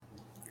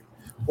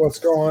What's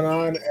going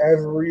on,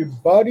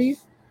 everybody?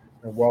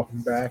 And welcome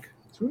back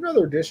to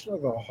another edition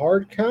of the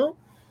Hard Count.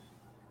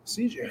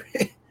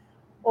 CJ,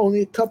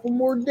 only a couple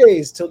more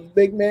days till the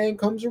big man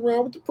comes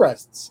around with the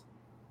presents.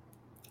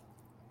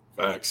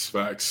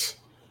 Facts.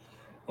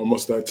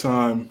 Almost that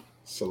time.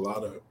 It's a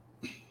lot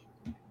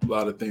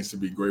of things to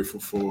be grateful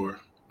for.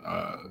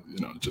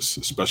 Just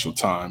a special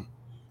time.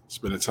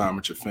 Spending time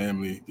with your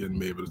family, getting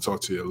be able to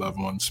talk to your loved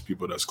ones,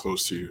 people that's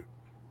close to you.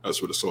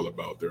 That's what it's all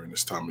about during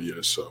this time of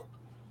year. So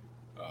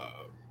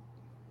uh,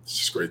 it's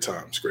just great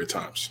times. Great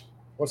times.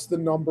 What's the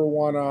number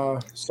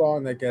one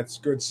song that gets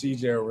good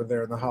CJ over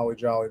there in the Holly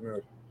Jolly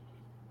mood?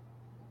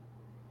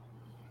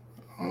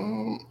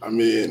 I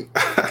mean,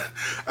 I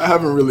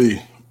haven't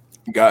really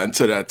gotten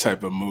to that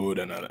type of mood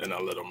in a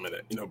little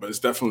minute, but it's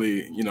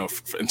definitely,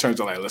 in terms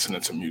of like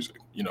listening to music,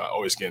 I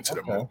always get into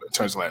the Okay. mood. But in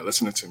terms of like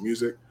listening to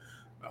music,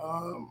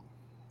 um,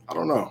 I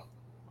don't know.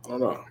 I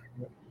don't know.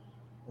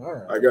 All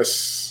right. I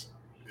guess,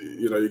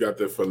 you got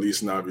the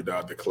Feliz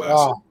Navidad, the classic.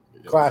 Oh,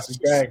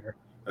 classic banger.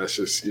 That's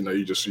just,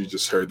 you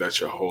just heard that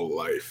your whole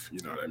life. You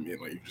know what I mean?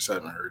 Like you just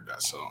haven't heard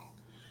that song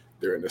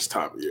during this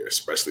time of year,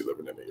 especially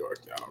living in New York.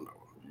 I don't know.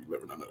 You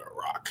living under a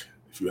rock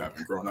if you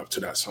haven't grown up to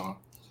that song.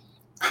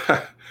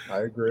 I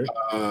agree.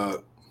 uh,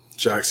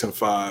 Jackson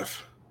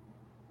 5,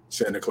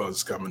 Santa Claus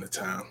is coming to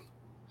town.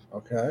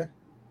 Okay.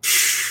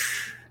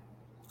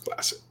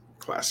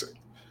 Classic.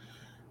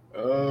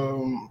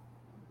 Um,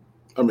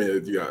 I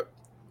mean, you got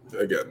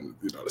again,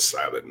 the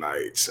Silent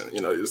Nights, and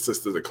it's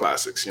just the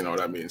classics. You know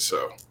what I mean?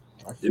 So,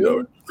 I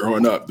feel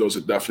growing up, those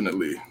are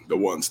definitely the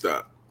ones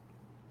that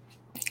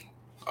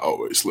I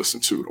always listen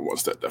to. The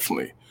ones that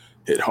definitely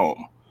hit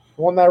home.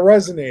 one that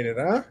resonated,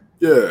 huh?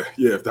 Yeah.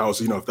 If that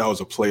was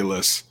a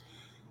playlist,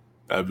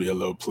 that'd be a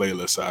little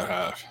playlist I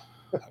have.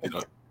 You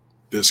know,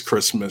 this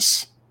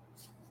Christmas.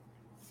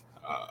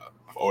 I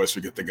always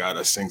forget the guy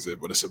that sings it,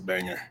 but it's a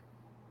banger.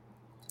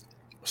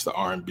 It's the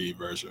R&B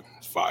version.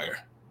 It's fire.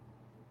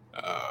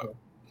 Uh,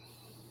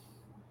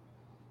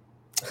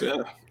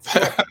 yeah.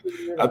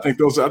 I think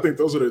those. I think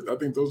those are the. I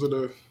think those are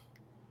the.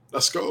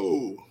 Let's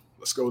go.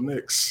 Let's go,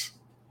 Knicks.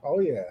 Oh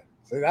yeah.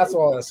 See, that's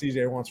all that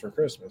CJ wants for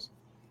Christmas.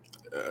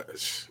 Uh,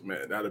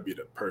 Man, that'd be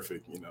the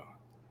perfect.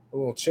 A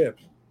little chip.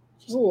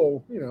 Just a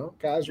little,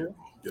 casual.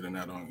 Getting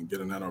that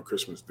on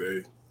Christmas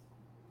Day.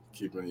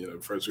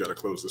 Keeping. First we got to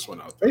close this one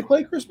out. They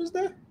play Christmas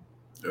Day?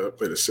 Yeah,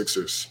 play the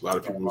Sixers. A lot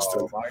of people was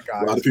Oh telling. my A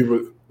lot God. of people.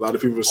 A lot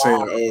of people were saying,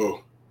 Wow.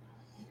 "Oh."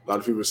 A lot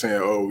of people were saying,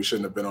 "Oh, we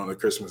shouldn't have been on a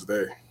Christmas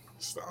Day."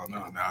 So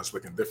no, now it's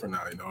looking different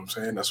now. You know what I'm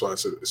saying? That's why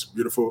it's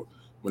beautiful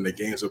when the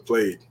games are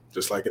played,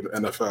 just like in the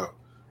NFL.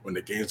 When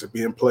the games are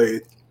being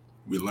played,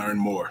 we learn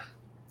more,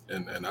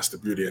 and that's the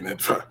beauty in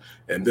it.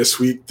 And this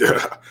week,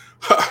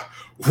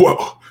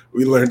 whoa,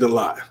 we learned a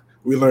lot.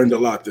 We learned a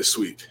lot this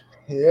week.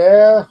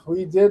 Yeah,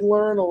 we did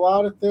learn a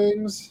lot of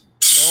things.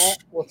 Matt,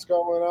 what's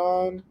going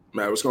on?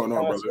 Man, what's going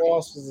on, Past brother?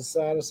 loss is the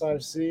saddest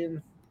I've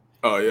seen.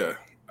 Oh yeah,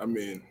 I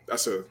mean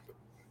that's a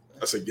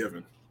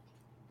given.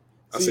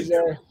 That's a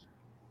given. CJ,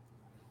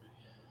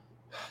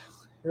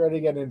 you ready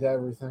to get into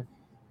everything?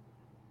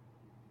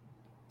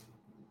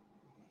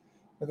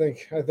 I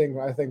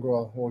think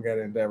we'll get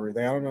into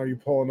everything. I don't know. You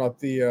pulling up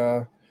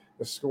the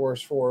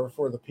scores for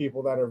the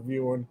people that are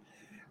viewing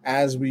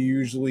as we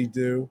usually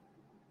do.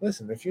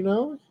 Listen, if you're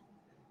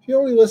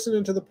only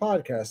listening to the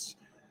podcast,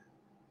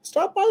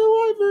 stop by the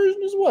live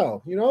version as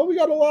well. We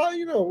got a lot.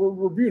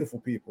 We're beautiful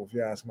people, if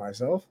you ask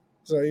myself.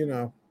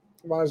 So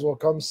might as well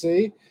come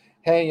see,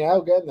 hang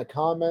out, get in the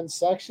comments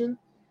section,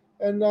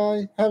 and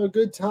have a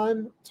good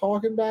time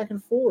talking back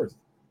and forth.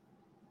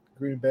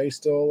 Green Bay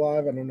still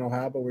alive. I don't know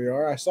how, but we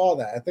are. I saw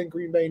that. I think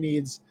Green Bay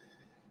needs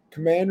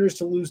Commanders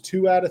to lose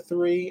 2 out of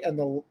 3, and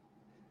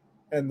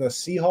the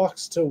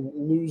Seahawks to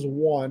lose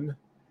one,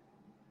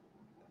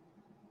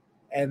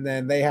 and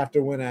then they have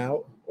to win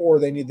out. Or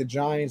they need the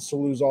Giants to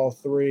lose all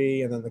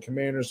 3, and then the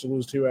Commanders to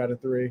lose 2 out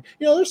of 3.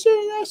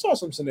 I saw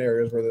some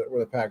scenarios where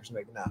the Packers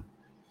make it. Now,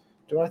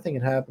 do I think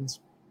it happens?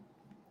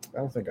 I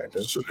don't think I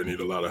do. So they need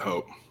a lot of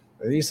help.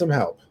 They need some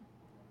help,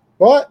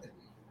 but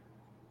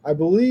I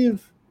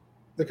believe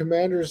the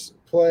Commanders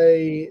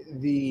play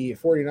the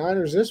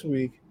 49ers this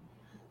week,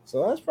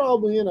 so that's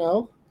probably. And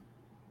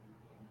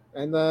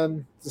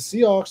then the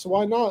Seahawks.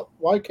 Why not?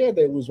 Why can't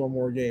they lose one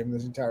more game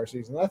this entire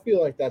season? I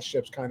feel like that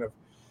ship's kind of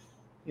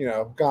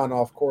gone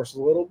off course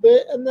a little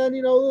bit. And then,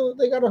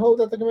 they got to hope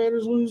that the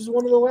Commanders lose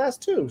one of the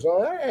last 2.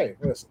 So, hey,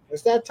 listen,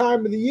 it's that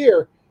time of the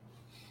year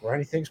where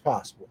anything's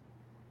possible.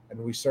 And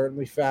we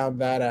certainly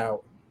found that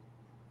out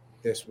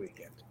this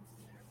weekend.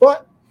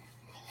 But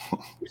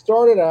we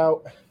started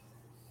out,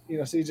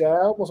 CJ,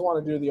 I almost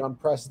want to do the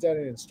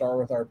unprecedented and start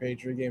with our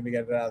Patriot game to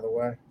get it out of the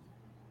way.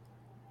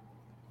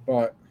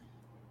 But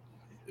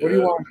what do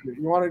you want to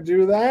do? You want to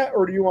do that,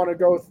 or do you want to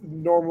go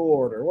normal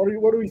order?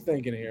 What are we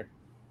thinking here?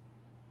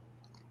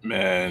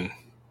 Man,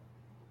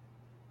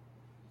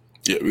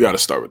 yeah, we got to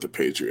start with the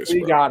Patriots.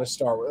 We got to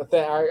start with.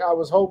 I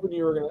was hoping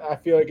you were gonna. I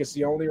feel like it's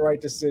the only right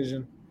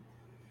decision.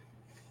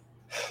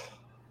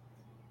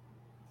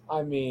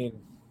 I mean,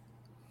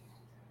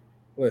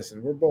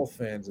 listen, we're both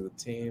fans of the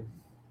team.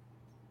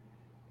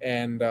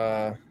 and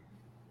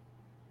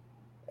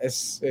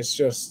it's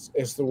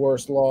the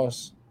worst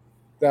loss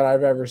that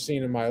I've ever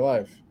seen in my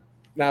life.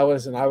 Now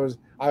listen, I was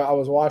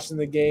watching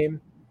the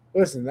game.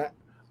 Listen, that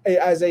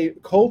as a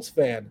Colts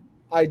fan,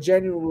 I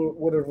genuinely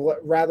would have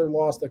rather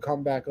lost a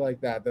comeback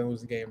like that than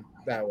lose the game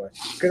that way.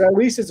 Because at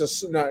least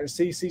it's a no.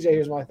 See, CJ,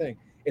 here's my thing.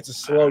 It's a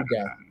slow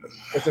death.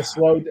 It's a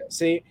slow.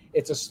 See,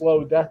 it's a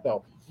slow death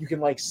though. You can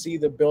like see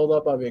the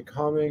buildup of it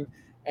coming,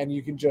 and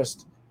you can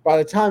just by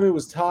the time it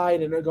was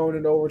tied and going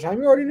into overtime,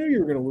 you already knew you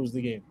were going to lose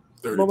the game.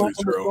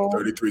 33-0.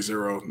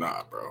 33-0.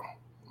 Nah, bro.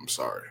 I'm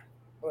sorry.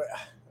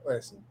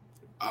 Listen,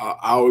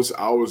 I was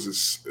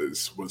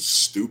was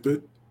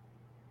stupid,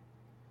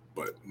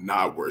 but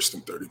not worse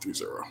than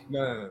 33-0.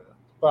 No.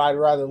 But I'd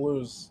rather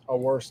lose a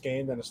worse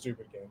game than a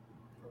stupid game.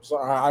 So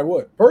I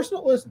would.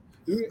 Personal, listen.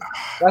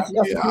 That's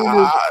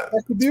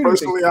the beauty.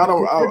 Personally, I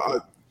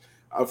don't.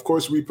 Of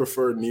course, we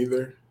prefer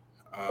neither.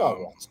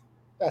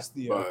 That's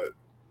the. But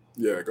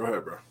yeah, go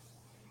ahead, bro.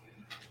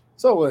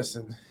 So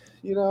listen,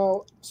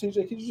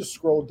 CJ, can you just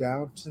scroll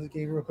down to the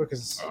game real quick?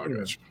 Because I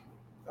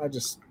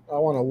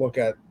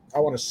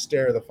want to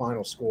stare the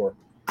final score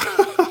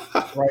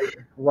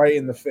right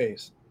in the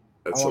face.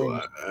 That's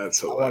hilarious.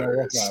 I want to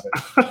look at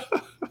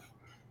it.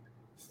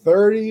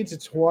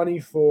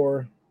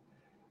 30-24,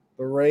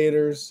 the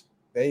Raiders,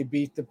 they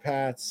beat the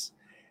Pats.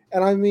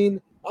 And I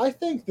mean, I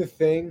think the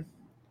thing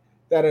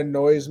that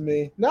annoys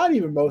me, not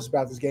even most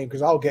about this game,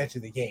 because I'll get to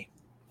the game.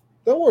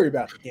 Don't worry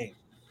about the game.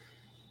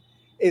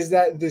 Is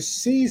that this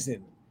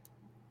season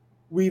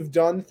we've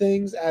done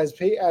things as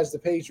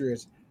the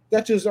Patriots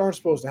that just aren't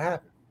supposed to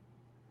happen.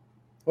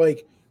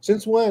 Like,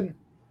 since when?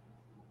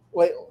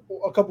 Like,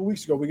 a couple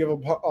weeks ago, we give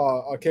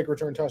a kick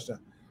return touchdown.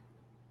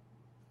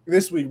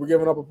 This week, we're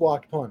giving up a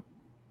blocked punt.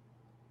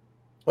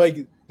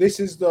 Like, this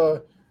is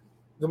the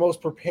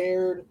most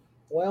prepared,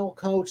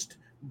 well-coached,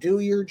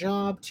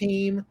 do-your-job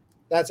team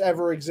that's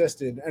ever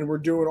existed, and we're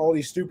doing all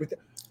these stupid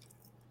things.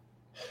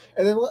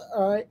 And then,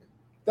 all right,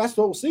 that's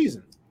the whole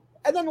season.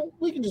 And then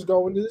we can just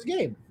go into this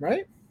game,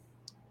 right?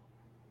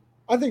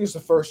 I think it's the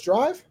first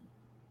drive.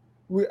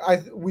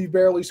 We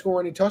barely score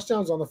any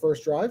touchdowns on the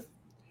first drive.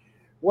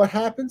 What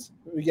happens?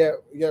 We get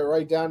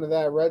right down to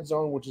that red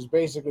zone, which is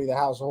basically the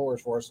house of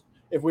horrors for us.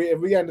 If we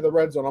get into the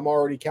red zone, I'm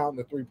already counting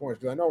the 3 points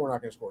because I know we're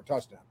not going to score a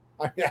touchdown.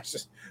 I mean,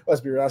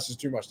 let's be real, that's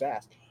just too much to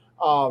ask.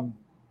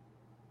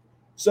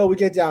 So we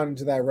get down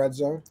into that red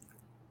zone.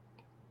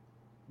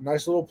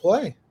 Nice little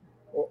play.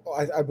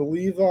 I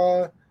believe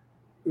it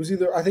was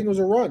I think it was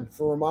a run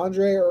for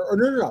Ramondre or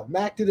no.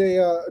 Mac did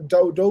a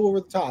dove over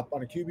the top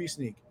on a QB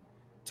sneak.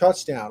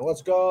 Touchdown.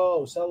 Let's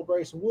go.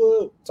 Celebration.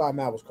 Woo.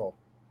 Timeout was called.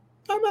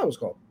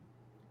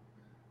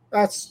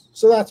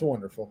 That's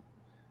wonderful.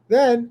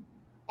 Then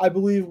I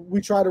believe we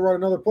try to run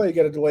another play to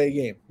get a delay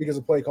game because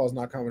the play call is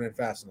not coming in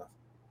fast enough.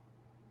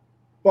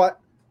 But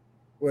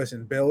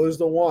listen, Bill is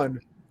the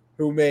one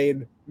who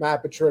made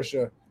Matt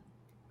Patricia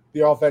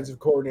the offensive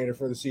coordinator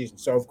for the season.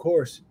 So of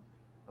course,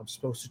 I'm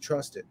supposed to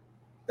trust it.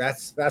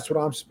 That's what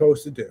I'm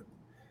supposed to do.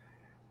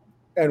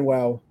 And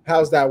well,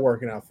 how's that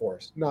working out for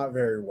us? Not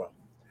very well.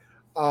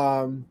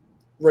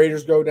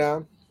 Raiders go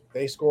down.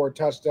 They score a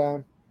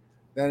touchdown.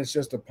 Then it's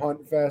just a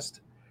punt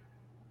fest.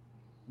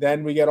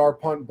 Then we get our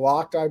punt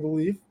blocked, I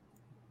believe.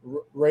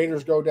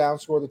 Raiders go down,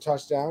 score the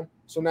touchdown.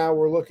 So now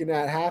we're looking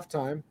at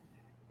halftime.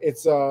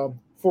 It's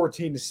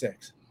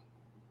 14-6.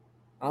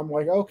 I'm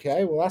like,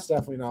 okay, well, that's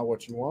definitely not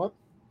what you want.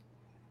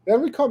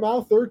 Then we come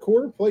out third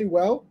quarter, play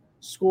well,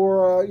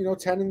 score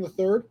 10 in the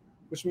third,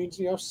 which means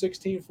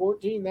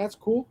 16-14. That's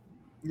cool.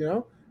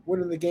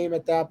 Winning the game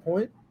at that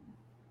point.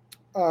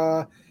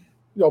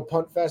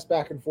 Punt fest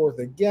back and forth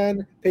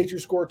again.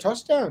 Patriots score a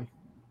touchdown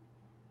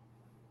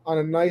on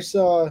a nice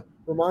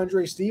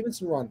Ramondre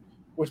Stevenson run,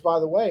 which, by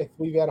the way,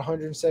 we've had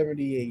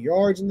 178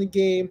 yards in the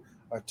game,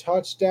 a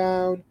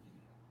touchdown.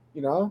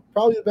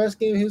 Probably the best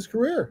game of his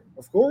career,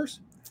 of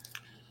course.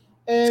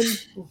 And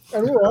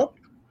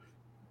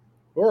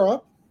we're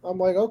up. I'm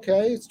like,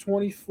 okay, it's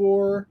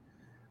 24.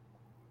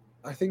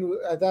 I think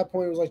at that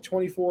point it was like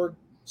 24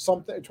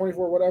 something,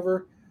 24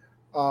 whatever.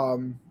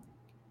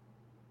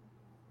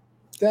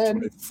 Then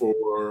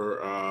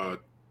 24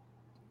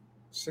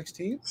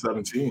 16?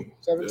 17.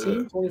 17,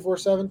 yeah.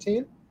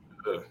 24-17.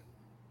 Yeah.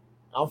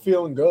 I'm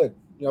feeling good.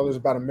 There's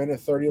about a minute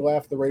 30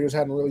 left. The Raiders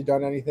hadn't really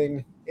done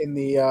anything in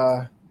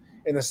the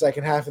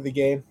second half of the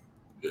game.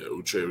 Yeah,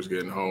 Uche was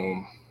getting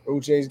home.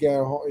 Uche's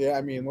getting home. Yeah,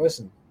 I mean,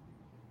 listen.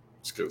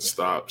 It's good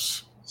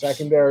stops.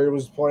 Secondary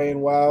was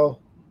playing well.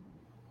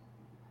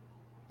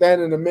 Then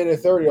in a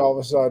minute 30, all of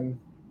a sudden,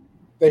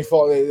 they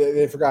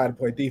forgot to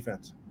play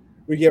defense.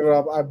 We give it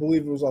up. I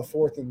believe it was a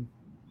fourth and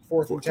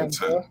 10.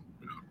 Yeah.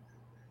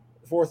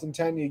 4th and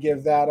 10, you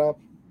give that up.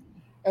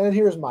 And then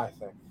here's my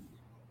thing.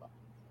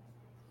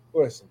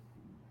 Listen,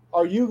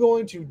 are you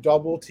going to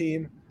double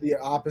team the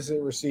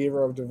opposite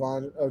receiver of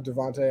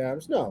Devontae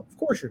Adams? No, of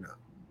course you're not.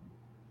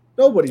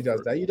 Nobody does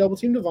that. You double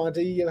team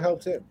Devontae, you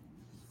help him.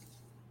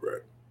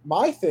 Right.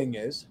 My thing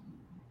is,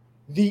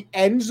 the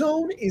end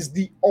zone is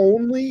the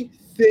only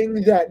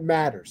thing that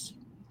matters.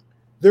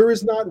 There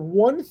is not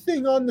one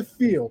thing on the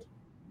field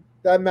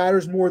that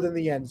matters more than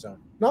the end zone.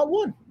 Not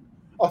one.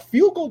 A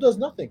field goal does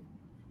nothing.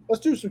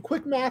 Let's do some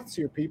quick maths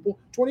here, people.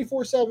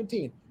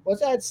 24-17.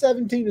 Let's add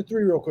 17 to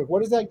 3 real quick.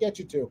 What does that get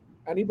you to?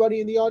 Anybody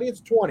in the audience?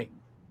 20.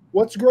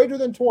 What's greater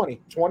than 20?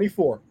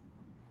 24.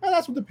 And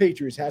that's what the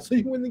Patriots had, so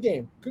you can win the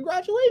game.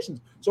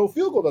 Congratulations. So a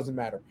field goal doesn't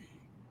matter.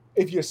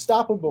 If you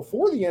stop them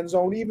before the end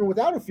zone, even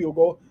without a field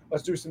goal,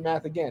 let's do some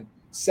math again.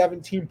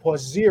 17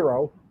 plus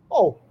 0.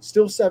 Oh,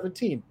 still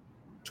 17.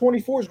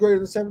 24 is greater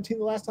than 17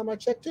 the last time I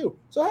checked, too.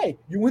 So, hey,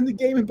 you win the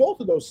game in both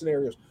of those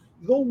scenarios.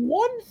 The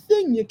one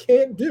thing you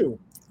can't do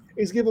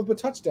is give up a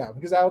touchdown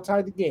because that'll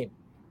tie the game.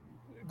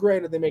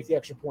 Granted, they make the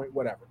extra point,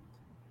 whatever.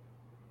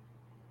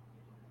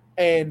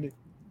 And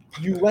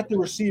you let the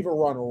receiver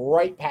run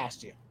right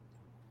past you.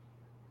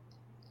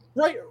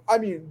 Right, I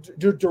mean,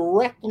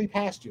 directly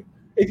past you.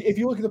 If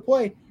you look at the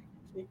play,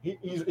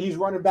 he's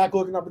running back,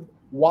 looking up.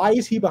 Why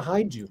is he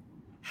behind you?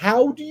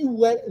 How do you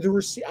let the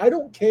receiver? I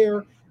don't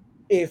care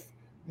if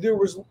he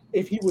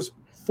was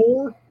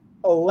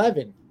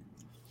 4'11".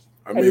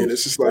 I mean,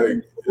 it's just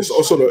like it's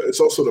also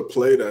the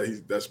play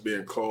that's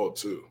being called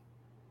too.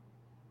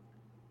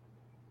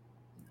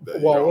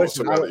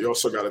 You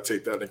also got to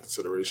take that into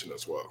consideration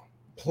as well.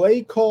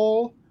 Play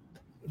call.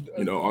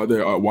 Are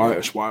there why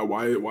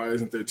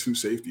isn't there 2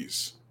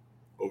 safeties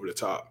over the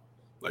top?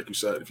 Like you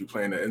said, if you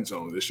play in the end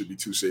zone, there should be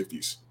 2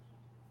 safeties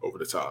over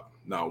the top,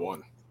 not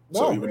one.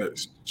 So even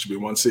it should be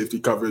 1 safety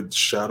covered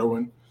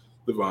shadowing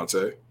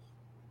Devontae,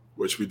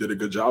 which we did a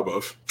good job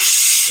of.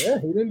 Yeah,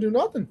 he didn't do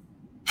nothing.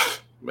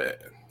 Man,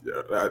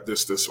 yeah,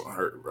 this one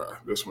hurt, bro.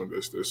 This man.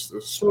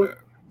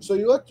 So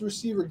you let the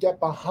receiver get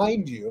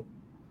behind you,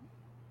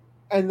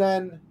 and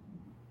then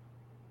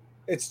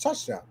it's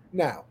touchdown.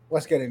 Now,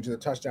 let's get into the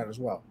touchdown as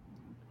well.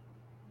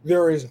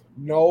 There is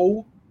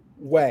no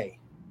way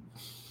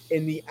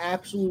in the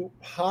absolute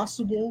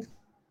possible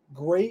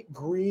great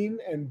green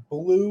and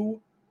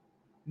blue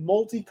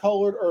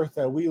multicolored earth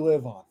that we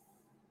live on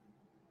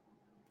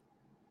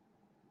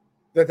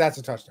that's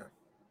a touchdown.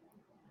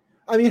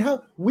 I mean,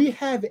 how we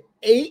have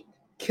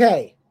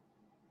 8K.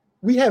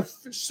 We have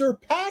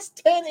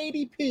surpassed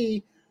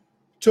 1080p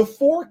to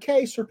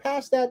 4K,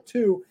 surpassed that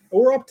too. And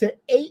we're up to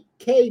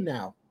 8K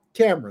now,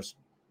 cameras.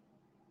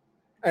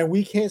 And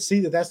we can't see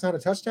that that's not a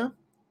touchdown?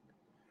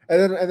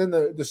 And then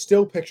the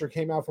still picture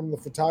came out from the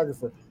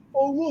photographer.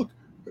 Oh, look,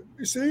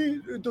 you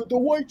see the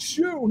white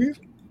shoe.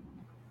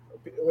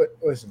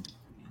 Listen,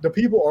 the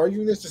people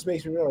arguing this just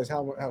makes me realize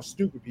how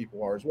stupid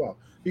people are as well.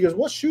 Because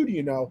what shoe do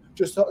you know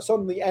just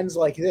suddenly ends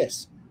like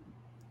this?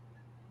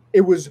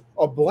 It was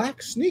a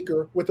black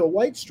sneaker with a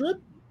white strip,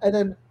 and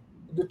then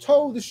the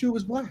toe of the shoe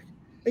was black.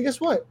 And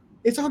guess what?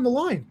 It's on the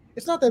line.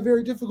 It's not that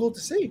very difficult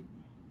to see.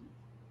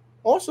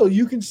 Also,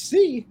 you can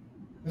see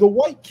the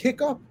white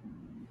kick up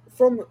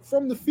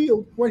from the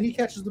field when he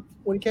catches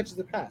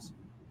the pass.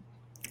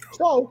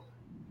 So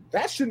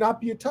that should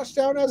not be a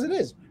touchdown as it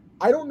is.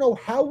 I don't know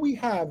how we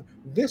have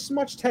this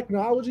much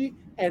technology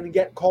and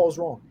get calls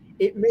wrong.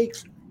 It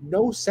makes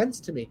no sense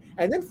to me.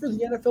 And then for the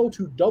NFL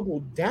to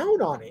double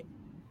down on it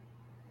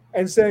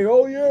and say,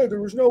 oh, yeah,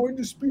 there was no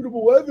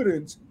indisputable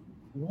evidence.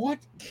 What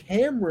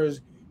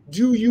cameras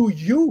do you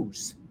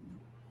use?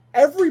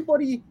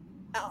 Everybody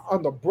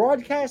on the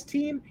broadcast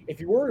team, if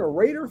you weren't a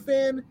Raider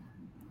fan,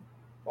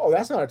 oh,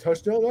 that's not a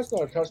touchdown. That's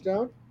not a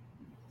touchdown.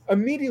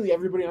 Immediately,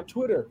 everybody on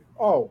Twitter,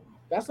 oh,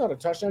 that's not a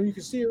touchdown. You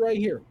can see it right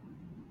here.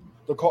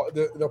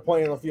 The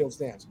play on the field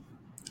stands.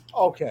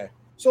 Okay,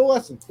 so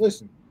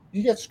listen.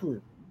 You get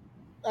screwed.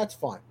 That's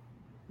fine.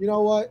 You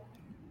know what?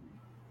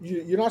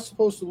 You're not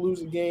supposed to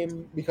lose a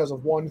game because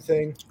of one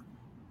thing.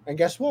 And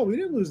guess what? We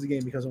didn't lose the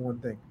game because of one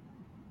thing.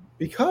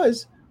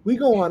 Because we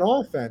go on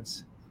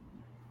offense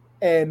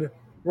and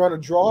run a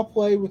draw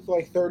play with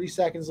like 30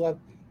 seconds left.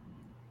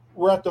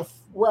 We're at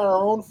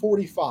our own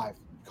 45.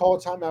 Call a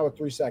timeout with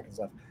 3 seconds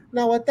left.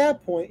 Now, at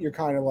that point, you're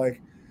kind of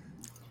like,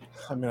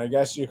 I mean, I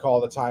guess you call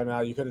the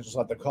timeout. You could have just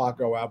let the clock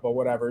go out, but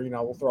whatever.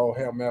 We'll throw a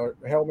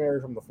Hail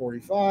Mary from the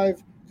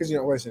 45. Because,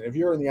 listen, if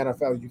you're in the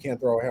NFL, you can't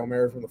throw a Hail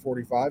Mary from the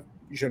 45.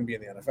 You shouldn't be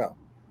in the NFL.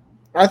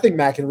 I think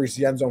Matt can reach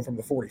the end zone from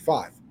the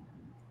 45.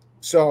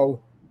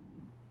 So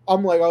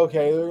I'm like,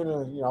 okay, they're going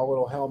to, a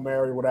little Hail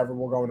Mary, whatever.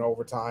 We'll go into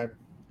overtime.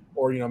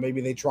 Or,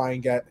 maybe they try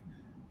and get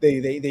 –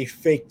 they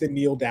fake the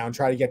kneel down,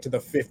 try to get to the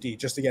 50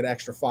 just to get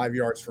extra 5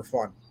 yards for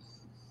fun.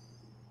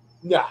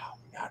 No.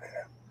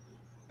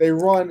 They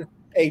run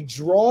a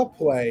draw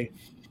play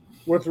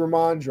with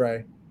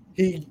Ramondre.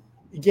 He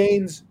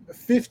gains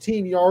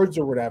 15 yards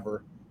or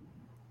whatever,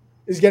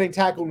 is getting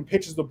tackled and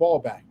pitches the ball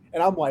back.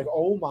 And I'm like,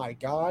 oh, my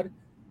God,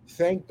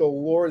 thank the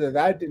Lord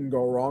that didn't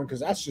go wrong because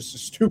that's just a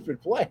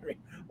stupid play. I mean,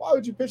 why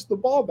would you pitch the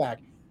ball back?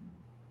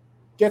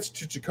 Gets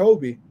to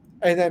Jacoby,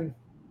 and then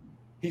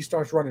he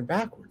starts running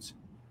backwards,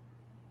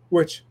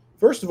 which,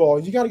 first of all,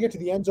 you got to get to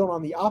the end zone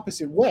on the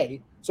opposite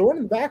way. So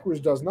running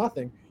backwards does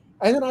nothing.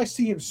 And then I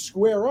see him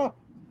square up,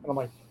 and I'm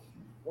like,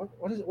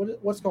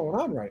 what's going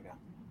on right now?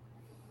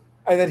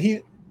 And then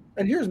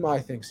here's my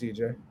thing,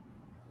 CJ.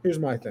 Here's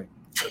my thing.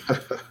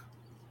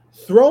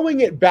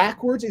 Throwing it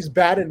backwards is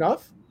bad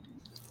enough.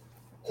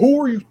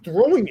 Who are you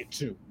throwing it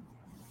to?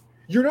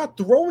 You're not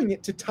throwing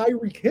it to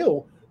Tyreek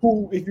Hill,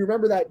 who, if you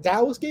remember that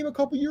Dallas game a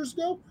couple years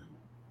ago,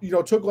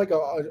 took like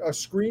a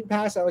screen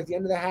pass at like the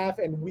end of the half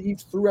and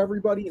weaved through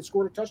everybody and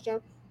scored a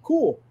touchdown.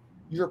 Cool.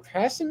 You're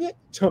passing it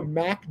to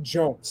Mac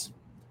Jones.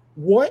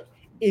 What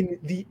in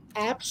the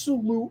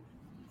absolute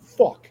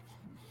fuck,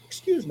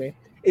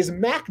 is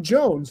Mac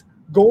Jones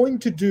going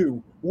to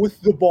do with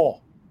the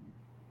ball?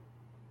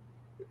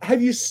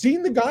 Have you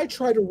seen the guy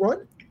try to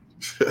run?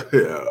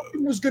 Yeah.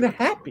 Nothing was going to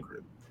happen.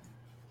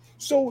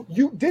 So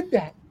you did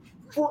that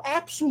for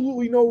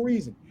absolutely no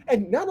reason.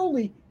 And not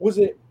only was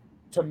it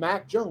to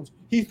Mac Jones,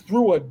 he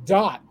threw a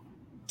dot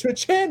to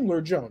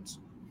Chandler Jones.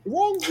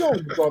 Wrong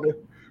Jones, brother.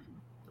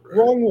 Right.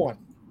 Wrong one.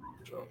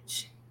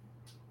 Jones.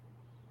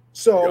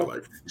 So you got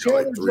like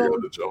Chandler three Jones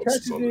other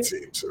Joneses on the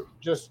team too.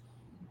 Just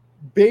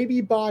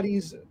baby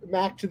bodies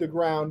Mac to the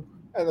ground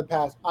and the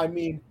pass. I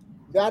mean,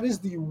 that is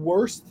the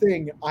worst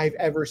thing I've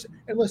ever seen.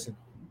 And listen,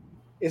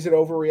 is it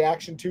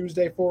overreaction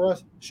Tuesday for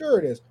us? Sure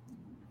it is.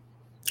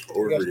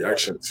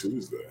 Overreaction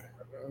Tuesday.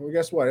 Well,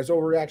 guess what? It's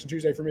overreaction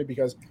Tuesday for me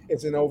because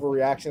it's an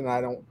overreaction, and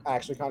I don't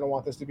actually kind of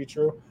want this to be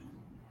true.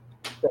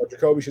 Bro,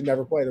 Jacoby should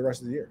never play the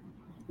rest of the year.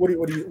 What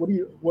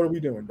are we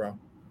doing, bro?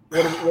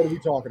 What are we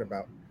talking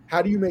about?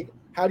 How do you make?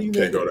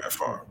 Can't go that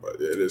far, but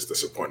it is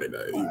disappointing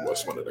that he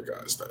was one of the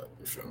guys that,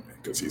 you feel me?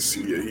 Because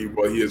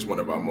he is one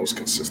of our most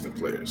consistent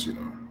players,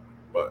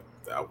 But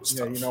that was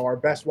tough. Our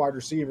best wide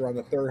receiver on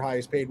the third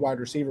highest paid wide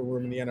receiver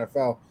room in the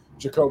NFL,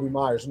 Jacoby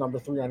Myers, number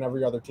 3 on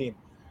every other team.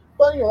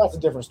 But that's a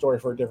different story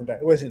for a different day.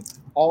 Listen,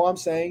 all I'm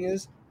saying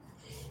is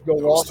the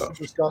loss is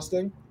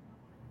disgusting.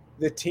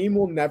 The team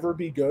will never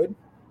be good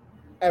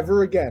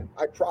ever again.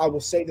 I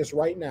will say this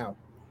right now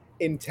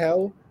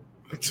until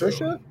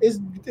Patricia is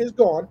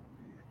gone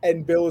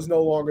and Bill is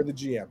no longer the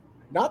GM.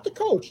 Not the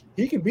coach.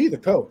 He can be the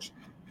coach.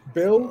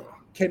 Bill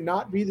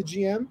cannot be the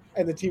GM,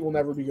 and the team will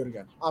never be good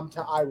again.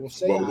 I will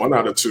say. Well, one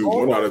out of two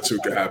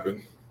could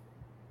happen.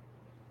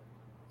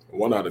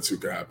 One out of two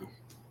could happen.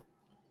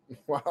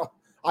 Well,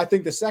 I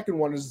think the second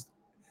one is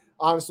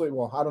honestly,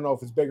 I don't know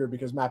if it's bigger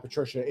because Matt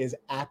Patricia is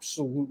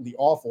absolutely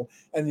awful,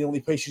 and the only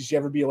place you should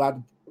ever be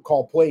allowed to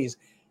call plays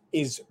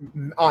is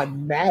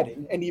on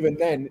Madden, and even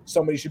then,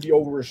 somebody should be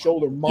over his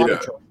shoulder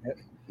monitoring it.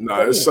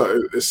 No, it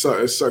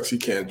sucks he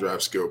can't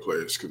draft skill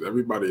players because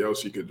everybody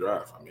else he could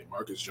draft. I mean,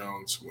 Marcus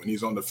Jones, when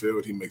he's on the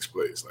field, he makes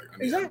plays.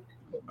 Exactly.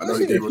 I know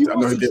he gave up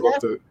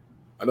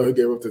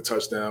the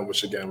touchdown,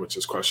 which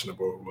is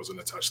questionable. It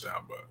wasn't a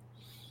touchdown, but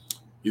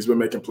he's been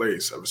making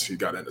plays. Obviously, he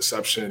got an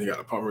interception, he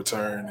got a punt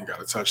return, he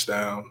got a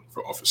touchdown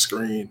off a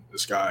screen.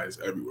 This guy is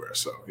everywhere.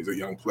 So he's a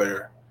young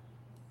player.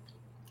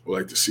 We'd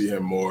like to see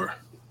him more.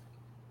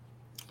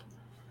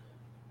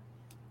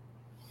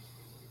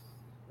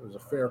 It was a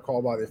fair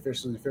call by the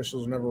officials. The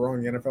officials are never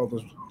wrong. The NFL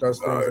does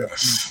things.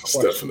 It's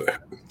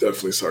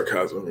definitely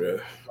sarcasm, yeah.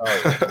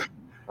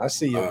 I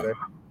see you there.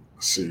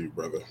 I see you,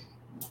 brother.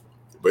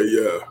 But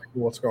yeah.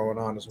 What's going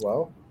on as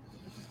well?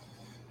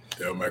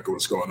 Yeah, Michael,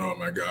 what's going on,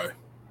 my guy?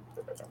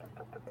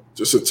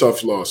 Just a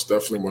tough loss.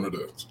 Definitely one of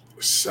the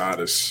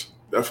saddest,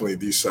 definitely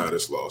the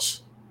saddest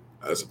loss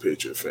as a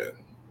Patriot fan.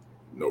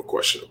 No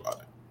question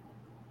about it.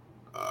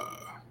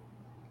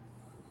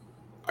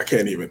 I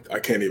can't even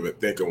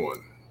think of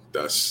one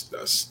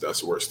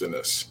that's worse than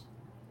this.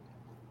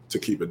 To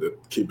keep it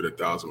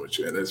 1,000 with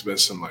you, and there's been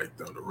some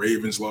the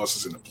Ravens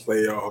losses in the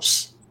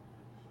playoffs.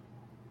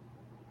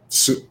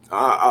 So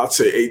I'll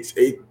say eight.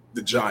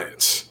 The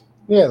Giants.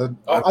 Yeah, the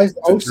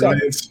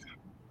Giants.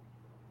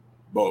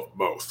 Both.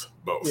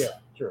 Yeah,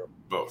 true.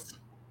 Both.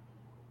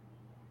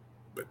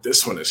 But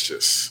this one is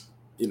just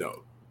the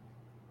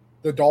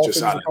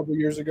Dolphins a couple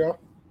years ago.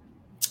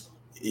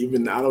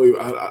 Even I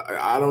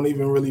don't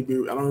even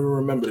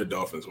remember the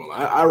Dolphins one.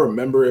 I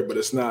remember it, but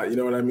it's not. You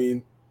know what I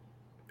mean?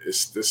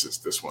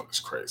 This one is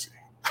crazy.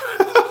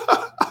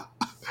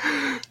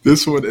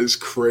 This one is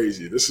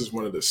crazy. This is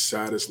one of the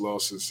saddest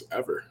losses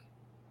ever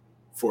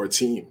for a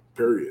team.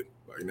 Period.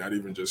 Not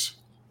even just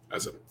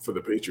for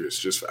the Patriots,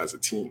 just as a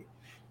team.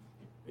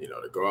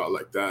 To go out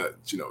like that.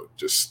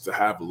 Just to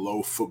have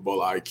low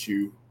football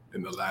IQ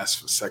in the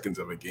last seconds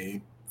of a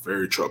game,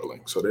 very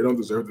troubling. So they don't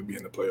deserve to be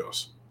in the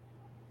playoffs.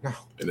 No.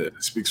 And it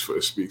speaks for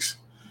it. We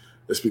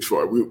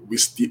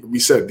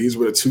said these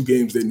were the 2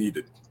 games they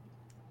needed.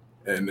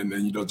 And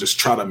then just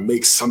try to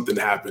make something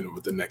happen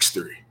with the next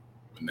 3.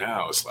 But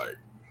now it's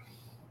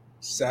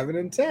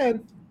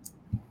 7-10.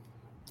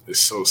 It's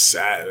so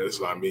sad. That's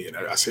what I mean.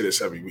 I say this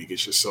every week.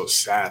 It's just so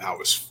sad how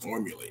it's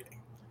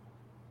formulating.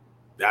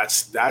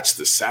 That's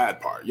the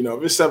sad part.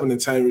 If it's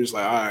 7-10, we're just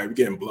all right, we're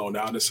getting blown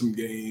out in some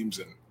games,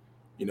 and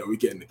we're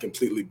getting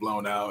completely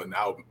blown out and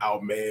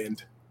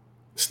outmanned.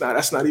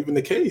 That's not even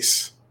the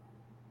case.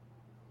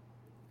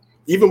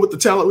 Even with the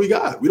talent we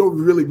got, we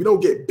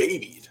don't get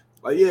babied.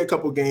 A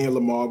couple games,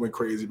 Lamar went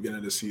crazy beginning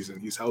of the season.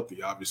 He's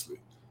healthy,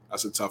 obviously.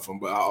 That's a tough one.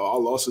 But our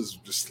losses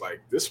just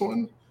this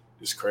one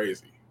is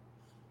crazy.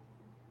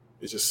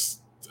 It's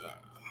just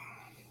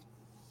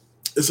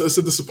it's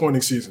a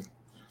disappointing season.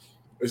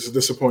 it's a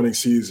disappointing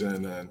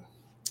season, and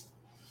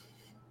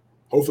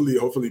hopefully,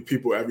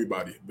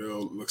 everybody,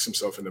 Bill looks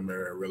himself in the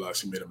mirror and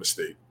realizes he made a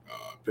mistake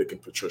picking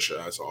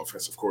Patricia as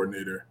offensive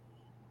coordinator.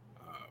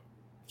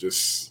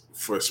 Just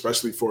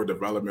especially for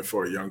development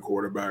for a young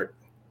quarterback,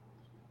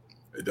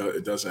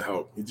 it doesn't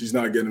help. He's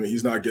not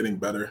getting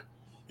better.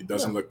 He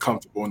doesn't look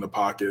comfortable in the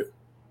pocket.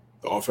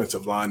 The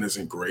offensive line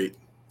isn't great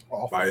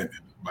by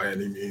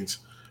any means.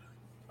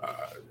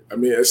 I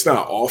mean, it's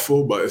not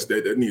awful, but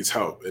it needs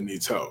help. It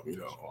needs help.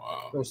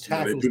 Those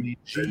tackles need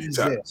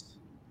Jesus.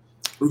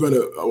 We're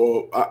gonna.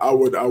 Well, I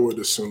would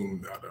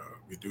assume that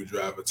we do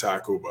draft a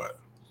tackle, but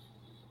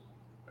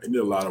they need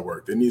a lot of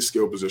work. They need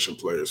skill position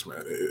players,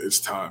 man. It's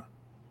time.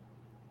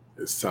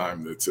 It's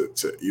time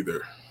to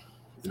either,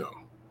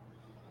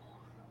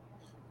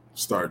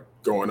 start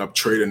going up,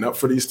 trading up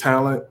for these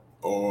talent,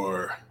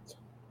 or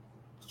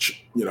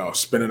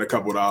spending a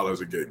couple dollars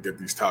to get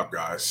these top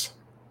guys,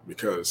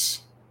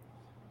 because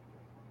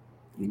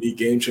you need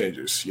game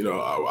changers.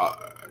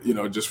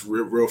 Just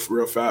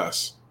real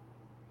fast.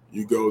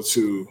 You go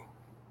to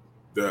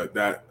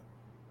that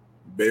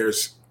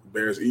Bears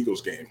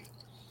Eagles game.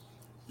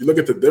 You look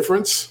at the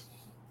difference.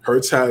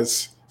 Hurts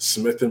has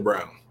Smith and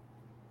Brown.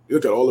 You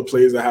look at all the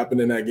plays that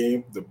happened in that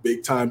game, the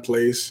big time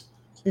plays,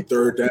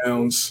 third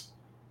downs,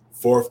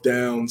 fourth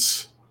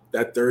downs,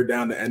 that third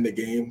down to end the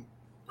game,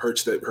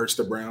 hurts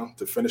to Brown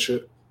to finish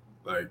it.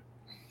 Like,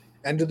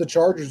 end of the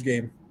Chargers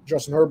game.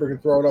 Justin Herbert can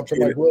throw it up to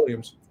Mike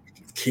Williams.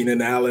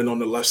 Keenan Allen on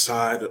the left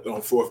side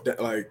on fourth down.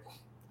 Like,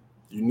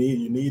 you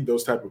need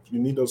those type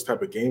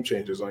of game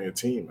changers on your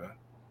team, man.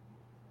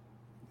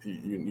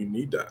 You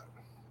need that.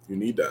 You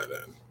need that,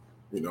 and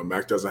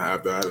Mac doesn't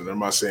have that. And I'm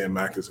not saying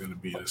Mac is going to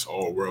be this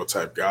all-world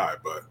type guy,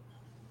 but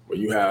when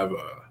you have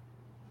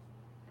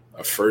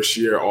a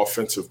first-year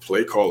offensive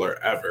play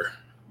caller ever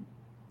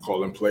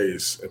calling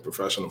plays in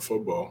professional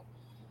football,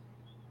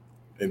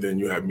 and then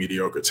you have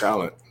mediocre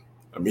talent.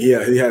 I mean,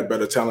 he had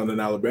better talent than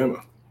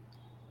Alabama.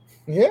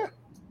 Yeah.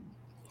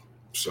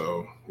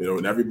 So,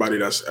 and everybody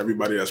that's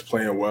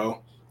playing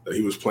well, that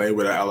he was playing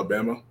with at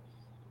Alabama,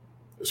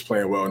 is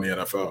playing well in the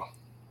NFL.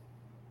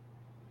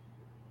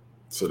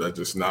 So that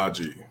just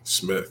Najee,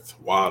 Smith,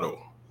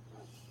 Waddle,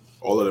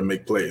 all of them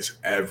make plays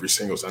every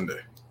single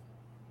Sunday.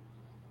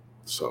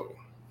 So,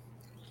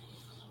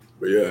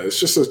 but yeah, it's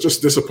just a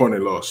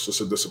disappointing loss. Just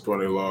a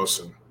disappointing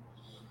loss, and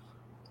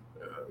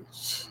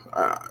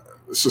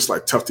it's just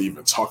like tough to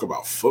even talk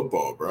about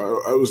football, bro.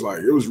 It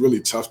was really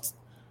tough.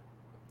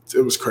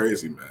 It was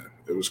crazy, man.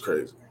 It was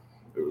crazy.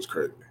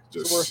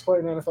 Just it's the worst play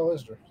in NFL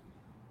history.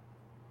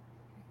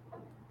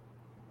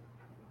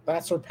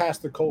 That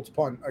surpassed the Colts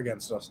punt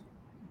against us.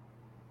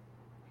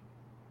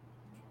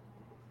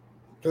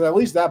 Because at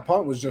least that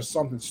punt was just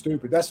something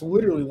stupid. That's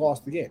literally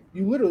lost the game.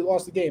 You literally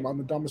lost the game on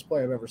the dumbest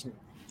play I've ever seen.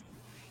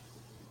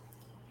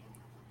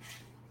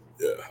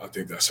 Yeah, I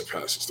think that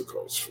surpasses the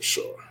Colts for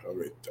sure. I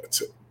mean,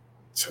 that's it.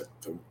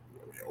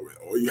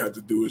 All you had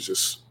to do is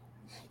just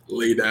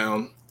lay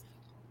down,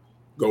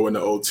 go into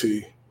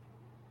OT,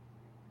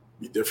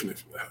 be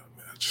different.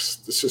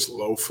 It's just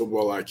low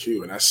football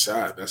IQ, and that's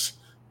sad. That's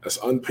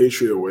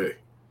unpatriot way.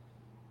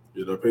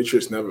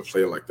 Patriots never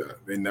play like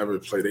that. They never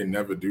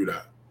do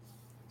that.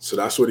 So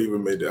that's what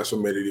made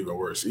it even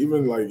worse.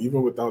 Even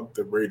without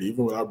Brady,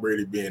 even without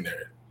Brady being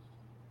there,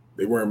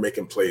 they weren't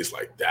making plays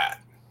like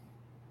that.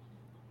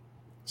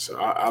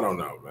 So I don't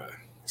know, man.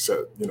 Said,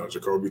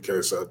 Jacoby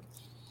K said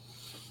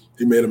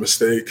he made a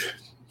mistake.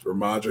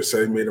 Ramondre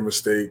said he made a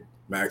mistake.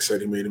 Max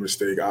said he made a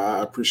mistake. I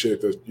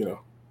appreciate the,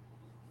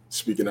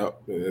 speaking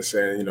up and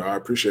saying, I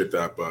appreciate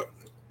that. But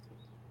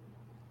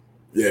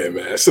yeah,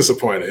 man, it's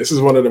disappointing. This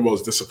is one of the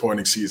most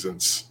disappointing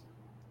seasons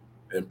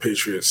in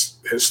Patriots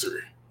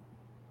history.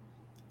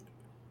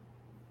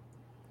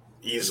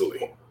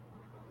 Easily.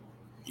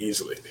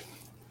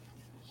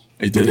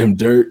 They did him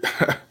dirt.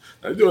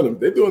 They're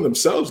doing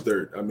themselves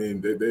dirt. I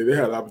mean, they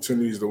had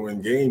opportunities to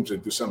win games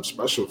and do something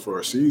special for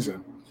a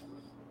season.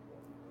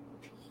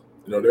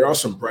 There are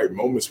some bright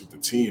moments with the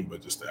team,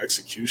 but just the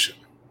execution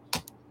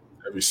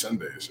every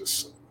Sunday is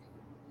just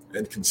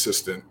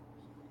inconsistent,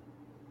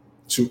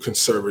 too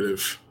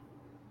conservative.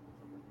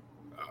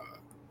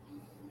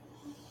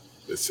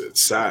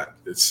 It's sad.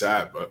 It's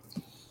sad, but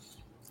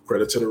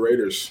credit to the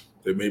Raiders.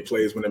 They made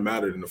plays when it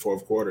mattered in the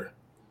fourth quarter.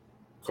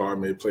 Carr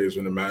made plays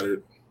when it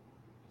mattered.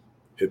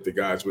 Hit the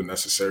guys when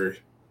necessary.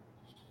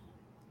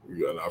 I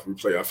feel like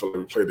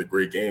we played a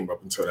great game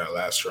up until that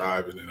last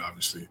drive, and then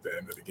obviously at the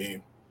end of the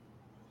game.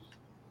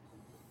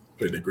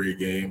 Played a great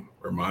game.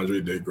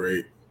 Ramondre did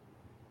great.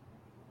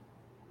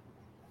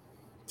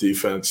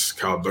 Defense,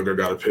 Kyle Duggar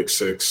got a pick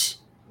six.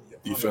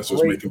 Defense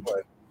was making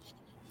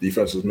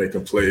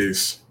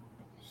plays.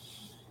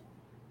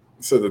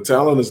 So the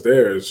talent is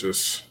there. It's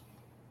just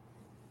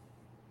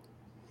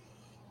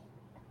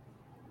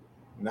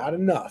not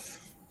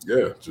enough.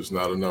 Yeah, just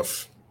not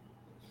enough.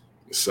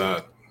 It's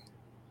sad.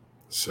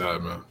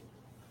 Sad, man.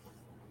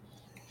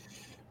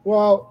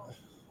 Well,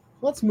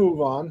 let's move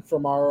on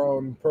from our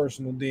own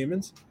personal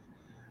demons.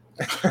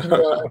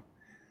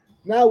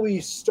 Now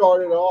we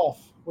started off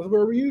with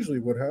where we usually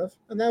would have,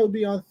 and that would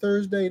be on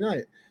Thursday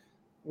night,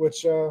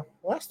 which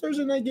last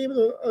Thursday night game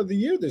of the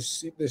year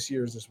this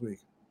year is this week.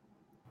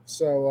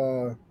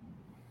 So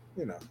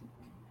you know,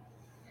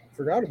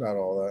 forgot about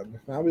all that.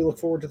 Now we look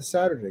forward to the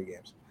Saturday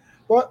games,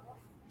 but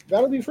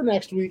that'll be for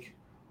next week,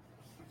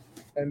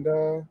 and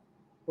we'll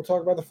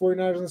talk about the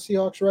 49ers and the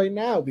Seahawks right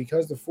now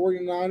because the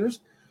 49ers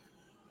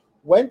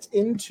went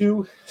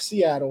into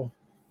Seattle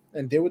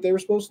and did what they were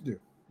supposed to do.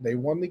 They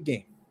won the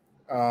game.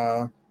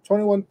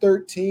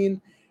 21-13.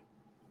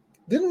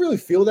 Didn't really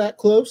feel that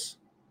close,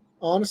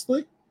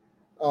 honestly.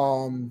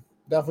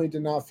 Definitely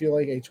did not feel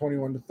like a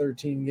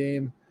 21-13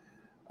 game.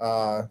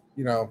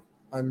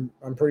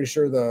 I'm pretty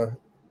sure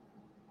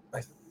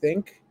I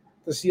think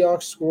the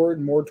Seahawks scored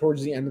more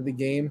towards the end of the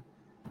game,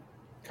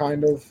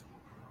 kind of,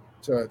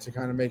 to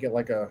kind of make it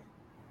like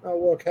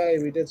look, hey,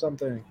 we did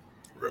something.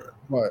 Right.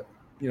 But,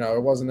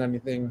 it wasn't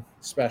anything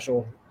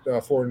special. The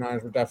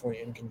 49ers were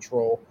definitely in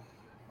control.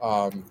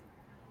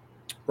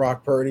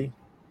 Brock Purdy,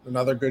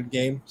 another good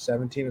game,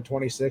 17-26,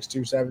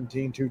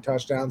 217, 2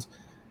 touchdowns.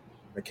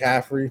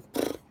 McCaffrey,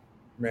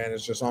 man,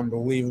 it's just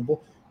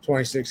unbelievable.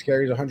 26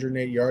 carries,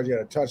 108 yards. He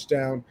had a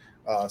touchdown,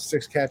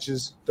 6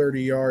 catches,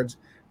 30 yards.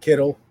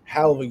 Kittle,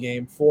 hell of a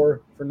game,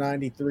 4 for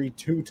 93,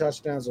 2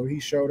 touchdowns. So he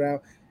showed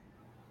out.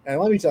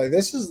 And let me tell you,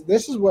 this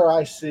is where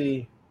I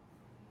see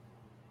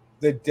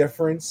the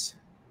difference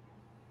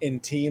in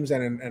teams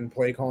and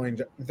play calling.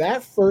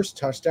 That first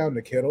touchdown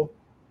to Kittle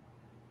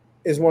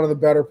is one of the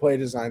better play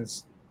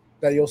designs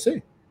that you'll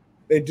see.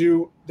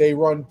 They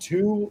run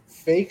 2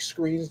 fake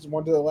screens,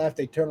 one to the left,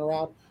 they turn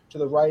around to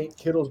the right.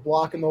 Kittle's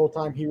blocking the whole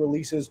time. He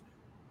releases,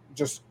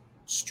 just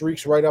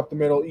streaks right up the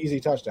middle, easy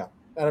touchdown.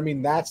 And I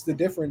mean, that's the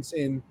difference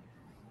in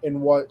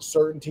what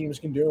certain teams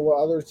can do and what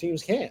other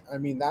teams can't. I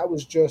mean, that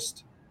was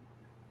just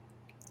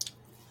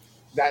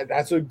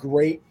that's a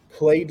great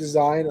play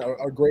design,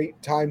 a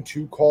great time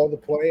to call the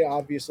play,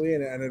 obviously,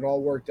 and it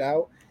all worked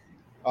out.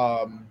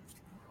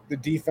 The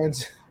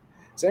defense,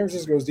 San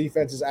Francisco's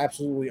defense is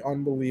absolutely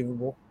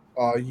unbelievable.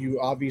 You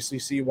obviously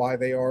see why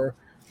they are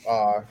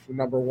the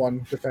number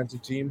 1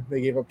 defensive team.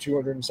 They gave up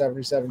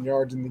 277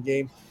 yards in the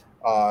game.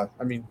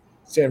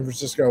 San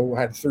Francisco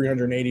had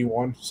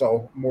 381,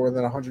 so more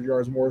than 100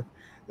 yards more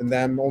than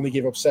them. Only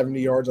gave up 70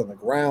 yards on the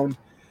ground.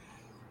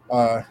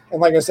 And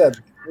like I said,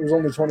 it was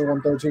only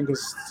 21-13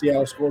 because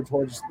Seattle scored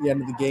towards the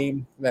end of the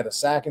game. They had a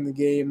sack in the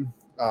game.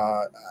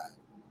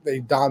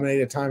 They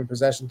dominated time of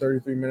possession,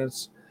 33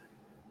 minutes.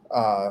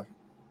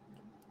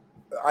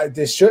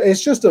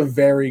 It's just a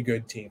very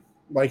good team.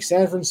 Like,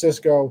 San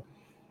Francisco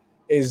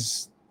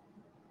is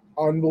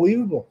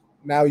unbelievable.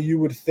 Now, you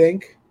would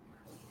think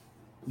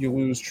you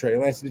lose Trey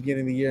Lance at the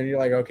beginning of the year, and you're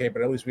like, okay,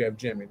 but at least we have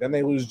Jimmy. Then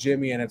they lose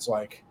Jimmy, and it's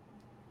like,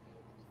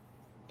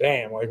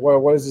 damn, like,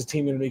 what is this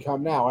team going to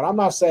become now? And I'm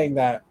not saying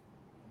that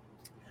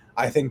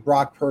I think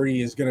Brock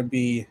Purdy is going to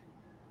be,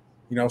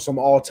 some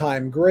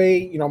all-time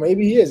great.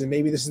 Maybe he is, and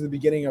maybe this is the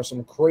beginning of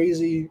some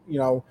crazy,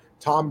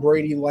 Tom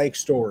Brady-like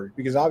story.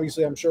 Because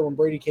obviously, I'm sure when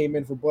Brady came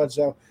in for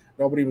Bledsoe,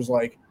 nobody was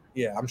like,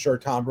 yeah, I'm sure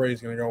Tom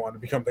Brady's going to go on to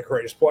become the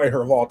greatest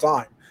player of all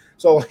time.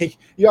 So, like,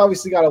 you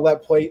obviously got to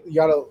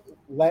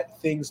let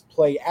things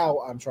play out,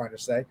 I'm trying to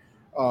say,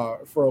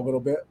 for a little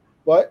bit.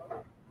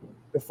 But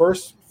the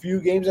first few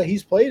games that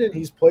he's played in,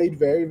 he's played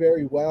very,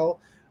 very well.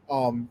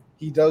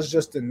 He does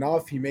just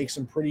enough. He makes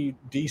some pretty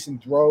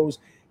decent throws.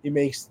 He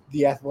makes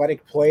the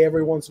athletic play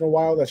every once in a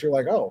while that you're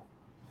like, oh,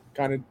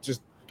 kind of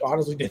just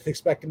honestly didn't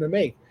expect him to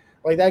make.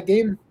 Like that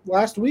game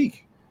last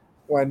week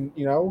when,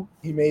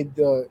 he made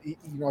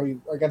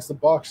against the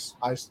Bucks.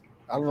 I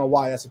don't know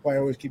why. That's the play I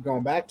always keep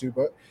going back to,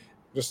 but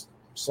just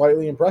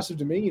slightly impressive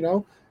to me,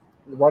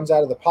 runs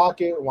out of the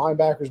pocket,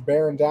 linebacker's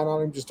bearing down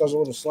on him, just does a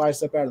little slide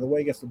step out of the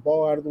way, gets the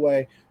ball out of the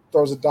way,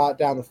 throws a dot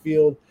down the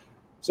field.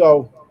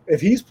 So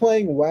if he's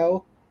playing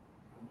well,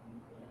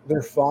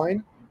 they're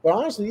fine. But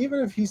honestly, even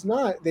if he's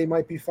not, they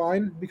might be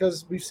fine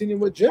because we've seen it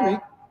with Jimmy.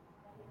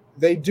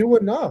 They do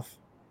enough.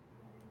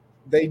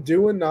 The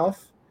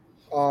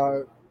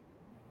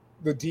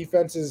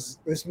defense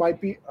this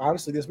might be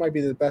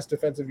the best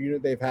defensive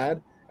unit they've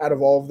had out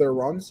of all of their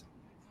runs,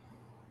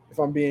 if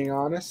I'm being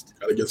honest.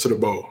 Got to get to the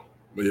ball.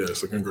 But yeah,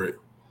 it's looking great.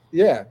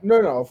 Yeah, no,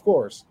 of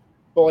course.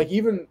 But like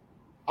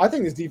I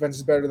think this defense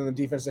is better than the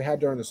defense they had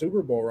during the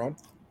Super Bowl run.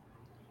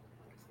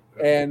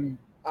 And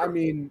I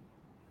mean,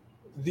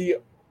 the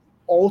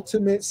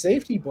ultimate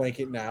safety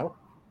blanket now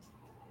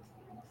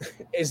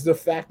is the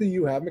fact that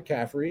you have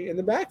McCaffrey in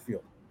the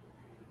backfield.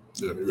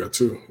 Yeah, you got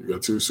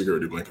two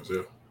security blankets.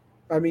 Yeah.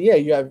 I mean,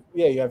 you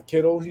have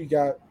Kittle, you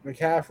got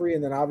McCaffrey,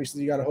 and then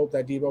obviously you got to hope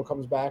that Debo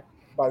comes back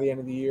by the end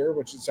of the year,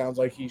 which it sounds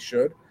like he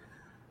should,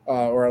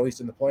 or at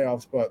least in the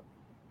playoffs. But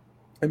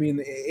I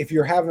mean, if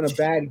you're having a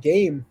bad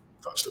game,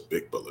 touched a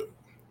big bullet.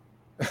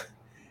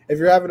 If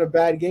you're having a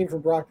bad game for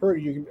Brock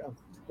Purdy, you can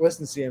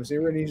listen, CMC.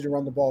 We're going to need you to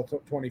run the ball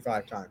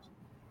 25 times,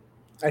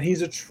 and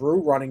he's a true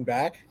running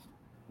back,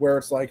 where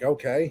it's like,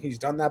 okay, he's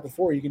done that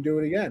before, you can do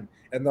it again.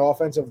 And the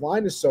offensive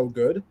line is so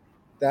good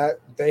that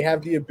they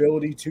have the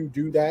ability to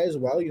do that as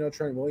well.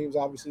 Trent Williams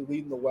obviously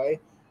leading the way.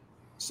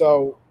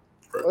 So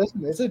Right.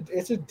 Listen,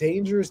 it's a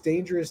dangerous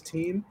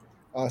team.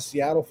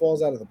 Seattle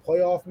falls out of the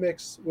playoff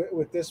mix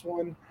with this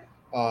one.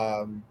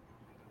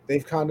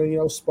 They've kind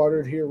of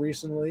sputtered here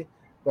recently,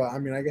 but I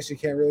mean, I guess you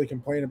can't really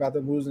complain about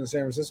them losing to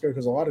San Francisco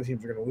because a lot of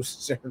teams are going to lose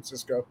to San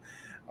Francisco.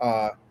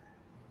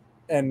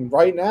 And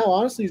right now,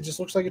 honestly, it just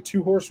looks like a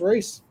two-horse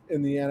race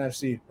in the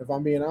NFC. If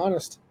I'm being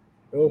honest,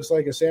 it looks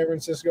like a San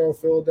Francisco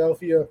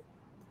Philadelphia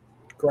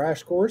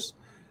crash course.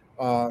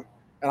 And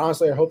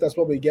honestly, I hope that's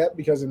what we get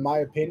because, in my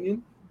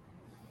opinion,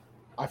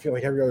 I feel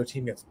like every other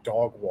team gets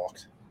dog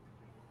walked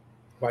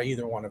by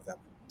either one of them.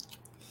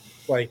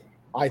 Like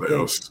I think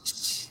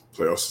playoffs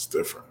is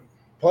different.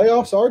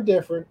 Playoffs are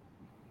different,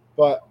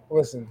 but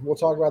listen, we'll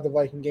talk about the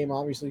Viking game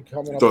obviously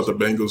coming You up. thought the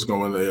Bengals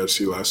going to the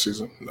AFC last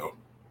season? No.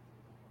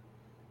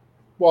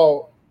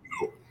 Well,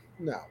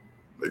 no.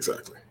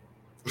 Exactly.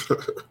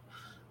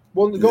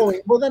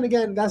 Well, then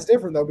again, that's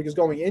different though because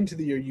going into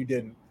the year you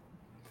didn't.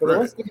 But right.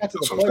 once they got to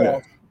the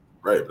playoffs,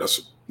 right?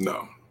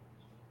 No.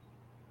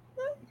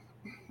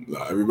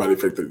 Everybody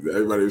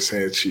was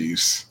saying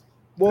Chiefs.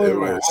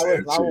 Well,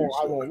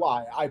 I won't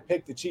lie. I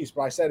picked the Chiefs,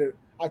 but I said it.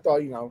 I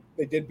thought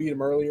they did beat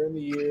them earlier in the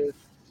year.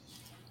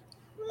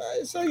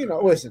 So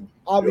listen.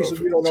 Obviously,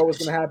 we don't know what's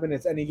going to happen.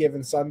 It's any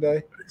given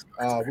Sunday.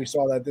 Exactly. We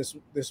saw that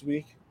this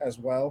week as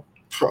well.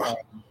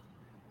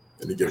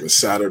 Any given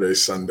Saturday,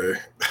 Sunday.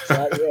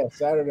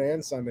 Saturday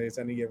and Sunday. It's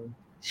any given.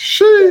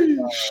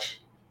 Sheesh.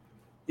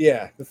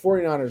 Yeah, the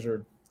 49ers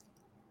are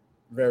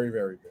very,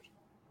 very good.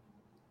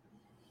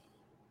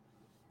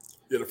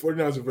 Yeah, the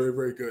 49ers are very,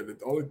 very good.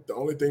 The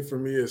only thing for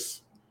me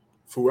is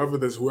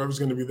whoever's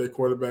going to be their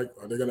quarterback,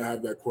 are they going to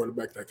have that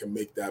quarterback that can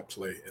make that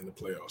play in the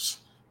playoffs?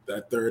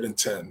 That 3rd and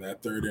 10,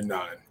 that 3rd and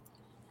 9.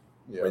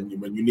 Yeah.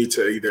 When you need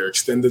to either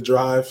extend the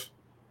drive,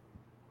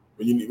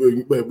 when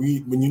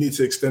you need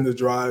to extend the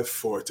drive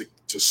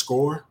to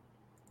score,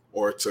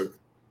 or to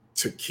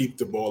keep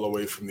the ball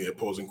away from the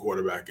opposing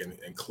quarterback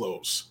and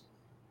close.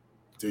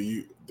 Do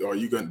you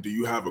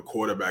have a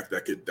quarterback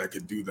that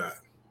could do that?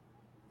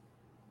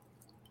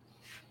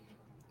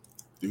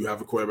 Do you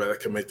have a quarterback that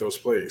can make those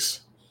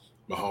plays?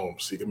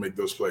 Mahomes, he can make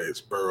those plays.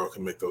 Burrow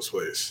can make those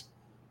plays.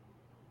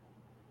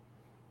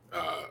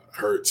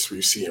 Hurts,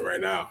 we're seeing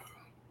right now.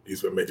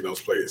 He's been making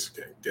those plays.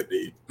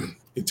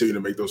 Continue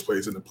to make those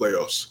plays in the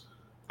playoffs.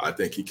 I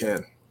think he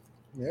can.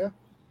 Yeah.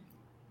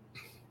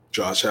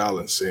 Josh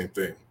Allen, same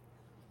thing.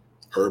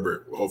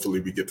 Herbert,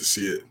 hopefully we get to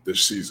see it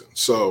this season.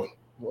 So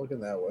looking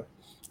that way.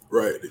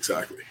 Right,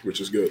 exactly,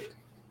 which is good.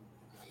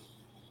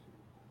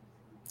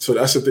 So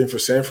that's the thing for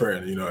San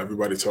Fran.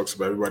 Everybody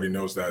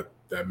knows that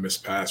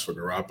missed pass for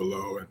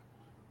Garoppolo, and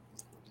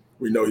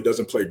we know he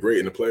doesn't play great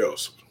in the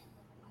playoffs.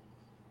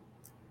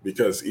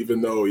 Because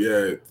even though,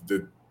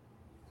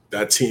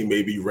 that team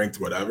may be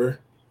ranked whatever,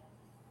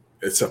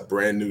 it's a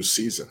brand new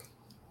season.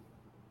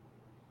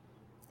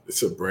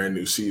 It's a brand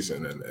new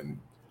season, and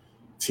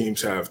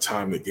teams have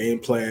time to game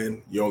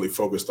plan. You're only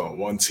focused on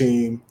one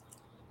team.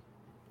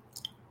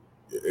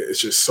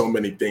 It's just so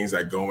many things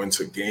that go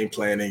into game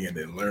planning and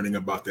then learning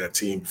about that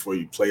team before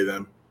you play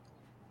them.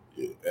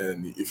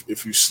 And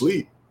if you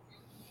sleep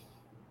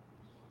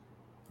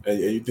and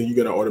you think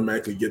you're gonna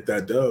automatically get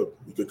that dub,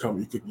 you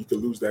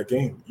could lose that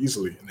game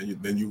easily.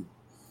 And then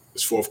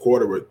it's fourth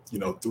quarter with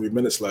 3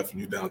 minutes left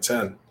and you're down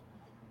 10,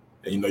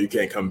 and you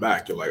can't come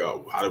back. You're like,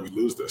 oh, how did we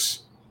lose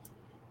this?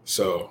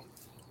 So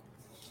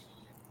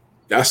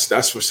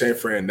that's for San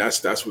Fran. That's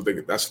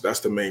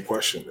the main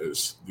question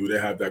is, do they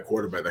have that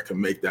quarterback that can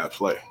make that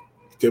play?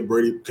 Could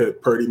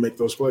Purdy make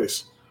those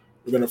plays?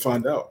 We're gonna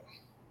find out.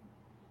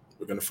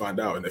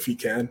 And if he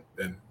can,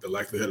 then the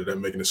likelihood of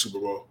them making the Super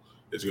Bowl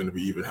is going to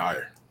be even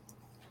higher.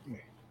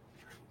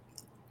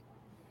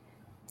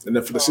 And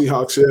then for the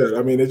Seahawks,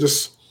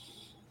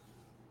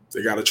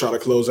 they got to try to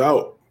close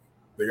out.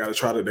 They got to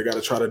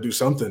try to do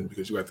something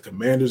because you got the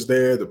Commanders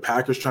there, the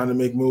Packers trying to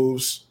make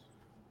moves,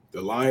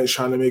 the Lions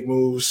trying to make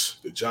moves,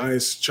 the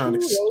Giants trying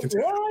to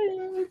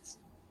continue.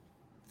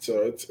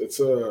 So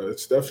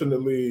it's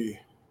definitely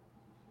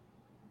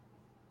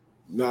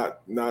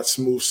not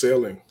smooth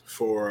sailing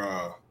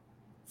for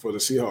the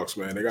Seahawks,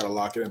 man. They got to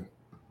lock in.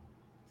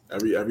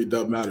 Every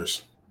dub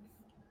matters.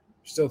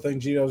 Still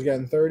think Gino's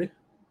getting 30?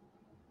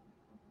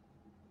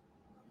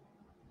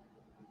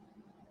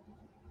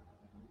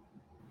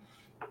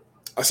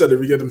 I said if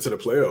we get them to the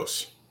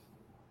playoffs.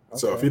 Okay.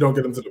 So if you don't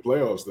get them to the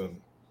playoffs, then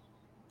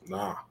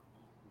nah.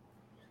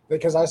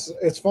 Because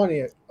it's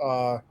funny.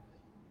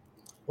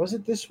 Was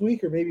it this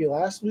week or maybe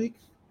last week?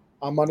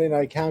 On Monday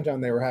Night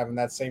Countdown, they were having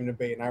that same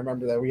debate, and I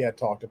remember that we had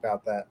talked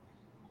about that.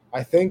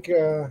 I think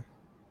it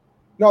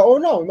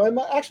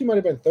actually might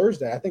have been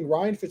Thursday. I think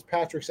Ryan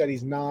Fitzpatrick said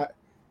he's not.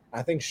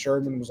 I think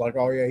Sherman was like,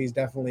 oh, yeah, he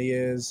definitely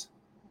is.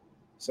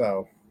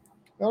 So,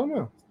 I don't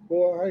know.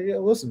 Well,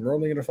 listen, we're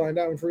only going to find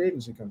out when free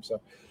agency comes.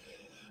 So,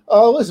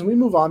 listen, we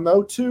move on,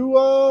 though,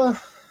 to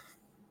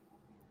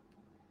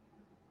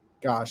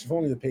gosh, if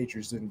only the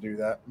Patriots didn't do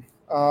that.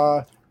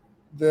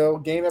 The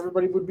game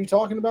everybody would be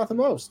talking about the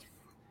most.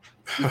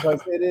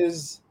 Because it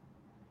is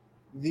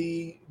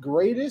the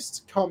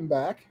greatest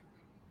comeback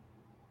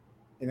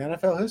in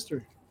NFL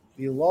history.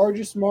 the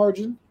largest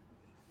margin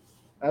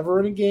ever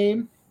in a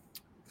game.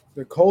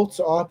 The Colts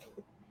up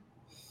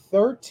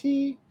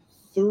 33-0.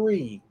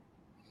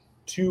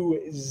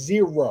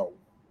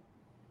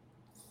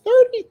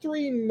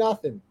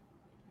 33-0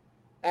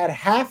 at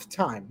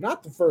halftime.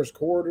 Not the first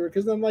quarter,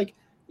 because then,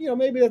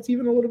 maybe that's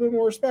even a little bit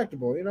more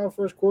respectable.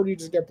 First quarter you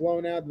just get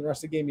blown out, and the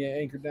rest of the game you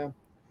anchored down.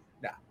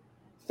 Nah.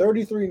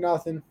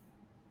 33-0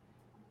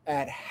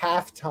 at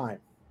halftime.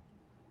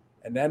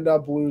 And end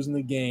up losing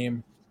the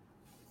game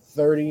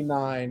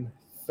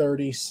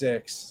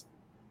 39-36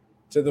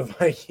 to the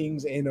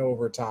Vikings in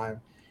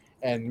overtime.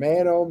 And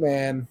man, oh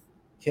man,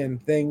 can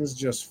things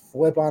just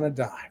flip on a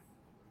dime.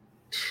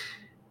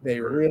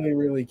 They really,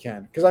 really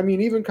can. Because,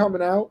 even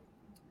coming out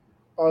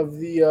of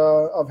the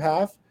of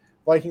half,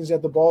 Vikings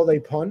get the ball,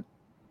 they punt.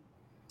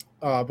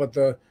 But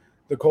the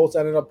Colts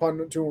ended up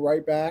punting to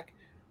right back.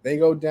 They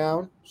go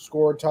down,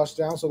 score a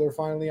touchdown, so they're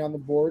finally on the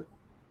board.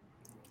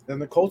 Then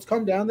the Colts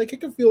come down, they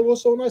kick a field goal,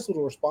 so a nice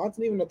little response.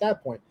 And even at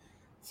that point,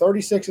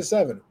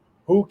 36-7.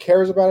 Who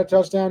cares about a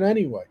touchdown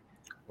anyway?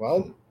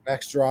 Well,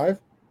 next drive,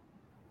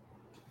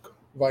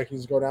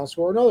 Vikings go down,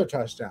 score another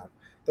touchdown.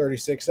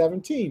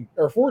 36-17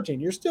 or 14.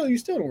 You still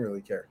don't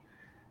really care.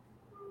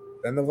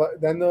 Then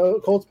the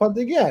Colts punt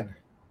again.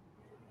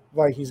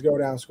 Vikings go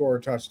down, score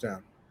a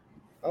touchdown.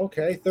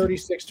 Okay,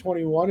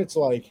 36-21. It's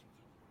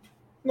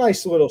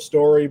nice little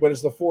story, but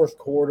it's the fourth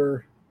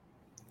quarter.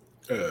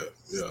 Yeah.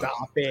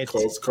 Stop it.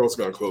 Colts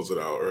gotta close it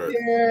out, right?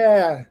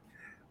 Yeah.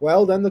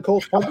 Well, then the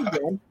Colts punt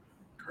again.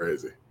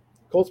 Crazy.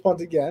 Colts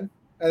punt again,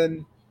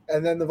 and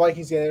then the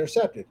Vikings get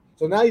intercepted.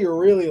 So now you're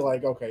really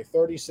okay,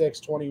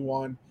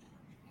 36-21.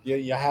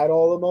 You had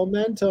all the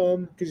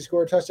momentum because you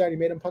scored a touchdown. You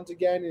made them punt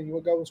again, and you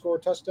would go and score a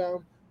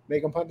touchdown,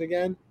 make them punt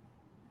again.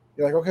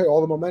 You're like, okay,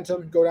 all the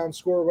momentum, go down,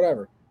 score,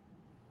 whatever.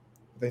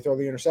 They throw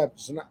the interception.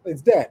 So now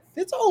it's dead.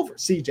 It's over,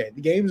 CJ.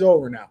 The game's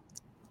over now.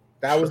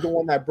 That was the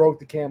one that broke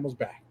the camel's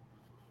back.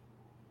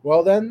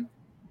 Well, then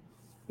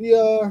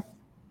the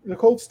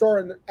Colts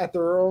start at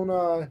their own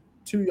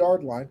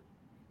 2-yard line,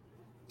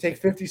 take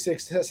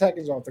 56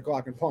 seconds off the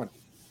clock and punt.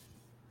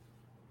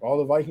 All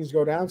the Vikings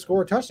go down,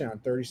 score a touchdown,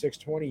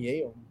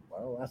 36-28.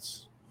 Well,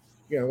 that's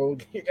you're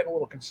getting a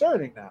little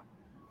concerning now.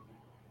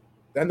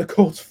 Then the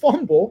Colts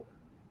fumble,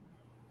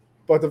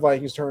 but the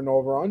Vikings turn it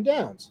over on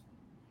downs.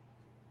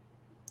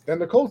 Then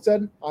the Colts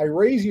said, I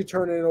raise you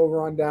turning it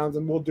over on downs,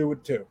 and we'll do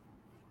it too.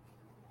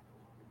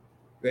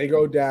 They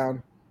go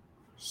down,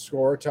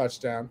 score a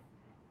touchdown,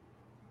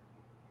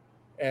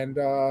 and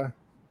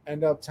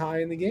end up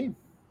tying the game.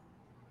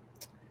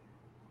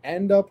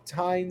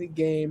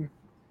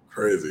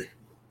 Crazy.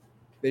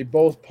 They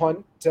both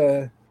punt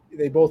the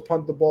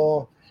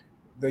ball.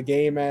 The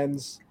game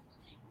ends.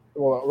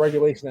 Well,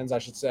 regulation ends, I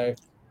should say.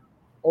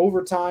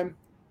 Overtime,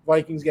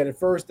 Vikings get it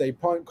first. They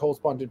punt. Colts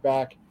punt it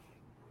back.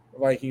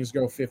 Vikings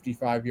go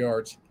 55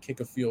 yards, kick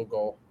a field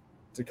goal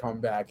to come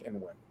back and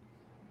win.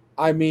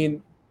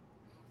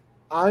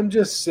 I'm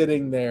just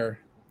sitting there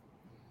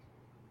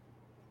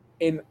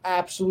in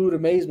absolute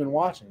amazement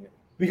watching it.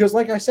 Because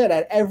like I said,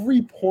 at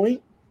every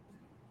point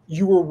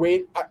you were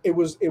waiting. It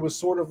was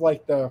sort of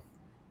like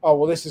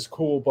this is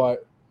cool,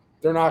 but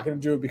they're not going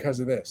to do it because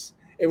of this.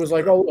 It was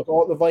like, oh, look,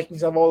 all the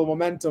Vikings have all the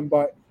momentum,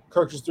 but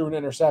Kirk just threw an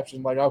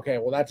interception. Like, okay,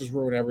 well, that just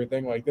ruined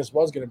everything. Like, this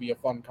was going to be a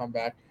fun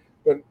comeback,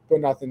 but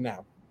nothing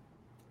now.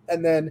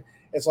 And then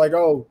it's like,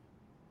 oh,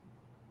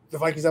 the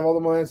Vikings have all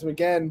the momentum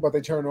again, but they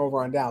turn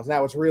over on downs.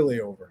 Now it's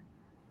really over.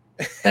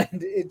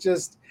 And it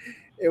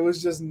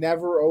was just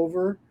never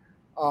over.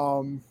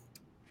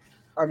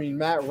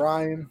 Matt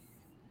Ryan,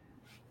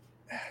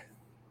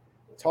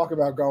 talk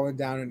about going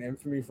down in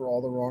infamy for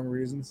all the wrong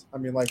reasons.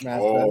 Like Matt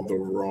all said, the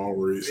wrong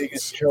reasons.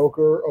 Biggest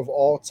choker of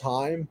all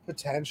time,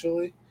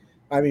 potentially.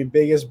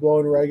 Biggest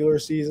blown regular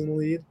season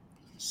lead,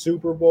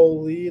 Super Bowl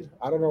lead.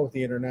 I don't know what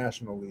the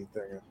international lead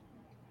thing is.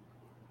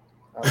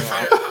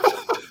 I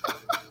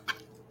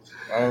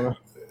don't know.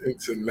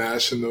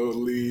 International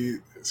lead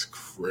is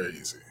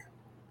crazy.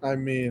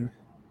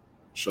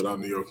 Shut out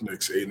New York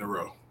Knicks 8 in a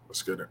row.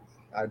 Let's get it.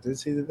 I did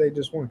see that they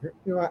just won.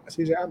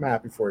 CJ, I'm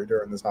happy for you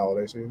during this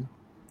holiday season.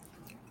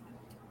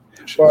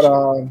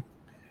 But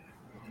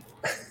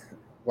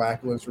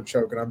Blacklist for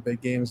choking on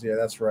big games. Yeah,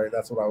 that's right.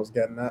 That's what I was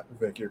getting at.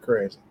 Vic, you're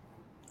crazy.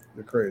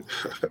 But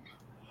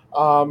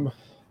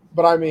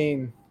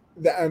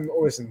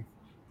listen,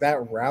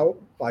 that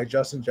route by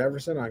Justin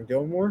Jefferson on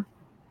Gilmore,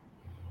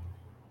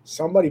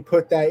 somebody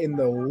put that in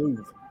the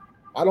Louvre.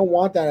 I don't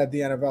want that at the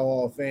NFL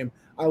Hall of Fame.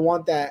 I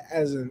want that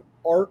as an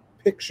art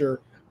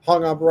picture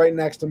hung up right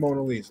next to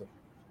Mona Lisa.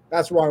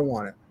 That's where I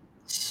want it.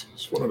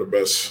 It's one of the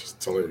best.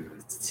 Telling you,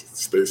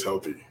 stays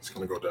healthy. He's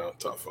going to go down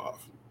top 5.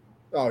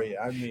 Oh,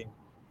 yeah.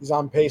 He's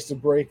on pace to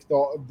break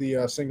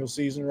the single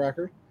season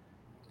record.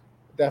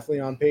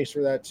 Definitely on pace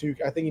for that, too.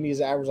 I think he needs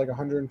to average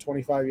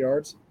 125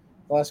 yards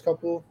the last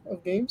couple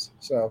of games.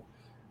 So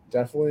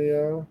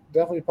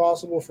definitely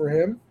possible for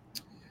him.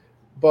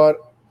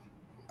 But,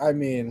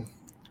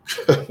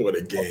 what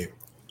a game.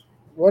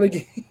 What a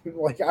game.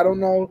 I don't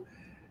know.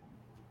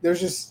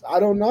 I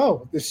don't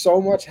know. There's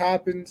so much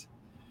happened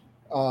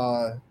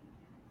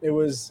It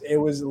was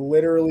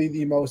literally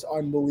the most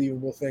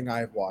unbelievable thing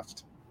I've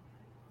watched.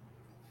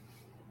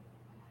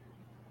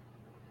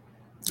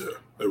 Yeah,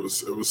 it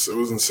was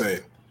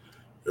insane.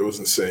 It was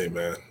insane,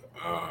 man.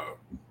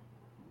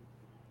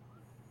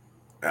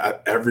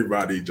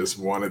 Everybody just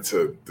wanted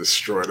to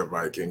destroy the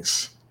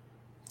Vikings.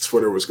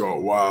 Twitter was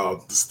going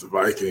wild. This the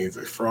Vikings,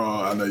 they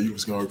fraud. I know you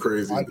was going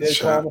crazy I in the did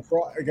call chat. him a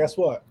fraud. Guess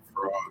what?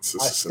 Frauds,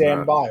 I this and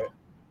stand that. by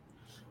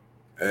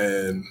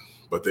it.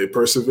 But they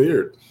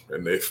persevered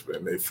and they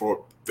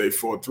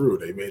fought through.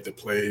 They made the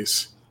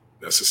plays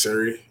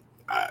necessary.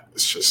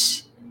 It's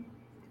just,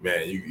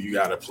 man, you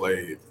got to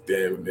play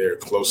damn near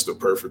close to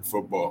perfect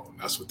football. And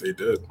that's what they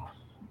did.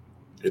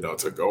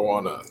 To go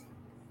on a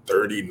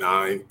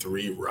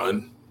 39-3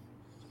 run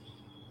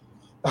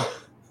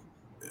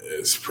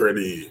is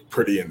pretty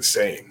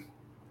insane.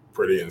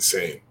 Pretty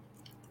insane.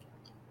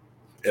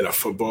 In a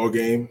football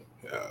game,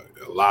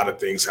 a lot of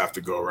things have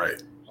to go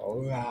right. A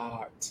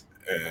lot.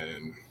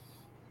 And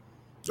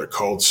the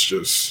Colts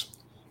just,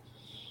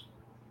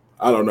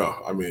 I don't know.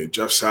 I mean,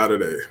 Jeff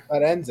Saturday.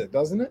 That ends it,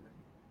 doesn't it?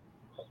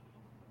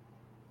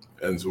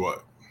 Ends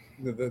what?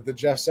 The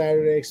Jeff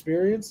Saturday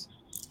experience.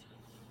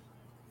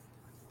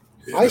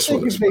 Yeah, I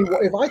think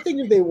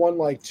if they won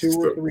like 2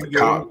 or 3 games,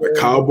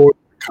 the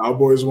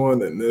Cowboys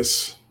won, and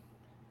this.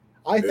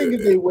 I think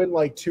if they win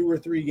like 2 or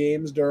 3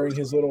 games during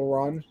his little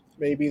run,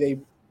 maybe they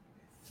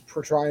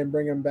try and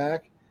bring him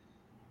back.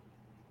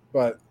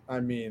 But I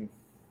mean,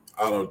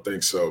 I don't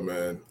think so,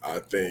 man.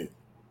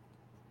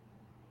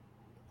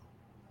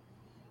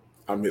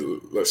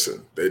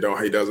 Listen, they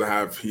don't. He doesn't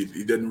have. He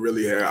didn't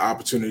really have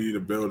opportunity to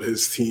build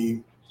his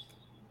team.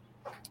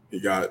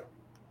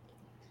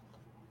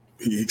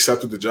 He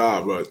accepted the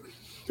job, but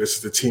this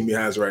is the team he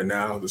has right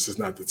now. This is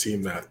not the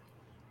team that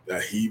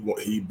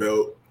he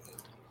built.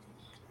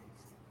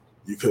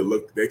 They could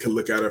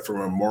look at it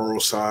from a moral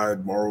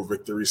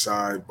victory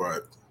side,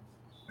 but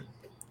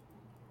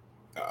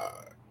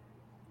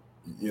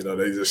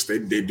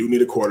they do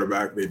need a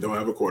quarterback. They don't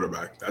have a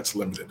quarterback. That's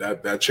limited.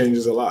 That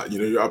changes a lot.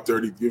 You're up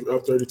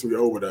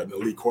 33-0 with an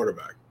elite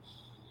quarterback.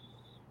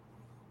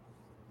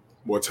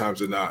 More times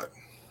than not.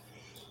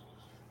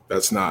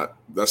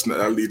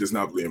 That lead is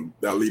not being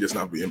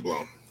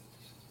blown.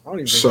 I don't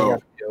even think you got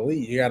to be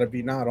elite. You got to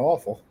be not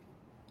awful.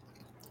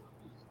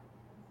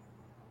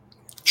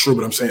 True,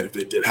 but I'm saying if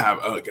they did have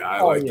a guy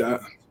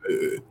that,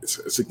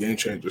 it's a game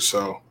changer.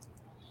 So,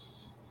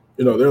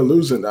 they're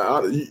losing.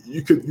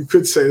 You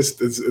could say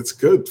it's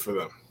good for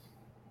them,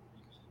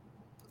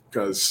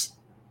 because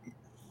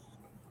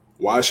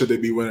why should they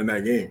be winning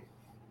that game?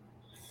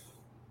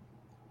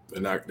 They're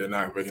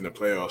not making the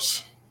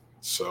playoffs.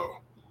 So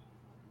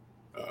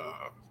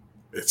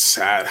it's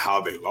sad how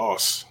they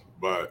lost,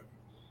 but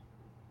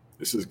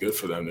this is good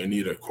for them. They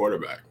need a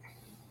quarterback.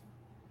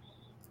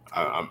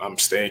 I'm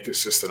staying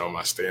consistent on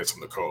my stance on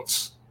the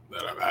Colts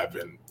that I've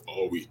been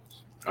all week.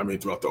 I mean,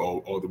 throughout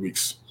all the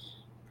weeks.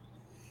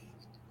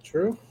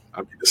 True.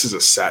 I mean, this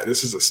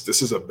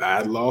is a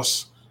bad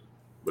loss,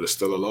 but it's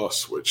still a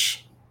loss,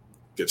 which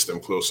gets them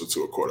closer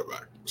to a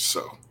quarterback.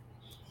 So,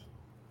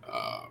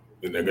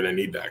 and they're gonna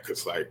need that,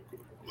 because like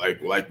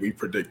we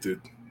predicted,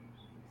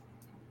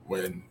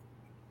 when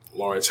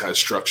Lawrence had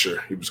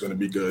structure, he was gonna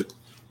be good.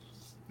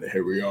 And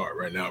here we are.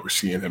 Right now, we're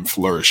seeing him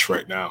flourish.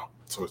 Right now,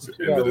 towards the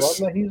end of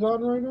that he's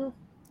on right now.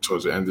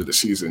 Towards the end of the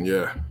season,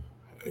 yeah,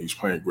 and he's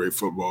playing great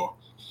football.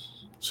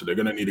 So they're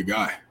gonna need a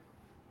guy.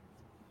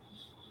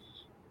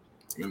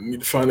 You're gonna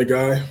need to find a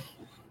guy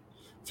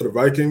for the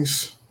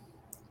Vikings.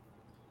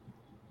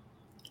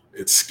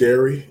 It's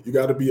scary.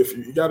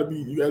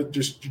 You're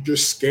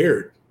just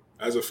scared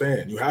as a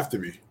fan. You have to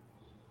be.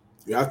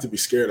 You have to be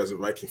scared as a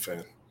Viking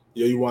fan.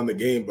 Yeah, you won the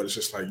game, but it's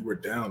just like you were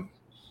down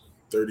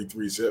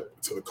 33-0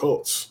 to the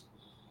Colts.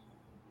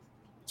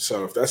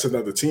 So if that's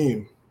another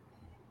team,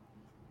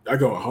 y'all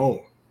going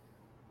home.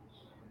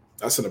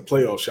 That's in the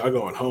playoffs. Y'all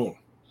going home.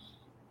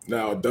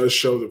 Now, it does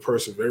show the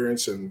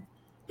perseverance and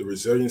the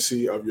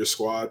resiliency of your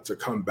squad to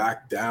come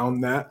back down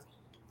that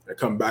and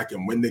come back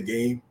and win the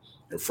game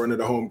in front of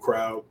the home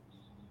crowd.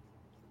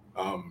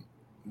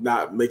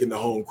 Not making the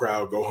home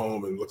crowd go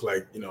home and look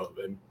like, and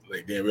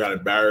like, damn, we got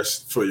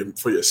embarrassed for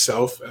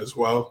yourself as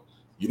well.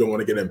 You don't want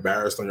to get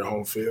embarrassed on your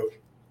home field.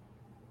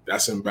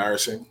 That's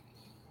embarrassing.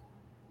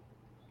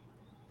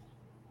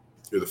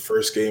 You're the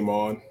first game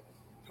on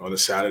a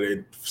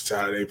Saturday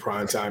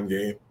primetime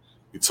game.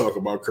 You talk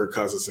about Kirk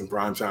Cousins in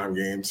primetime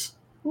games.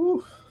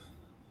 Ooh.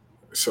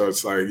 So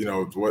it's like,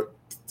 what?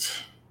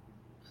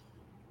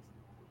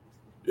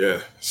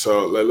 Yeah.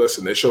 So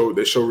listen, they show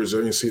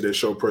resiliency, they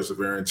show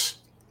perseverance.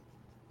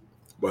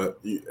 But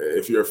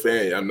if you're a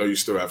fan, I know you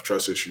still have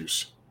trust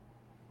issues.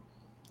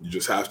 You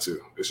just have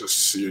to. It's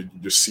just you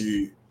just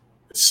see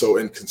it's so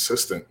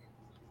inconsistent,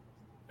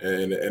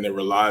 and it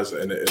relies,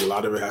 and a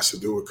lot of it has to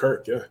do with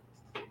Kirk. Yeah,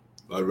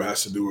 a lot of it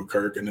has to do with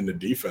Kirk, and then the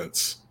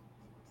defense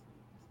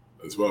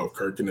as well.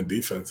 Kirk and the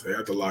defense, they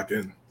have to lock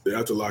in.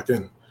 They're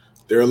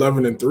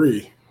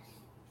 11-3,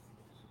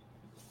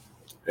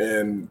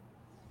 and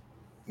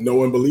no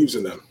one believes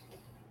in them.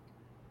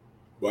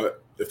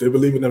 But If they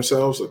believe in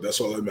themselves, that's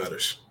all that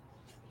matters.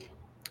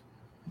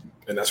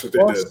 And that's what they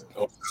did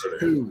on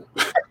Saturday.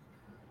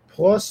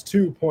 Plus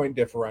 2 point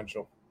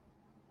differential.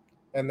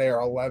 And they are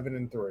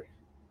 11-3.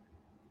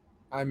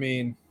 I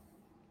mean,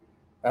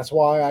 that's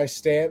why I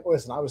stand.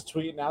 Listen, I was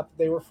tweeting out that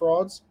they were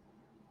frauds.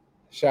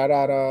 Shout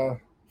out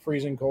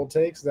freezing cold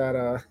takes that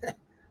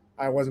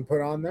I wasn't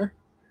put on there.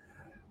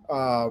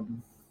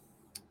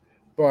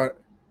 But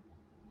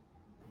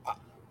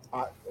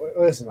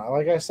listen,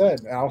 like I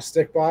said, I'll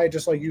stick by,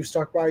 just like you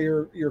stuck by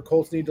your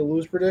Colts need to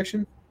lose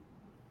prediction.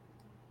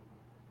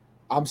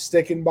 I'm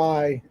sticking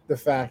by the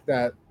fact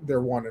that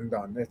they're one and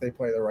done if they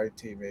play the right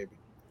team, maybe.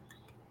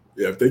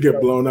 Yeah, if they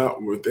get blown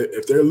out, when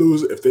they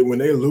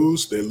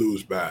lose, they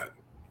lose bad.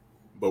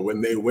 But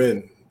when they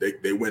win,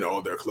 they win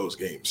all their close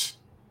games.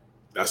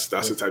 That's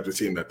the type of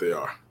team that they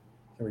are.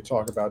 Can we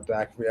talk about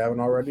Dak if we haven't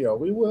already? Oh,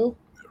 we will.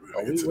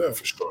 We'll get to that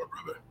for sure,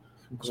 brother.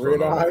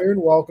 Gridiron,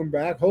 welcome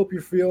back. Hope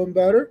you're feeling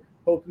better.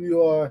 Hope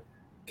you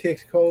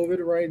kicked COVID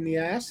right in the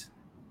ass.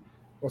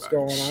 What's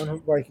going on?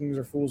 Vikings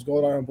are fool's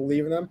gold. I don't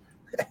believe in them.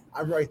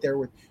 I'm right there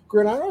with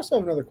Gridiron. I also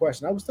have another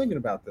question. I was thinking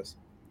about this,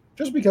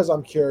 just because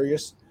I'm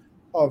curious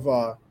of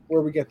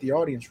where we get the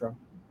audience from.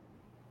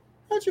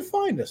 How'd you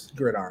find us,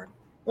 Gridiron?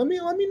 Let me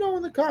know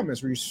in the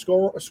comments. Were you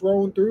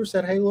scrolling through?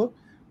 Said, hey, look,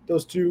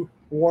 those two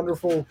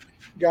wonderful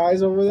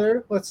guys over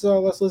there. Let's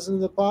listen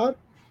to the pod.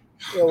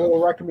 A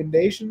little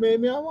recommendation,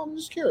 maybe. I'm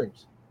just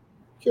curious.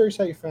 Curious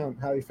how you found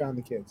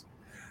the kids.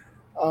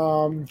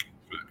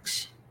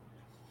 Thanks.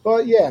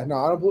 But yeah, no,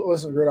 I don't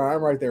listen, Gridiron.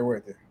 I'm right there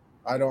with you.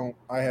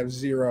 I have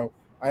zero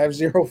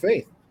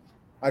faith.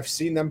 I've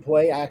seen them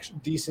play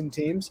decent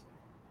teams,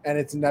 and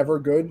it's never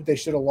good. They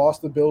should have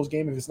lost the Bills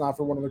game if it's not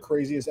for one of the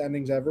craziest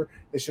endings ever.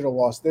 They should have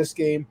lost this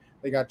game.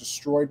 They got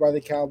destroyed by the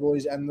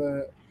Cowboys and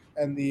the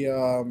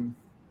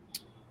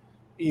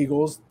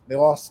Eagles. They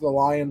lost to the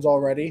Lions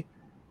already.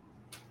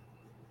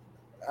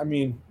 I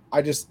mean,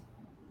 I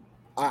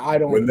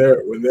don't. When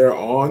they're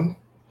on,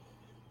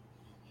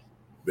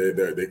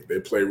 they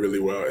play really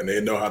well, and they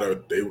know how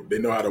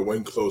to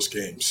win close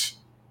games.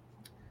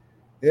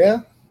 Yeah,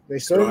 they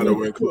certainly know how to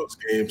win close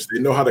games. They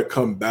know how to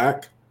come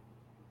back.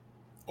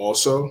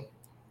 Also,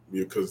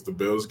 because the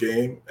Bills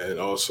game and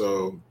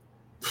also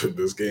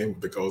this game,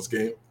 the Colts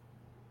game.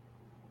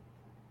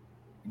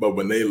 But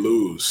when they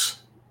lose,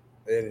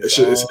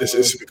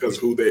 it's because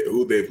who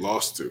they've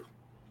lost to.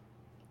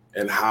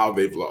 And how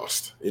they've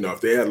lost.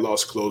 If they had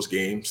lost close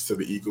games to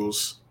the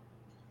Eagles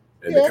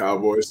and the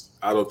Cowboys,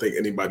 I don't think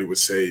anybody would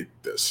say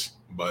this.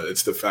 But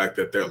it's the fact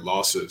that their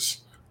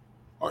losses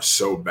are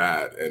so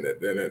bad, and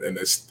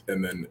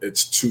then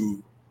it's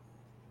to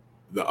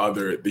the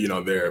other,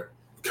 their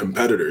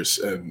competitors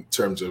in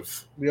terms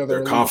of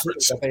their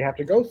conference that they have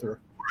to go through.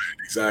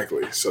 Right,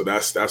 exactly. So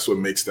that's what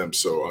makes them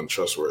so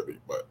untrustworthy.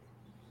 But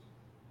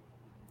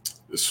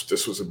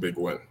this was a big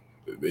win.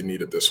 They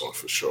needed this one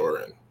for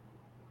sure, and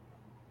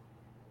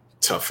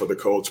tough for the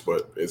Colts,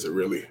 but is it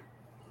really?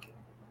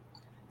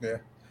 Yeah.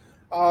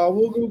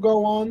 We'll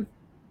go on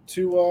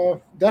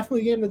to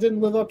definitely a game that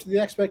didn't live up to the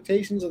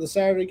expectations of the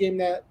Saturday game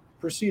that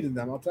preceded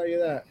them. I'll tell you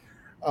that.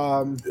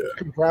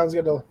 Browns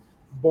got a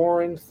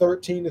boring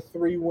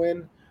 13-3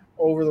 win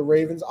over the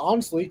Ravens.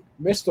 Honestly,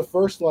 missed the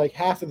first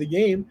half of the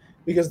game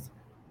because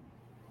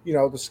the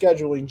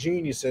scheduling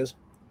geniuses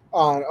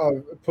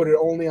put it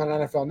only on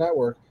NFL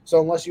Network.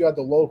 So unless you had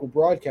the local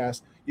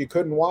broadcast, you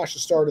couldn't watch the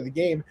start of the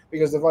game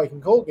because the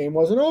Viking Colt game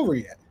wasn't over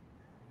yet.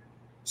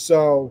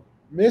 So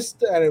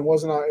missed, and it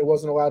wasn't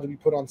allowed to be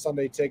put on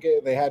Sunday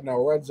Ticket. They had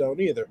no red zone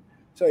either.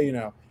 So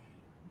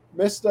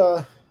missed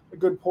a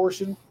good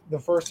portion the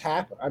first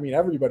half. I mean,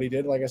 everybody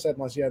did, like I said,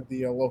 unless you had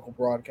the local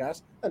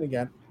broadcast. And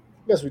again,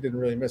 I guess we didn't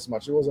really miss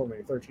much. It was only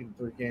a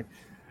 13-3 game.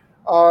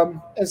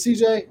 And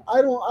CJ,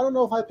 I don't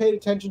know if I paid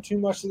attention too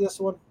much to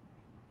this one.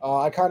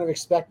 I kind of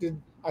expected.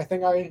 I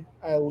think I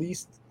at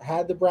least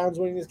had the Browns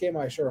winning this game.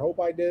 I sure hope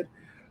I did.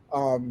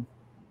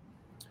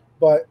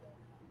 But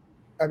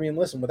I mean,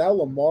 listen, without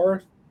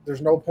Lamar,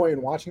 there's no point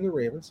in watching the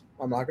Ravens.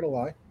 I'm not going to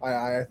lie.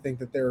 I think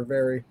that they're a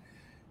very,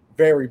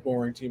 very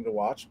boring team to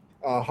watch.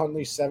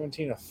 Huntley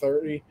 17 of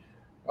 30,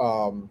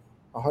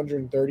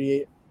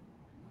 138.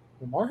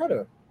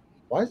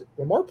 Why is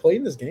Lamar played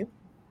in this game?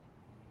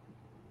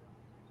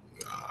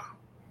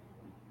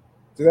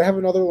 Do they have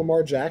another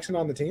Lamar Jackson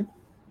on the team?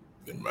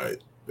 They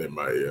might.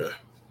 Yeah.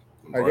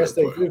 I guess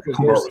they do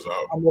because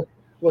I'm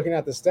looking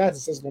at the stats. It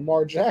says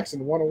Lamar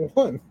Jackson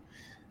 101.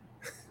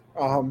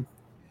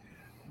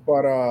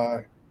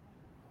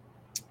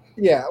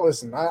 Yeah.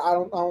 Listen,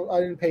 I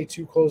didn't pay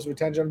too close of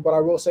attention, but I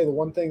will say the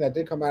one thing that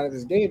did come out of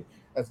this game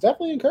that's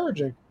definitely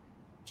encouraging: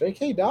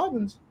 J.K.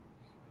 Dobbins,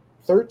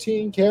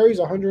 13 carries,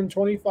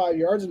 125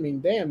 yards. I mean,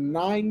 damn,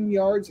 9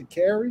 yards a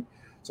carry.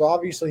 So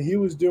obviously he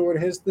was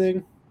doing his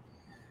thing.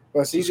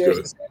 But CJ's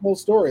the same old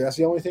story. That's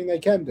the only thing they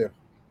can do.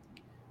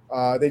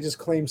 They just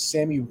claimed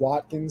Sammy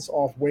Watkins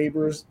off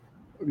waivers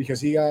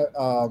because he got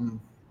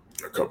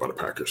cut by the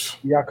Packers.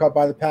 He got cut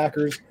by the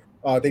Packers.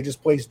 They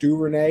just placed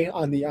Duvernay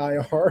on the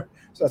IR,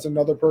 so that's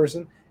another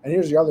person. And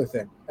here's the other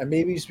thing, and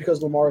maybe it's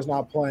because Lamar is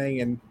not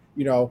playing, and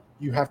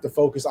you have to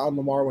focus on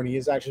Lamar when he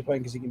is actually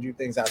playing because he can do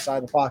things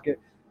outside the pocket.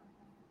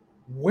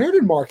 Where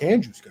did Mark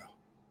Andrews go?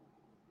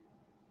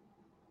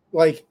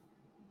 Like,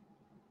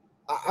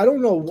 I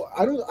don't know.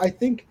 I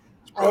think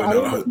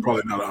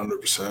Probably not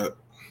 100%.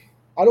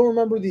 I don't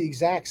remember the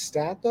exact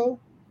stat though,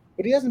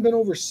 but he hasn't been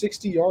over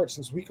 60 yards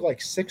since week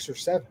like 6 or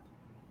 7.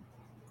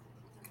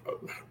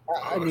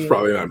 I It's mean,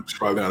 probably not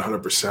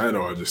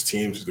 100%, or just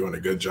teams doing a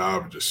good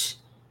job. Just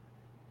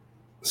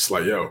it's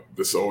like, yo,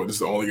 this is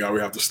the only guy we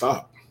have to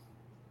stop.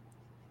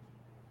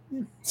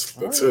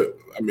 That's it.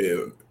 I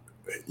mean,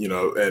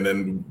 and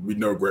then we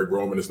know Greg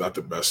Roman is not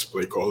the best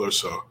play caller,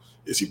 so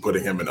is he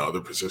putting him in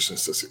other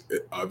positions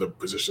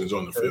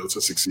on the field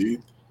to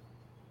succeed?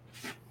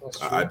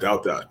 I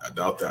doubt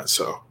that.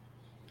 So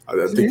I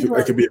think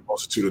it could be a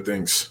multitude of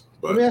things.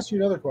 But let me ask you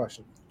another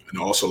question. And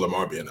also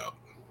Lamar being out.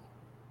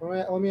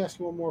 Let me ask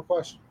you one more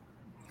question.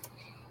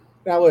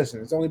 Now,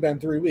 listen, it's only been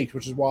 3 weeks,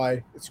 which is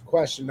why it's a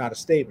question, not a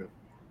statement.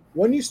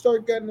 When you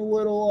start getting a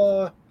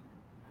little,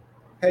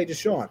 hey,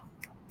 Deshaun,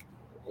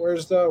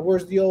 where's the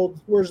old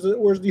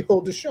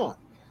Deshaun?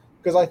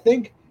 Because I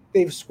think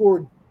they've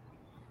scored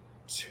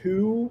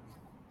 2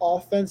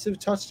 offensive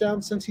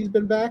touchdowns since he's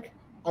been back.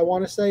 I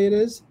want to say it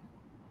is.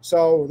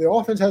 So the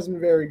offense hasn't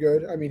been very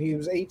good. I mean, he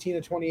was 18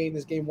 of 28 in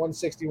this game,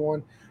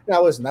 161.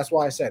 Now, listen, that's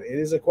why I said it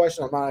is a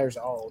question. I'm not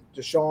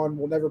Deshaun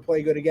will never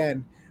play good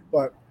again.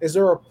 But is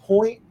there a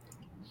point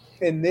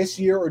in this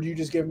year, or do you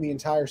just give him the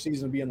entire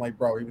season of being like,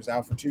 bro, he was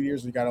out for 2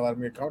 years, we got to let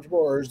him get comfortable?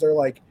 Or is there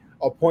like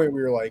a point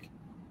where you're like,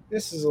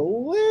 this is a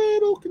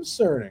little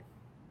concerning?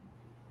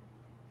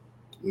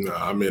 No,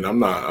 I mean, I'm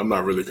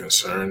not really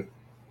concerned.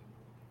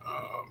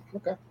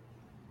 Okay,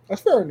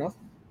 that's fair enough.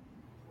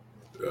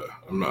 Yeah,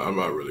 I'm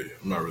not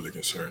really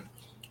concerned.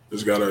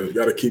 Just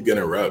gotta keep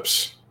getting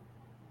reps.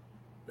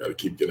 Gotta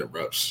keep getting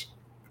reps.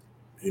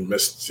 He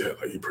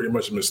pretty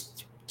much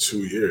missed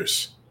 2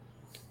 years.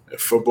 And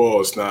football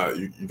is not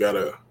you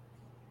gotta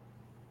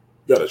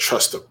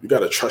trust them. You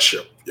gotta trust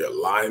your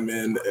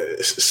linemen.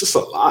 It's just a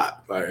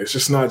lot. Like it's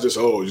just not just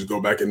just go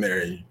back in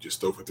there and you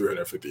just throw for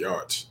 350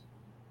 yards.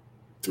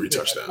 3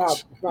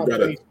 touchdowns. It's not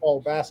baseball,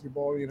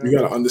 basketball, You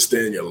got to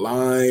understand your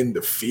line,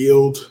 the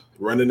field,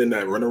 run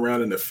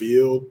around in the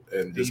field,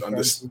 and just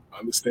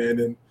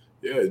understanding.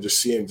 Yeah, just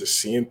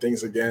seeing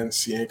things again,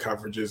 seeing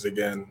coverages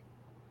again,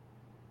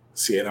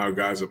 seeing how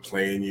guys are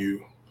playing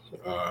you,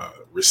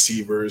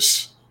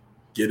 receivers,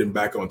 getting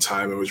back on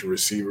time with your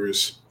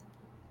receivers.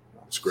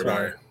 It's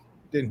gridiron.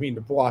 Didn't mean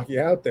to block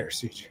you out there,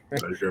 CJ.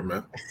 You're good,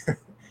 man.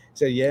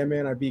 Said, yeah,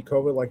 man, I beat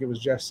COVID like it was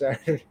just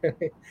Saturday.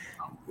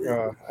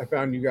 I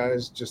found you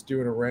guys just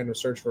doing a random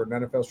search for an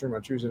NFL stream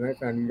on Tuesday night.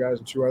 Found you guys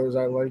and 2 others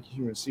I like.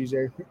 You and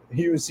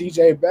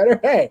CJ better.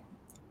 Hey,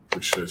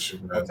 appreciate you,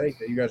 man. I'll take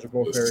that. You guys are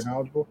both very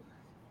knowledgeable.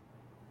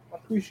 I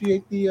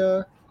appreciate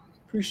that.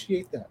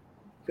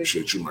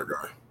 Appreciate you, my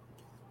guy.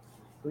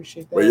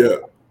 Appreciate that.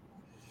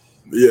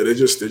 But yeah, they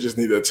just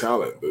need that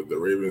talent. The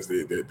Ravens,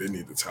 they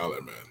need the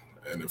talent, man.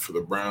 And for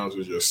the Browns,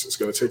 it's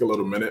going to take a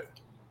little minute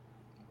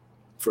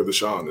for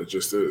Deshaun. It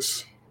just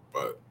is,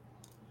 but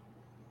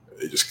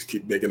they just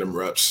keep making them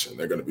reps, and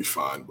they're going to be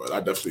fine. But I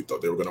definitely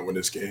thought they were going to win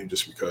this game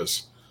just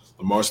because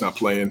Lamar's not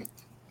playing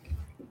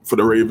for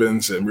the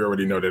Ravens, and we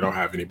already know they don't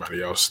have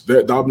anybody else.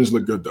 Dobbins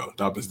looked good, though.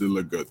 Dobbins did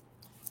look good.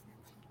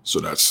 So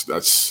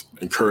that's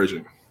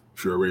encouraging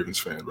if you're a Ravens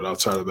fan. But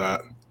outside of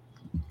that,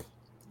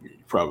 you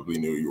probably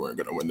knew you weren't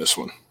going to win this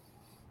one.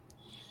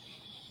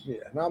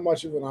 Yeah, not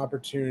much of an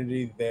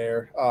opportunity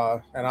there.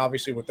 And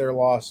obviously with their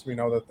loss, we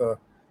know that the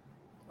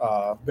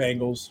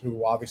Bengals, who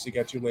we'll obviously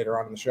get to later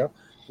on in the show,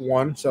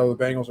 won. So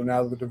the Bengals are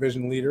now the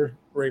division leader.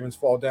 Ravens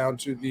fall down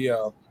to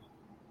the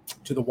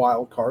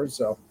wild card.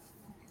 So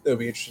it'll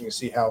be interesting to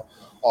see how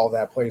all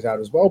that plays out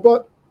as well.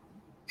 But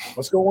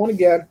let's go on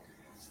again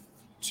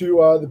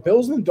to the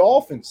Bills and the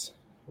Dolphins,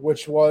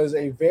 which was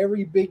a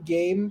very big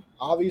game,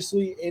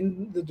 obviously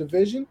in the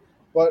division,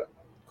 but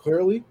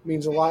clearly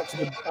means a lot to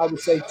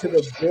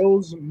the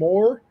Bills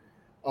more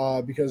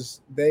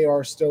because they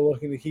are still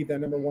looking to keep that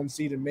number 1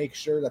 seed and make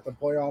sure that the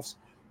playoffs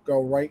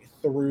go right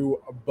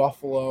through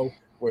Buffalo,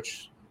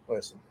 which,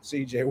 listen,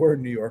 CJ, we're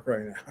in New York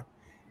right now.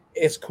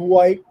 It's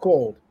quite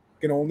cold.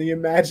 You can only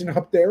imagine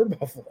up there in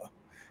Buffalo.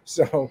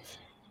 So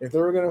if they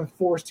were going to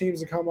force teams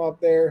to come up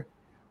there,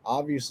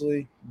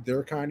 obviously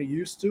they're kind of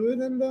used to it,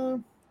 and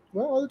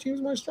other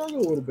teams might struggle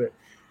a little bit.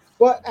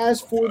 But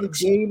as for the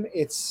game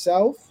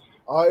itself,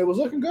 it was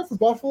looking good for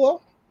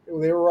Buffalo.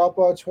 They were up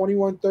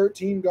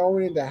 21-13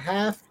 going into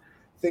half.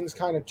 Things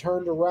kind of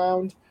turned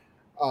around.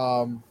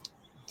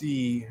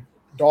 The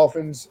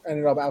Dolphins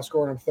ended up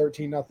outscoring them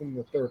 13-0 in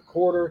the third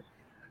quarter.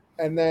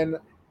 And then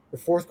the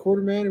fourth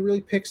quarter, man, it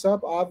really picks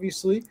up,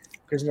 obviously,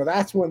 because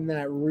that's when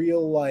that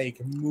real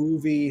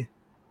movie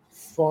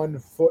fun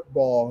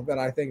football that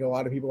I think a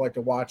lot of people like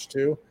to watch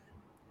too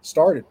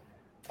started.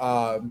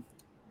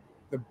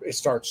 It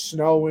starts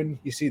snowing.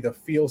 You see the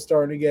field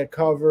starting to get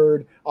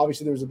covered.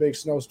 Obviously, there was a big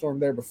snowstorm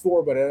there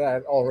before, but it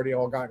had already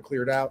all gotten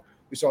cleared out.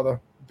 We saw the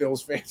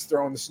Bills fans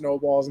throwing the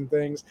snowballs and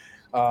things.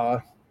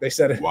 They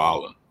said it.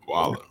 Wilding.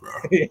 wilding, bro.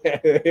 Yeah,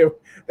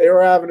 they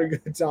were having a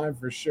good time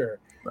for sure.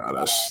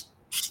 Nah,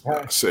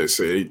 say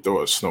they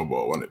throw a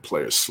snowball when the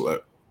players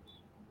slept.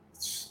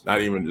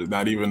 Not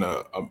even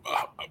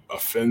a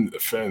fin,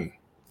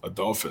 a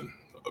dolphin,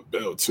 a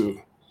bill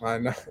too. I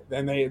know.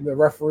 Then the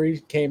referee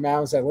came out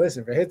and said,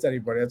 "Listen, if it hits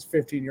anybody, that's a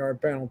 15-yard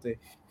penalty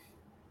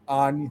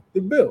on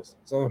the Bills."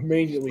 So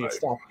immediately it Like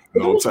stopped.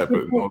 But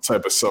no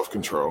type of self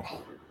control.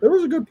 there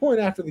was a good point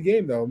after the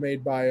game though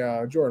made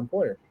by Jordan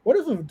Poyer. What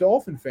if a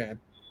Dolphin fan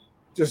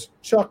just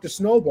chucked a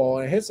snowball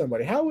and it hit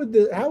somebody? How would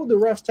the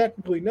refs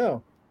technically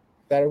know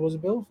that it was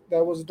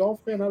a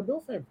Dolphin fan, not a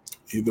Bill fan?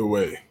 Either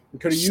way, They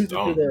could have used it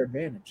to their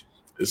advantage.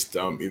 It's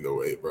dumb either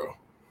way, bro.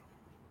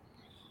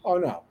 Oh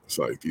no. It's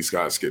like these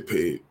guys get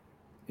paid,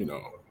 you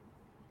know.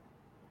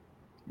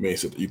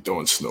 Mason, you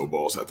throwing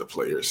snowballs at the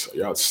players.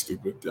 Y'all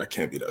stupid. That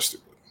can't be that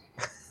stupid.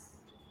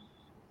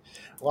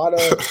 A lot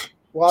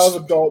of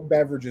adult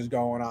beverages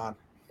going on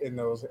in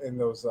those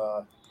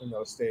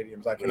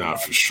stadiums. I can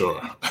for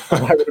sure.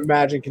 I would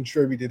imagine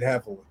contributed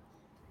heavily.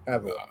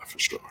 For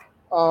sure.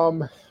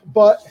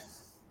 But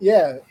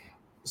yeah,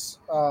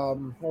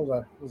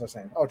 what was I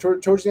saying? Oh,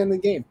 towards the end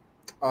of the game,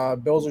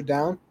 Bills are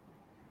down.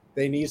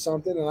 They need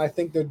something, and I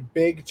think the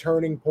big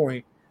turning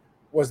point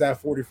was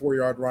that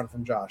 44-yard run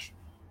from Josh.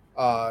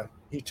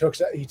 He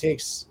takes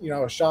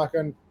a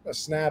shotgun, a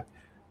snap.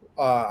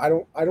 I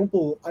don't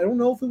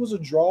know if it was a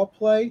draw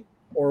play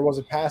or was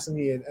it passing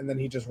and then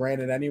he just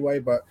ran it anyway.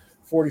 But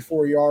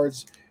 44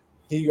 yards,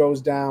 he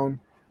goes down.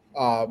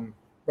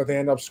 But they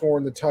end up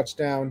scoring the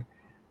touchdown.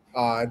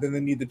 Then they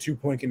need the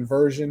 2-point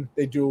conversion.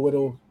 They do a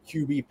little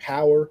QB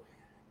power.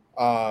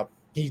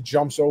 He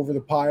jumps over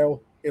the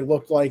pile. It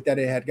looked like that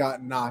it had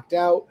gotten knocked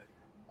out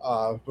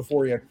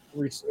before he had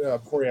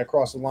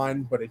crossed the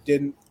line, but it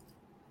didn't.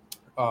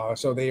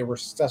 So they were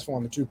successful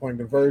on the 2-point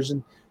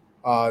conversion.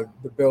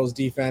 The Bills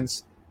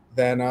defense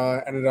then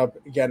ended up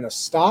getting a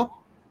stop,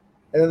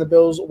 and then the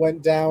Bills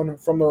went down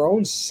from their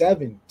own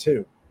 7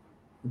 too.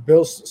 The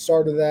Bills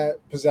started that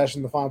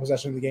possession, the final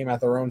possession of the game,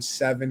 at their own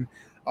 7.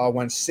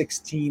 Went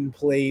 16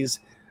 plays,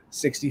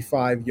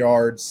 65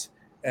 yards,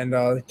 and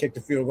kicked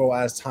a field goal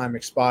as time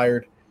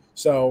expired.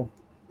 So,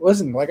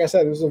 listen, like I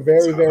said, it was a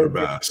very, very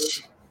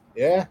Bass.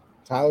 Yeah,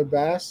 Tyler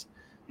Bass.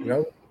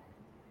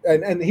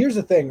 And here's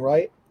the thing,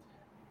 right?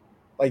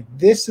 Like,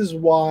 this is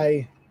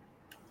why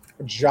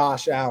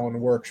Josh Allen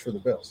works for the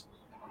Bills.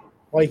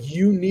 Like,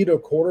 you need a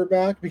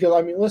quarterback because,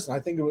 I mean, listen, I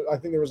think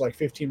there was like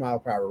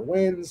 15-mile-per-hour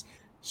winds,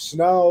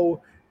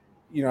 snow,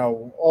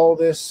 all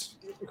this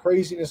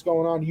craziness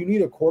going on. You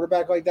need a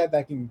quarterback like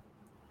that can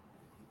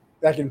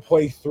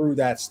play through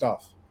that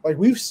stuff. Like,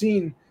 we've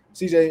seen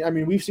CJ. I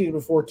mean, we've seen it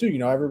before too.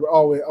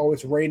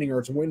 It's raining or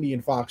it's windy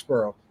in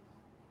Foxborough.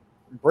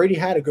 Brady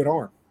had a good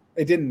arm.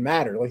 It didn't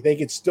matter. Like, they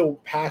could still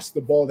pass the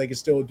ball. They could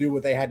still do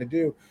what they had to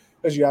do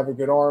because you have a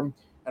good arm.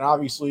 And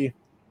obviously,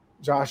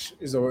 Josh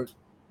is a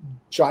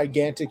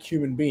gigantic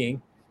human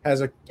being, has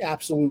an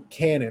absolute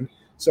cannon.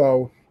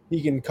 So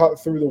he can cut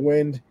through the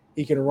wind.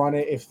 He can run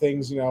it if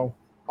things,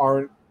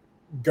 aren't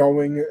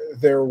going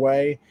their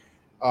way.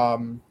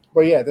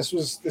 But yeah, this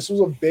was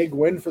a big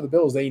win for the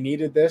Bills. They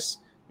needed this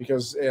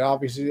because it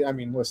obviously, I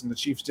mean, listen, the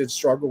Chiefs did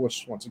struggle,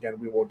 which once again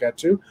we will get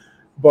to.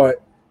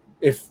 But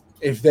if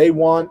they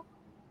want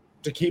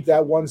to keep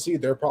that 1 seed,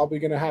 they're probably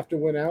going to have to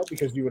win out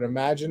because you would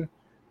imagine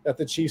that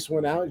the Chiefs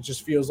win out. It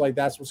just feels like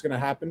that's what's going to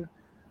happen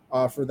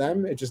for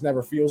them. It just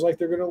never feels like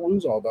they're going to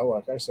lose, although,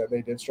 like I said,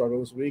 they did struggle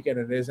this week, and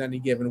it is any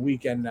given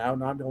weekend now,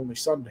 not only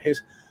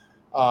Sundays.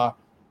 But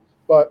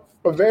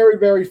a very,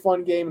 very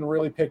fun game and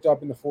really picked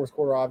up in the fourth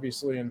quarter,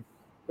 obviously, and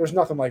there's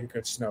nothing like a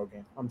good snow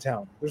game. I'm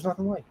telling you. There's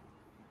nothing like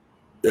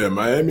it. Yeah,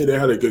 Miami, they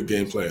had a good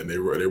game plan. They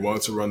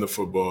wanted to run the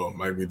football.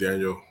 Mike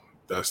McDaniel,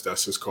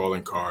 that's his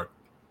calling card.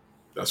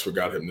 That's what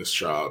got him this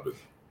job. And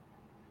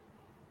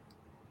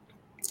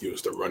he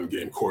was the run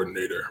game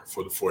coordinator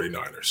for the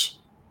 49ers.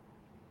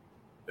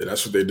 And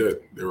that's what they did.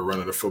 They were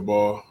running the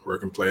football,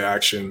 working play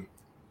action.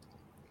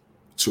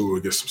 Tua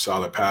would get some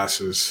solid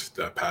passes.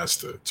 That pass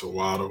to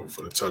Waddle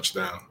for the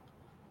touchdown.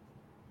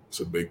 It's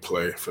a big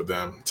play for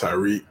them.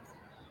 Tyreek,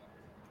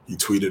 he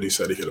tweeted, he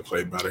said he could have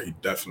played better. He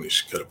definitely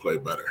could have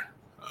played better.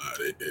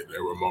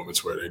 There were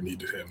moments where they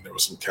needed him. There were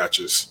some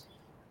catches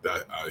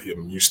that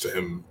I'm used to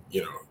him,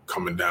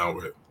 coming down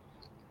with,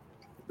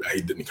 that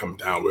he didn't come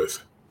down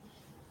with.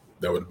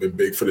 That would have been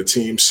big for the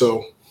team.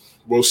 So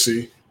we'll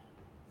see.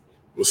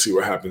 We'll see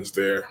what happens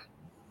there.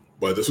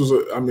 But this was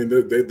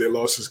they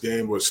lost this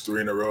game. Was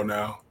 3 in a row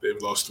now.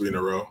 They've lost 3 in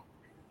a row.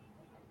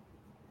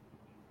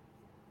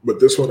 But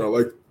this one, I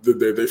like.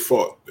 They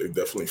fought. They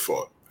definitely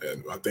fought.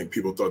 And I think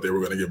people thought they were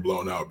going to get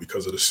blown out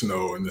because of the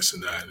snow and this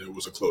and that. And it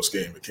was a close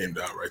game. It came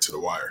down right to the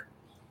wire.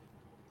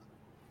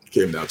 It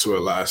came down to a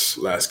last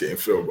game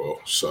field goal.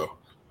 So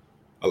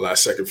a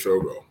last second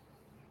field goal.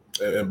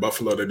 And in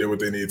Buffalo, they did what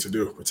they needed to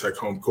do: protect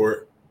home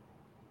court,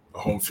 a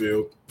home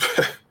field,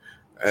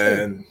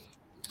 and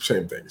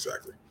same thing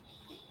exactly.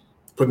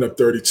 Putting up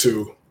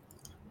 32,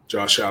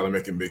 Josh Allen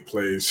making big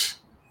plays,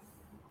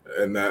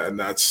 and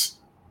that's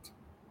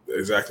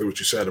exactly what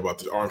you said about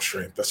the arm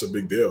strength. That's a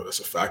big deal. That's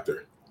a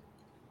factor.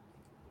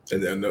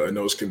 And then in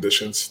those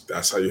conditions,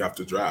 that's how you have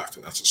to draft,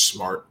 and that's a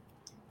smart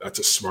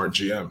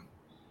GM.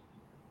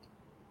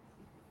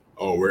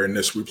 Oh,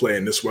 we play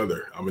in this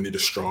weather. I'm gonna need a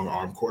strong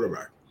arm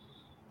quarterback,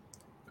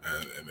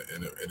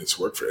 and it's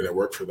worked for, and it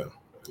worked for them.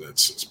 And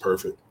it's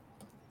perfect.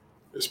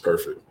 It's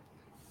perfect.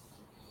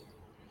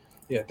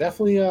 Yeah,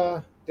 definitely.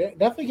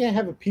 Definitely can't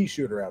have a pea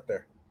shooter out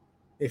there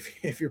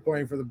if you're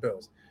playing for the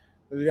Bills.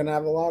 You're gonna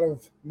have a lot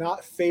of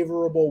not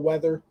favorable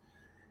weather,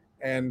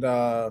 and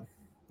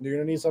you're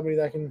gonna need somebody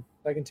that can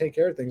take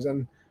care of things.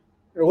 And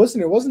listen,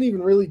 it wasn't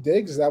even really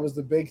Diggs that was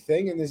the big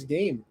thing in this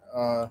game.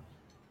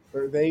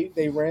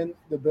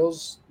 The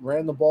Bills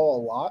ran the ball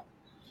a lot.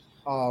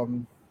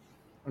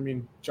 I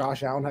mean,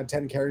 Josh Allen had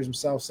 10 carries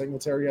himself.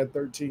 Singletary had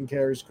 13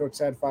 carries. Cooks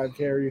had 5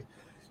 carries.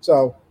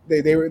 So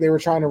they were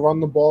trying to run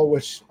the ball,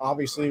 which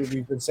obviously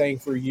we've been saying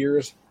for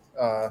years.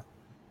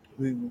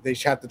 They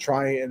have to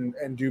try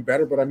and do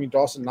better. But I mean,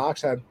 Dawson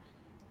Knox had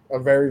a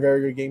very,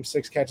 very good game.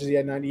 6 catches. He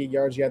had 98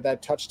 yards. He had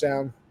that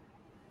touchdown.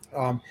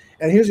 And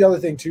here's the other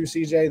thing too,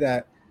 CJ,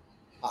 that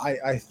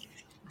I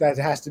that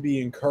has to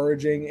be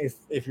encouraging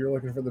if you're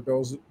looking for the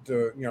Bills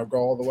to go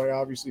all the way.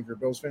 Obviously, if you're a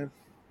Bills fan,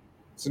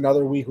 it's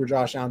another week where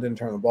Josh Allen didn't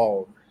turn the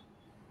ball over,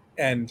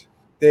 and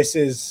this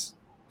is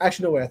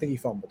actually no way. I think he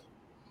fumbled.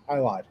 I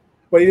lied,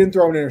 but he didn't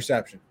throw an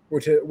interception,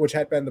 which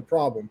had been the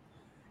problem.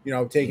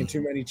 Taking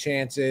too many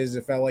chances.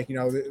 It felt like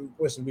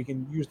listen, we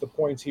can use the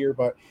points here,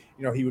 but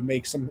he would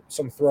make some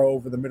throw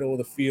over the middle of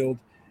the field,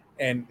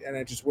 and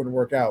it just wouldn't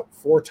work out.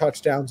 4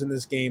 touchdowns in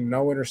this game,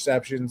 no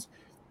interceptions.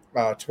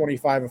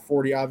 25 of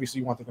 40. Obviously,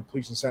 you want the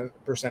completion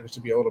percentage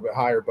to be a little bit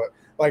higher, but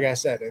like I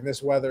said, in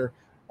this weather,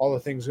 all the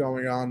things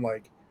going on,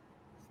 like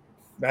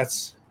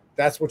that's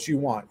what you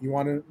want. You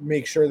want to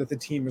make sure that the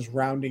team is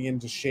rounding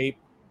into shape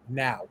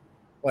now.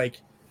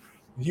 Like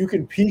you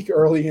can peak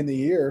early in the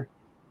year,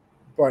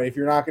 but if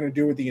you're not going to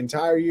do it the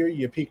entire year,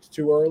 you peaked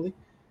too early,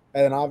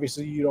 and then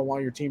obviously you don't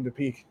want your team to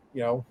peak,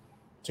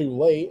 too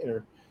late,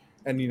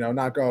 and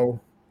not go,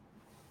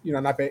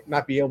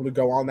 not be able to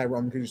go on that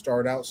run because you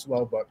started out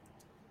slow, but.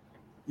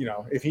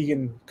 If he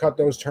can cut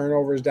those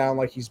turnovers down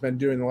like he's been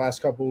doing the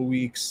last couple of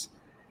weeks,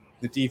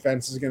 the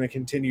defense is going to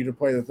continue to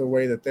play the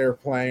way that they're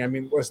playing. I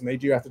mean, listen, they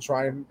do have to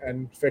try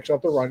and fix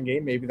up the run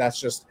game. Maybe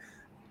that's just,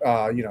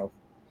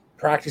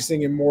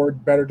 practicing in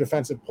better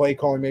defensive play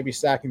calling, maybe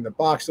stacking the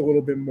box a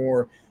little bit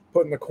more,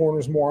 putting the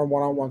corners more on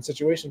one-on-one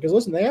situation. Because,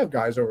 listen, they have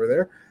guys over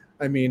there.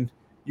 I mean,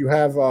 you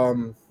have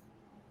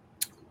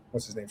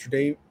what's his name?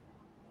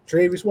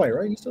 Tre'Davious White,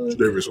 right? He's still there?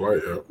 Tre'Davious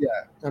White, yeah.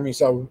 Yeah. I mean,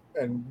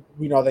 and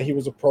we know that he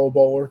was a Pro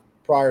Bowler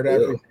prior to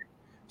everything.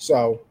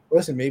 So,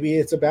 listen, maybe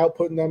it's about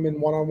putting them in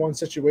one-on-one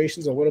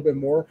situations a little bit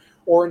more,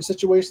 or in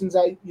situations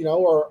that,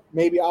 are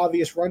maybe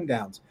obvious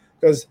rundowns.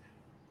 Because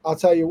I'll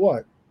tell you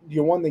what,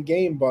 you won the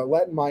game, but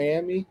letting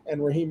Miami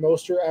and Raheem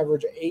Mostert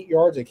average 8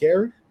 yards a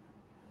carry,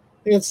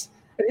 and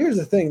here's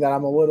the thing that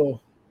I'm a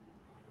little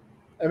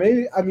 –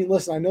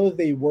 listen, I know that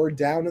they were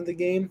down in the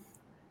game,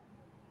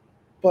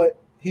 but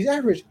 – he's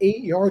averaged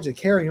 8 yards a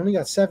carry. He only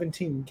got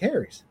 17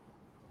 carries.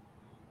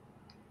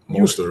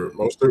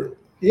 Mostert?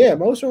 Yeah,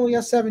 Mostert only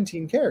got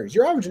 17 carries.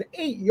 You're averaging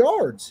 8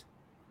 yards.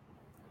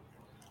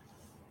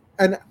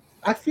 And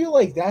I feel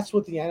like that's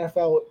what the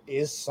NFL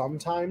is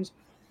sometimes,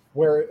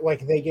 where I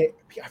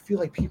feel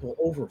like people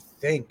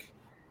overthink.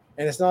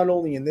 And it's not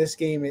only in this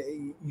game,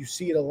 you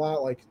see it a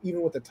lot, like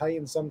even with the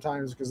Titans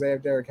sometimes because they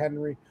have Derrick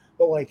Henry,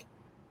 but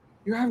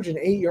you're averaging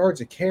 8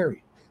 yards a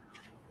carry.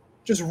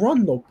 Just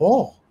run the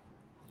ball.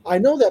 I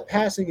know that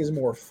passing is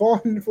more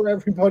fun for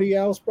everybody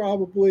else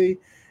probably,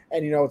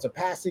 and it's a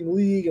passing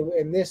league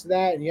and this,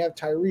 that, and you have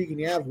Tyreek and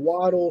you have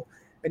Waddle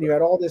and you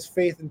had all this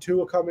faith in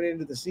Tua coming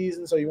into the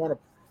season, so you want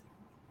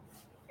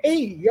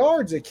 8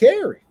 yards a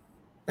carry.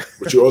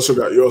 But you also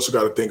got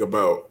to think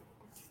about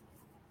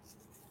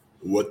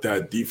what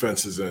that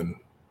defense is in.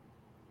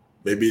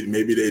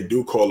 Maybe they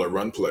do call a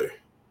run play,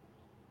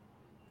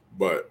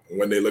 but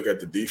when they look at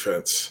the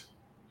defense,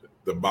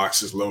 the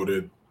box is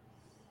loaded.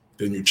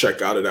 Then you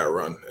check out of that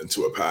run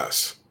into a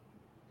pass.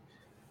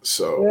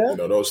 So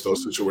those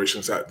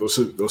situations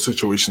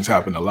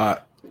happen a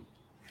lot.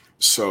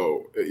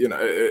 So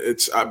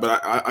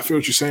but I feel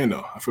what you're saying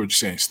though. I feel what you're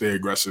saying. Stay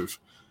aggressive,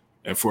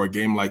 and for a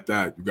game like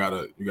that, you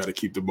gotta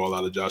keep the ball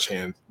out of Josh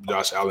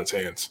Allen's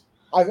hands.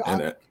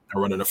 And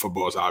running the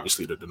football is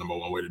obviously the number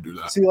one way to do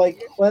that. See, I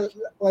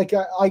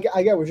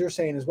get what you're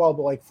saying as well,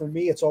 but for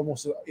me, it's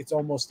almost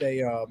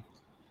a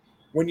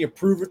when you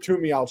prove it to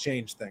me, I'll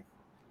change thing.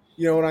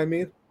 You know what I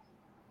mean?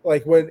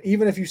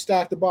 Even if you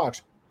stack the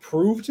box,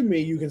 prove to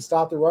me you can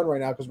stop the run right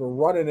now because we're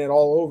running it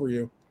all over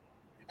you.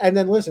 And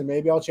then, listen,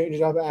 maybe I'll change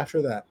it up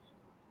after that.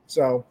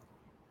 So,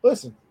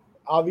 listen,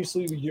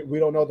 obviously we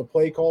don't know the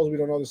play calls. We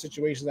don't know the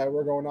situations that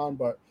were going on.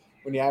 But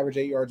when you average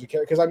 8 yards a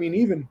carry – because,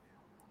 even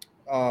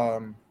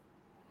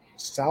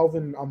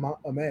Salvin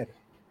Ahmed,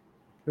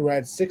 who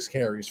had 6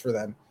 carries for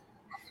them,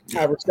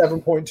 averaged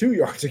 7.2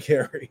 yards a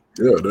carry.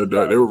 Yeah,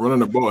 they were running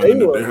the ball. They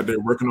were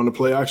working on the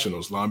play action.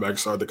 Those linebackers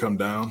started to come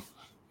down.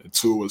 And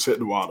Tua was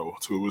hitting Waddle.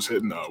 Tua was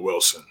hitting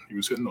Wilson. He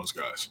was hitting those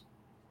guys.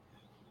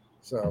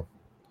 So,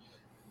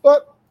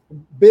 but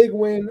big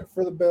win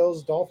for the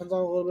Bills. Dolphins on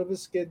a little bit of a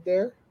skid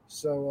there.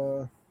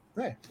 So,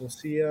 hey, we'll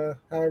see how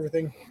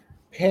everything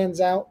pans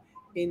out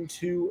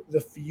into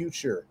the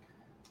future.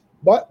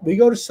 But we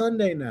go to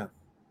Sunday now.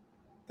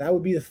 That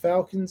would be the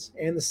Falcons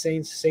and the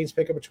Saints. Saints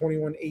pick up a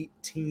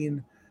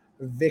 21-18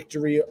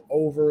 victory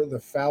over the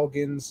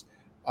Falcons.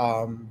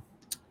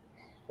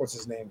 What's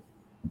his name?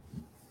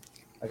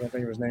 I can't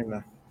think of his name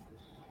now.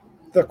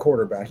 The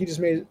quarterback. He just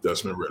made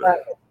Desmond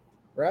Ritter.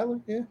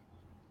 Rattler? Yeah.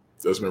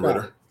 Desmond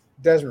Ritter.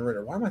 Desmond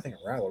Ritter. Why am I thinking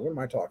Rattler? What am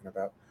I talking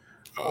about?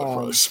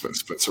 Probably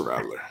Spencer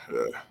Rattler.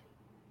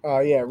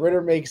 Yeah.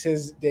 Ritter makes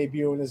his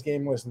debut in this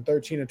game. Listen,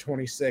 13 of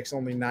 26,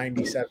 only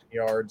 97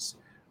 yards.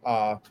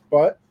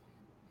 But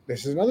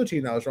this is another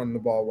team that was running the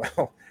ball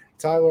well.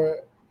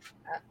 Tyler,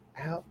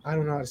 I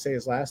don't know how to say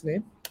his last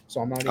name,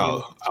 so I'm not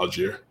even.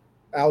 Algier.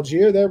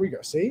 Algier. There we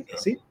go. See, Yeah.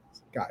 See,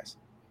 guys.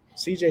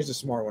 CJ's the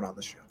smart one on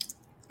the show.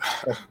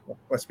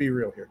 Let's be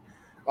real here.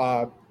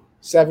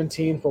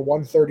 17 for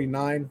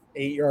 139,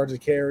 8 yards of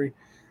carry.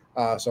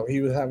 So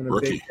he was having a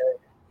Rookie. big day.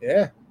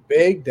 Yeah,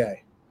 big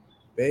day.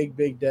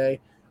 Big day.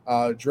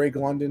 Drake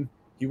London,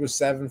 he was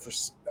 7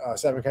 catches,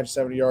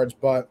 70 yards,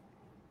 but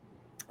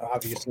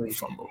obviously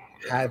Fumble.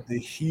 had the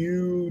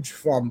huge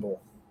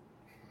fumble.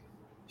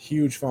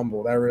 Huge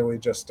fumble. That really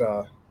just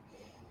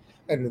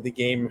ended the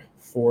game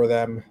for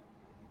them.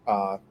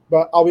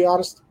 But I'll be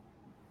honest,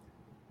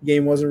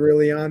 game wasn't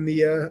really on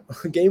the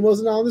game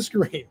wasn't on the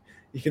screen.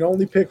 You can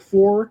only pick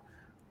 4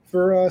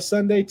 for a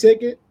Sunday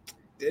ticket.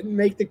 Didn't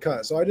make the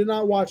cut, so I did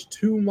not watch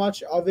too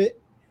much of it.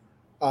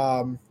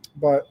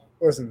 But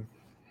listen,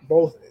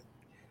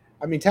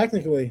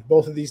 technically,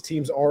 both of these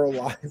teams are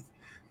alive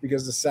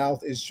because the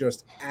South is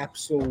just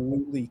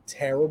absolutely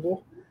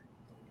terrible.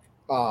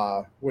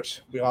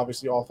 Which we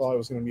obviously all thought it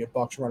was going to be a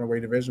Bucs runaway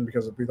division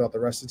because we thought the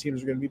rest of the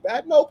teams were going to be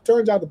bad. Nope,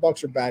 turns out the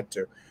Bucs are bad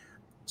too.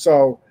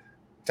 So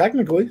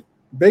technically,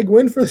 big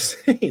win for the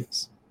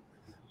Saints.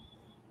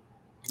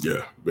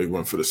 Yeah, big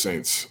one for the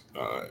Saints.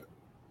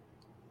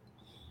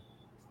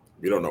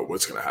 We don't know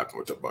what's going to happen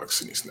with the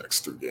Bucs in these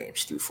next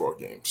 4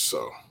 games.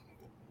 So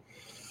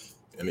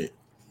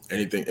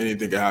anything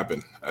can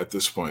happen at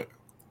this point.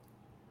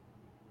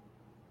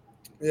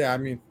 Yeah, I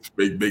mean,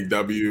 big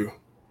W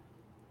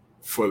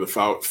for the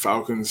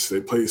Falcons.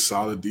 They played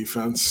solid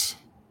defense.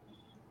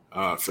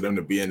 For them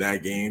to be in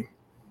that game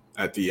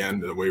at the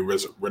end, the way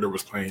Ritter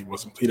was playing,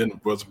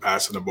 wasn't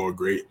passing the ball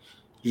great,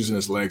 using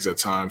his legs at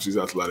times. He's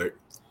athletic.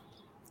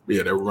 But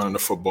yeah, they were running the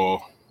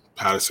football.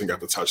 Patterson got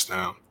the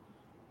touchdown.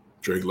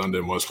 Drake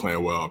London was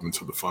playing well up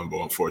until the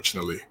fumble,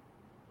 unfortunately.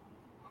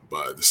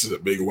 But this is a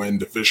big win,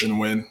 division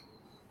win.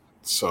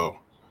 So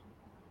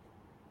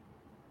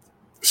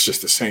it's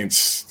just the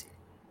Saints.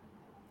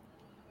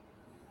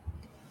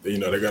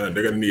 They're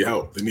gonna need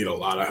help. They need a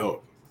lot of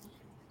help,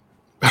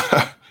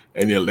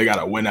 and they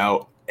gotta win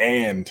out,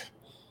 and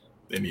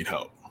they need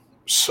help.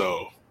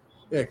 So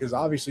yeah, because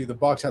obviously the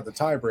Bucs had the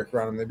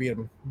tiebreaker on them. They beat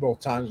them both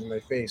times when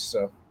they faced.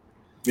 So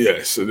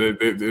yeah, so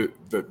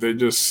they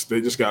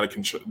just gotta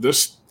control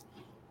this.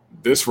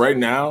 This right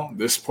now,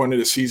 this point of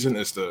the season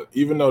is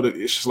even though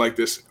it's just like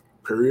this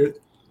period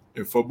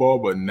in football,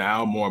 but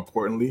now more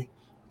importantly,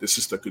 this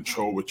is the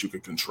control what you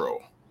can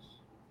control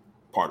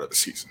part of the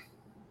season.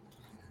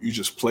 You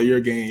just play your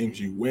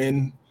games, you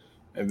win,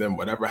 and then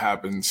whatever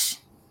happens,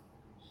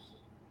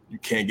 you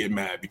can't get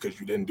mad because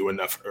you didn't do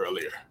enough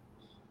earlier.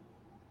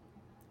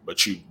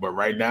 But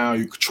right now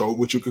you control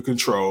what you can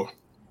control,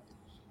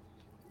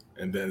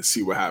 and then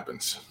see what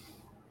happens.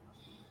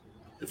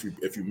 If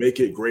you make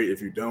it, great.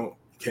 If you don't,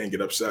 can't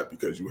get upset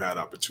because you had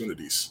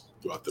opportunities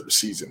throughout the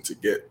season to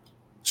get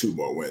 2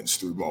 more wins,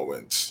 3 more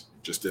wins.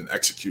 Just didn't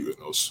execute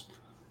in those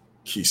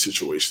key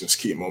situations,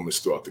 key moments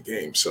throughout the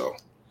game. So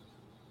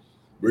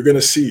we're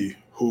gonna see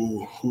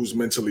who's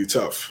mentally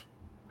tough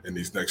in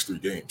these next 3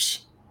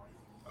 games.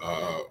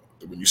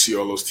 When you see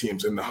all those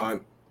teams in the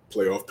hunt,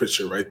 playoff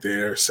picture right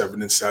there,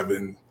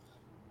 7-7,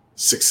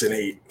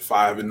 6-8,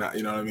 5-9.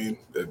 You know what I mean?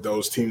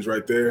 Those teams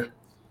right there.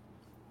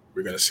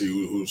 We're gonna see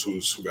who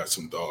got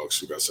some dogs,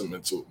 who got some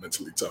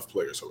mentally tough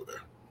players over there.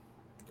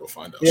 Go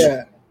find out.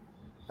 Yeah,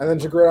 and then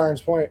to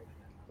Gridiron's point,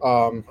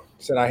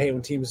 said I hate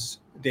when teams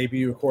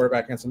debut a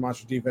quarterback against a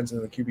monster defense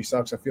and the QB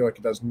sucks. I feel like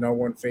it does no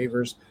one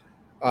favors.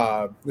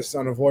 This is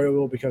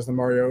unavoidable because of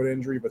the Mariota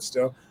injury, but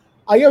still,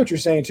 I get what you're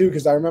saying too.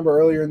 Because I remember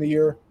earlier in the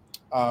year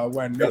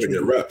when got to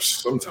get reps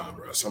sometime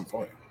or at some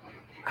point.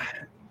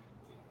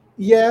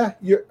 Yeah,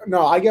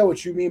 I get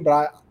what you mean,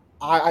 but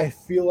I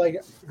feel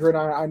like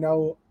Gridiron. I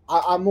know.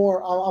 I'm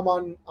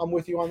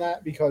with you on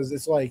that because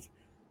it's like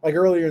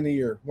earlier in the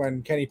year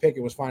when Kenny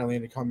Pickett was finally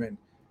in to come in.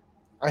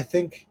 I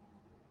think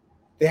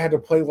they had to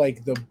play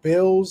like the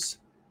Bills.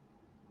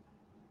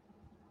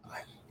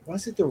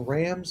 Was it the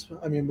Rams?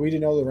 I mean, we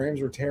didn't know the Rams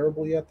were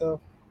terrible yet,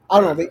 though. I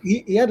don't know.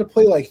 He had to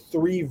play like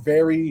 3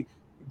 very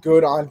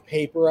good on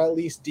paper, at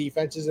least,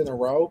 defenses in a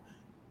row.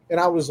 And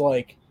I was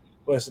like,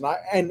 listen,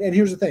 and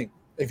here's the thing.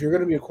 If you're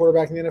going to be a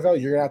quarterback in the NFL,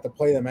 you're going to have to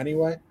play them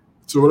anyway.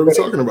 So what are we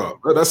talking about?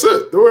 That's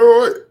it.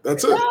 Wait.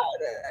 That's it.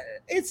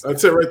 It's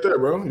That's it right there,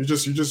 bro. You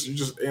just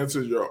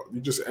answered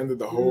you just ended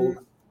the whole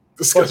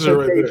discussion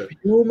right there.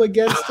 Debut them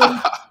against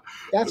them.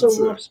 That's a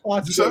rough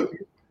spot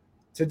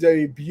to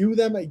debut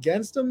them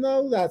against them,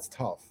 though. That's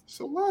tough.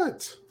 So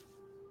what?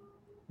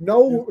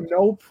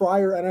 No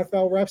prior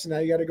NFL reps, and now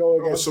you got to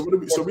go against. So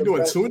we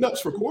doing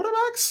tune-ups for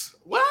quarterbacks?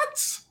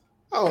 What?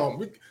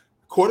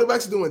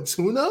 Quarterbacks doing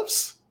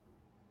tune-ups?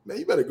 Man,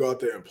 you better go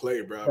out there and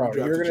play, bro.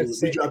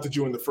 We drafted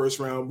you in the first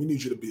round. We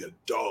need you to be a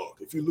dog.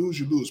 If you lose,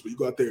 you lose, but you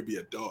go out there and be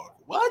a dog.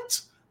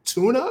 What?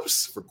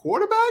 Tune-ups for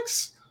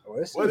quarterbacks?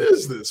 What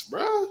is this,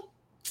 bro?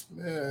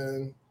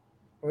 Man.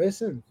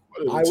 Listen,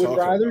 I would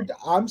rather.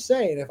 I'm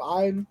saying if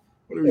I'm.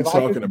 What are we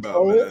talking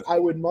about, man? I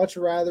would much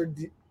rather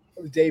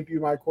debut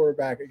my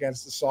quarterback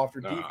against a softer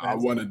defense. I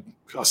want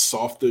a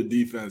softer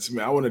defense,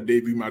 man. I want to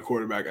debut my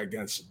quarterback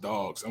against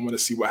dogs. I want to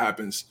see what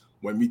happens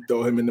when we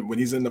throw him when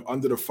he's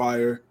under the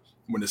fire.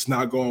 When it's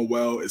not going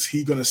well, is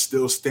he going to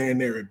still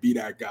stand there and be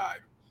that guy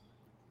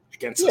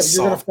against a soft defense?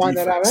 You're going to find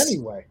that out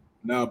anyway.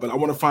 No, but I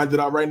want to find it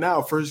out right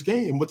now. First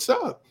game. What's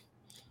up?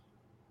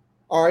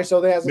 All right, so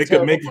they have make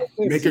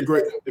it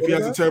great. If he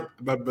has a terrible,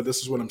 but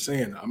this is what I'm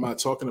saying. I'm not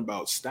talking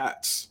about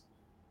stats.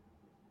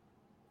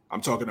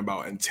 I'm talking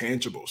about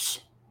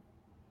intangibles.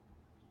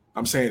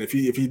 I'm saying if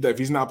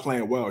he's not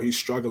playing well, he's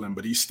struggling,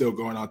 but he's still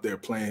going out there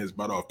playing his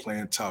butt off,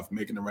 playing tough,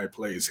 making the right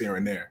plays here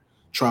and there,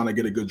 trying to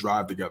get a good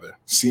drive together,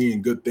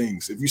 seeing good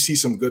things. If you see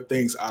some good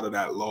things out of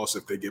that loss,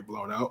 if they get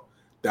blown out,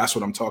 that's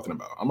what I'm talking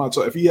about. I'm not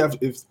talking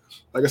if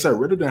like I said,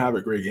 Ridder didn't have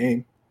a great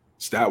game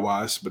stat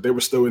wise, but they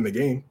were still in the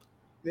game.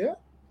 Yeah,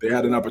 they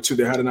had an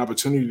opportunity. They had an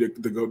opportunity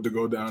to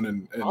go down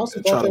and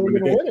try to win the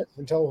game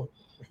until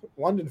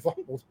London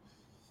fumbled.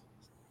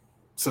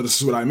 So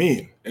this is what I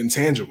mean,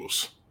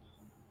 intangibles.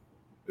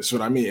 This is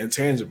what I mean,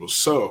 intangibles.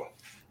 So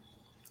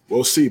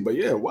we'll see. But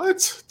yeah,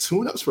 what?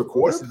 Tune-ups for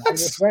quarterbacks? I'm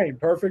just saying,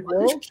 perfect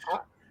world.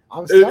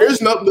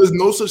 There's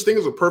no such thing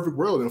as a perfect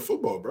world in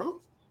football, bro.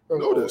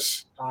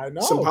 Notice. I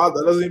know.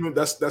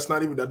 That's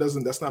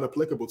not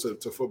applicable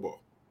to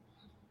football.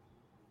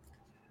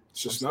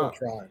 It's just not.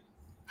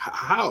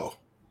 How?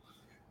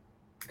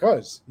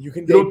 Because you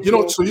can.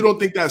 So you don't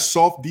think that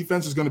soft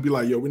defense is going to be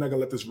like, yo, we're not going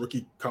to let this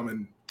rookie come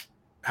and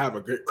have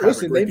a great.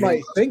 Listen, they game.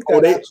 might think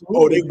that.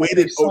 They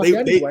waited. So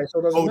it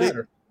doesn't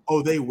matter.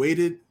 They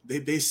waited.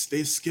 They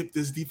skipped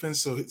this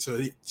defense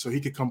so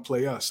he could come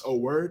play us. Oh,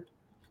 word.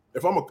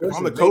 If I'm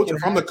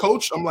the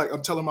coach,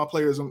 I'm telling my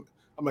players, I'm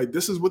like,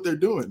 this is what they're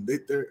doing.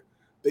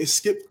 They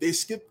skipped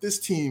this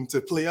team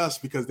to play us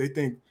because they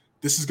think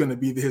this is going to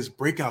be his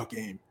breakout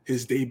game,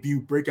 his debut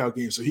breakout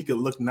game, so he could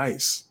look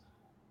nice.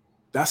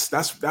 That's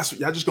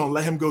y'all just gonna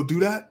let him go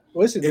do that?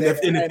 Listen,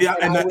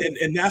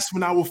 and that's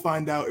when I will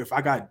find out if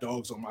I got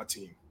dogs on my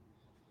team.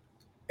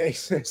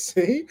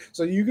 See,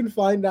 so you can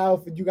find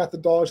out if you got the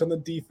dogs on the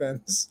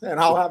defense, and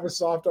I'll have a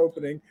soft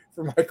opening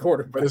for my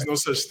quarterback. But there's no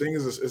such thing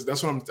as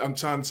that's what I'm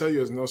trying to tell you.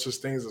 There's no such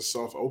thing as a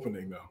soft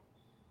opening, though.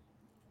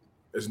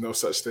 There's no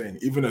such thing.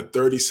 Even a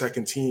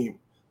 32nd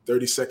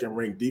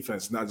ranked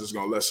defense not just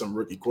gonna let some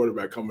rookie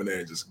quarterback come in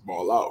there and just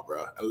ball out,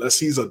 bro. Unless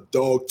he's a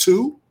dog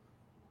too,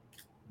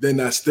 then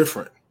that's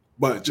different.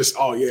 But just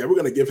we're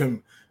gonna give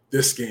him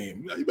this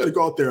game. You better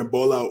go out there and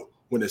ball out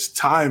when it's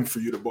time for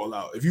you to ball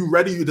out. If you're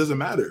ready, it doesn't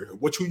matter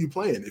who you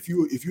playing. If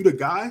you the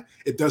guy,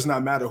 it does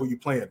not matter who you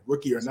playing,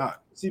 rookie or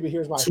not. See, but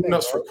here's my thing.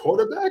 Tune-ups for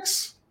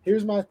quarterbacks?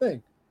 Here's my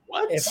thing.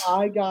 What? If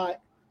I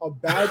got a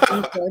bad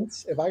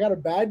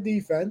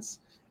defense,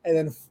 and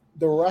then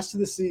the rest of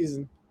the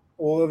season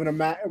we'll live in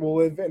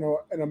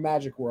a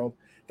magic world,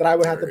 that I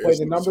would have to play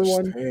the number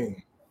one.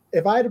 Thing.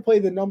 If I had to play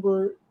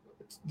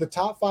the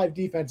top 5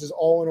 defenses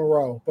all in a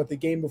row, but the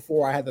game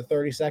before I had the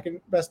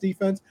 32nd best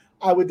defense,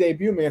 I would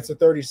debut him against the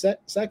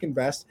 32nd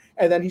best,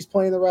 and then he's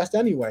playing the rest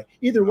anyway.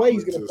 Either way,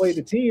 he's going to play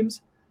the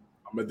teams.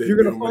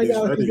 You're going to find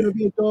out if he's going to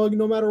be a dog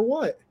no matter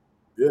what.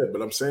 Yeah,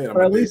 but I'm saying,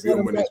 at least let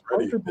him get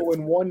comfortable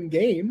in one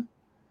game.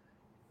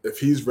 If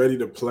he's ready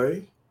to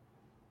play,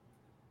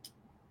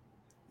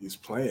 he's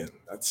playing.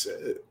 That's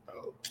it.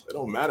 It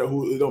don't matter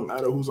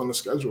who's on the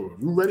schedule.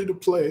 If you're ready to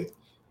play,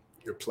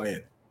 you're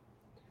playing.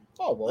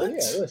 Oh, well, yeah,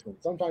 listen,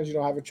 sometimes you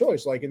don't have a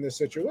choice, like in this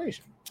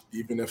situation.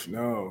 Even if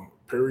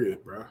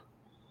period, bro.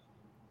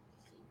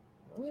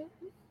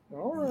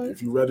 All right.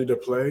 If you're ready to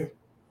play,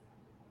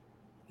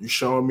 you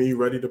showing me you're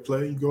ready to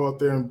play, you go out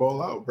there and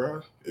ball out,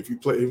 bro. If you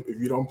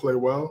don't play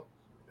well,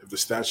 if the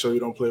stats show you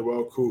don't play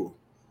well, cool.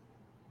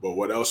 But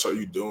what else are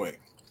you doing?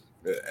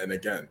 And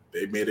again,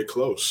 they made it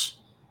close.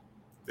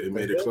 They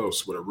made it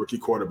close with a rookie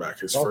quarterback.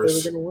 His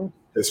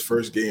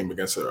first game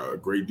against a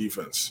great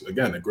defense.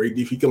 Again, a great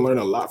defense. He can learn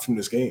a lot from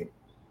this game.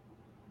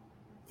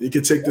 He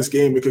could take this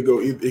game. It could go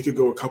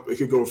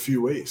a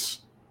few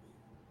ways.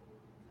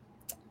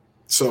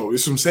 So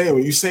that's what I'm saying.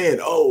 When you're saying,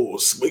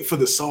 wait for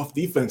the soft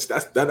defense,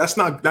 that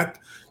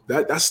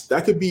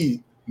could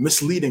be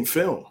misleading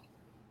film.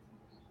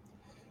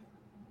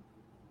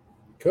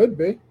 Could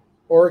be.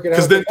 Or it could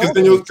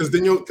because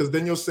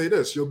then you'll say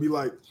this. You'll be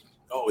like,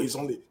 oh, he's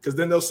only because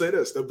then they'll say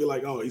this. They'll be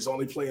like, oh, he's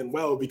only playing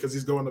well because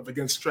he's going up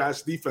against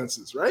trash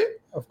defenses, right?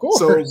 Of course.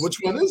 So which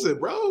one is it,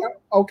 bro?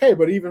 Okay,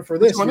 but even for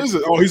Which this, one is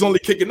it? Oh, he's only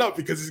kicking up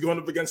because he's going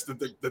up against the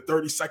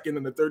 32nd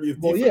and the 30th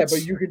well, defense. yeah,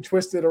 but you can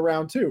twist it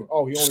around too.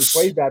 Oh, he only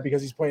played that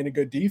because he's playing a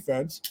good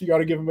defense. You got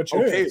to give him a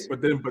chance.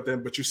 Okay,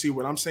 but you see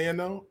what I'm saying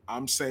though?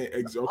 I'm saying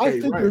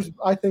okay,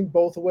 I think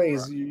both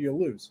ways you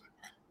lose.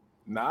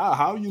 Nah,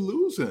 how you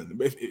losing?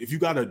 If you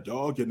got a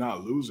dog, you're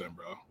not losing,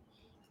 bro.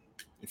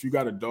 If you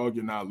got a dog,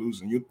 you're not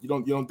losing. You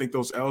don't think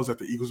those L's that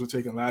the Eagles were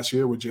taking last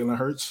year with Jalen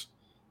Hurts?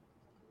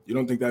 You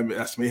don't think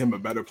that's made him a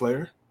better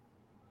player?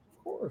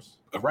 Of course.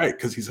 Right,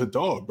 because he's a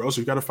dog, bro.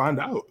 So you got to find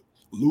out,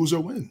 lose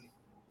or win.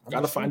 You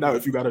got to find out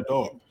if you got a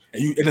dog,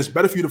 and it's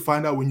better for you to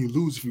find out when you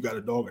lose if you got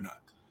a dog or not.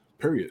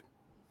 Period.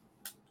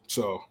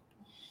 So,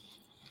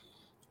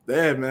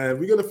 yeah, man,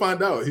 we're gonna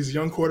find out. He's a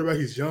young quarterback.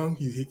 He's young.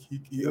 He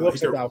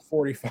looks about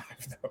 45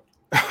 though.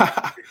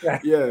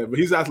 Yeah, but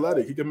he's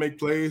athletic. He can make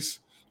plays.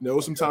 There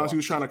was some times he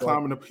was trying to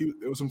climb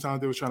there was some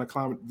times they were trying to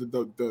climb.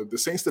 The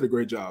Saints did a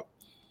great job.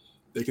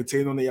 They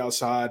contained on the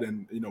outside,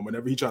 and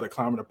whenever he tried to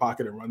climb in the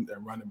pocket and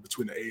run in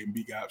between the A and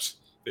B gaps,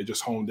 they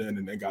just honed in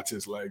and then got to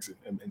his legs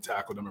and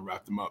tackled him and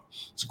wrapped him up.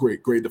 It's a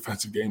great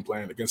defensive game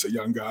plan against a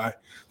young guy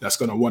that's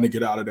going to want to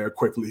get out of there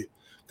quickly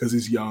because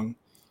he's young.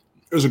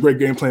 It was a great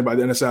game plan by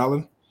Dennis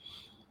Allen,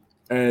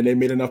 and they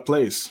made enough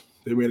plays.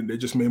 They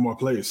just made more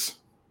plays.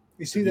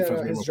 You see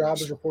that his job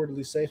is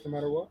reportedly safe no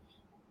matter what?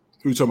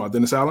 Who you talking about,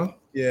 Dennis Allen?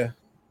 Yeah.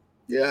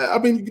 Yeah, I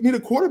mean, you need a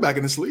quarterback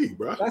in this league,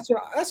 bro. That's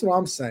what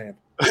I'm saying.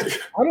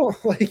 I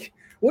don't like.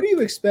 What do you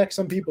expect?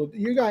 Some people.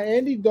 You got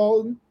Andy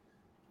Dalton,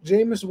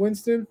 Jameis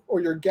Winston,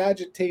 or your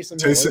gadget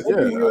Taysom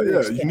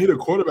Hill. You need a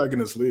quarterback in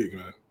this league,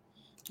 man.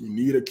 You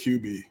need a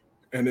QB,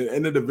 and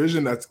in a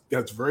division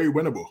that's very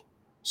winnable.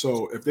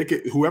 So if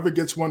whoever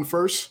gets one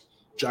first,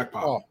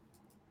 jackpot. Oh.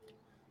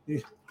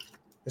 Yeah.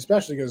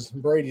 Especially because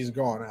Brady's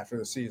gone after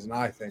the season,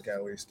 I think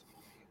at least.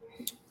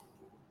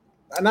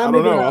 And I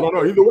don't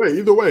know.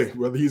 Either way,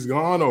 whether he's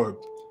gone or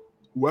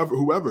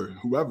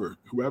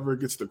whoever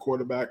gets the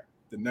quarterback,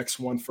 the next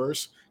one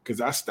first, because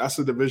that's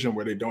a division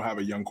where they don't have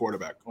a young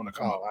quarterback on the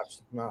come up.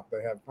 No,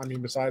 they have. I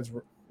mean, besides,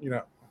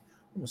 I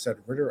almost said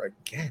Ritter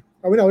again.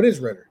 Oh, no, it is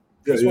Ritter.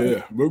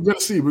 Yeah. We're gonna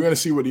see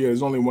what he is.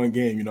 There's only one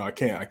game. I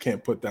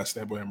can't put that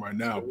stamp on him right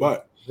now.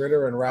 But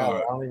Ritter and Rowell, I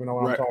don't even know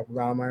what I'm talking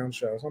about on my own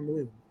show. It's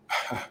unbelievable.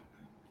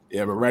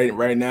 Yeah, but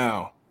right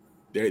now,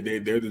 they're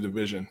the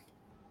division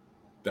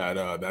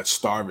that's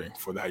starving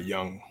for that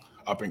young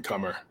up and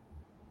comer,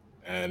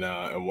 and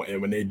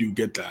when they do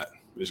get that,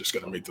 it's just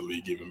going to make the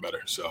league even better.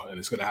 So, and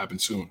it's going to happen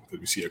soon because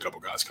we see a couple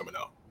guys coming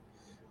out.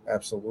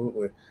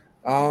 Absolutely.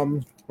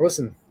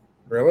 Listen,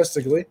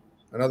 realistically,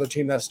 another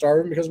team that's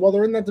starving because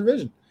they're in that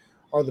division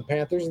are the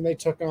Panthers, and they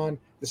took on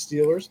the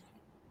Steelers.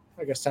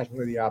 I guess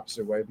technically the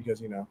opposite way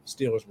because,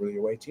 Steelers were the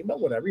away team, but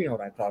whatever, you know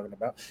what I'm talking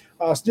about.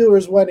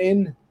 Steelers went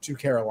into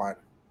Carolina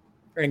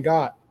and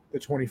got the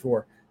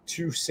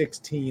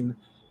 24-16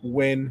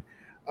 win.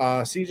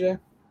 CJ,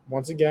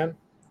 once again,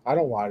 I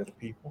don't lie to the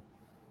people.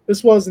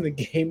 This wasn't a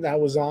game that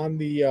was on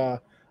the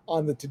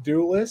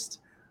to-do list,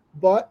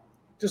 but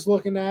just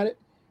looking at it,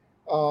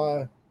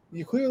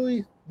 you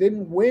clearly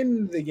didn't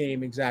win the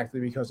game exactly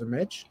because of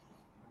Mitch,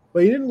 but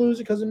you didn't lose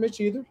it because of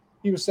Mitch either.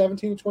 He was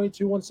 17-22,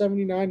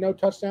 179, no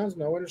touchdowns,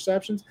 no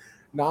interceptions.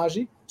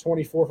 Najee,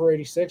 24 for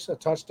 86, a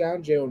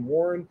touchdown. Jaylen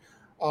Warren,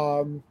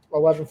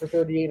 11 for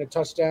 38, and a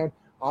touchdown.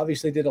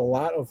 Obviously did a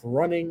lot of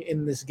running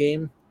in this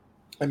game.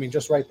 I mean,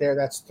 just right there,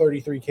 that's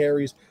 33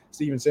 carries.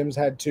 Steven Sims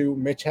had 2.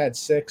 Mitch had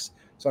 6.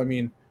 So, I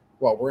mean,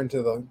 we're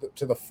into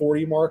the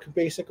 40 mark,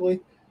 basically.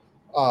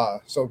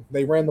 So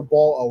they ran the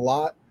ball a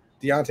lot.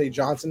 Deontay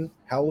Johnson,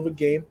 hell of a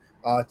game.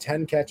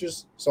 10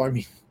 catches. So, I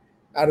mean,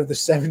 out of the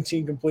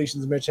 17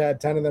 completions Mitch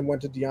had, 10 of them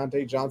went to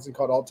Deontay Johnson,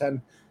 caught all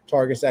 10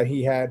 targets that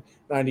he had,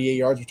 98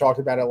 yards. We talked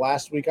about it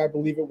last week, I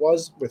believe it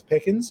was, with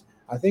Pickens.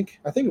 I think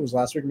it was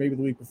last week, maybe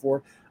the week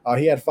before.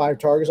 He had 5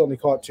 targets, only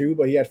caught 2,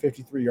 but he had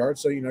 53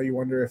 yards. So, you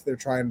wonder if they're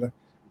trying to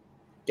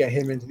get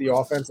him into the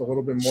offense a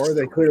little bit more.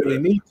 They clearly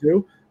need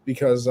to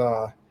because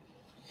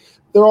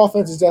their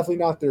offense is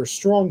definitely not their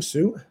strong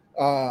suit.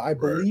 I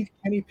believe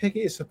Kenny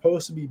Pickett is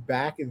supposed to be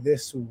back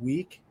this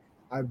week.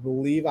 I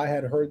believe I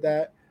had heard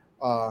that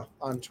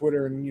on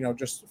Twitter and,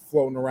 just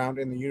floating around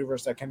in the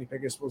universe that Kenny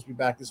Pickett is supposed to be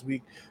back this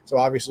week. So,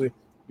 obviously,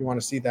 you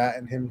want to see that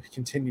and him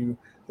continue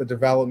the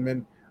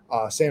development.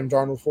 Sam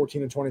Darnold,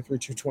 14 and 23,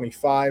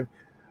 225.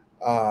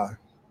 I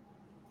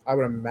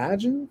would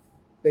imagine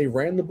they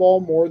ran the ball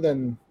more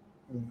than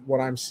what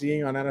I'm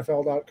seeing on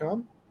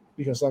NFL.com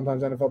because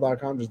sometimes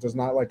NFL.com just does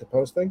not like to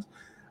post things.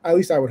 At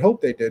least I would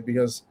hope they did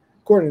because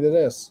according to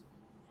this,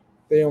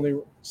 they only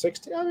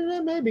 16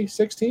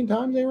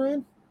 times they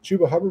ran.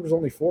 Chuba Hubbard was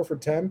only 4 for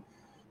 10.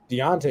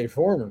 Deontay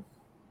Foreman,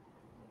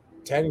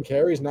 10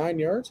 carries, 9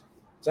 yards.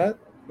 Is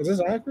this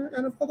accurate?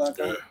 NFL.com?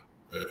 Yeah,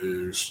 it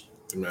is.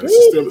 Man,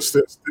 it's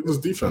still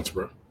defense,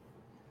 bro.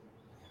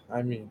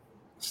 I mean,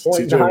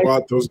 TJ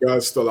Watt, those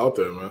guys still out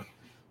there, man.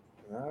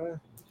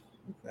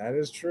 That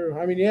is true.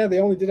 I mean, yeah, they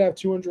only did have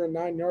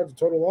 209 yards of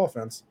total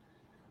offense.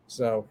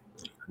 So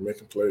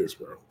Making plays,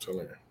 bro. I'm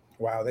telling you.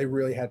 wow, they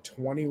really had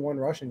 21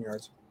 rushing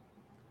yards.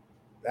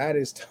 That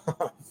is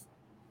tough.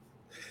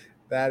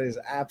 That is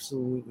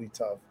absolutely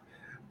tough.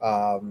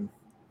 Um,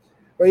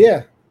 but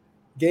yeah,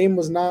 game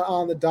was not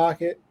on the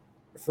docket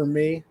for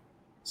me.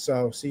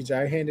 So CJ,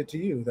 I hand it to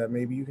you. That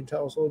maybe you can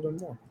tell us a little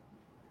bit more.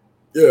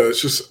 Yeah,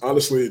 it's just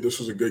honestly, this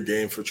was a good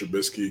game for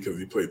Trubisky because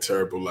he played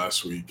terrible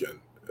last week,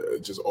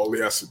 and just all he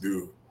has to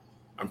do.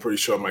 I'm pretty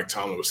sure Mike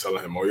Tomlin was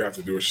telling him, all you have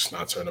to do is just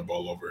not turn the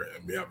ball over,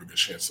 and we have a good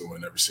chance to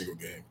win every single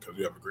game because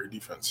we have a great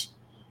defense.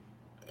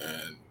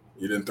 And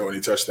he didn't throw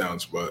any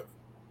touchdowns, but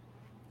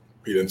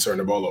he didn't turn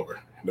the ball over.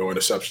 No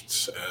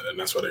interceptions, and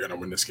that's why they're going to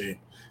win this game.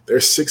 They're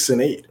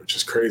 6-8, which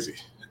is crazy,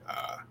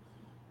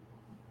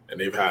 and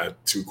they've had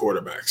two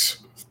quarterbacks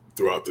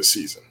throughout the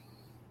season.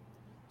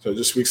 So it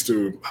just speaks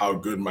to how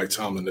good Mike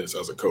Tomlin is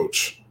as a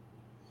coach,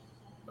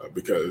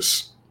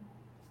 because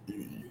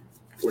you,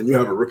 when you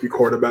have a rookie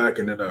quarterback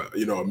and then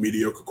a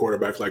mediocre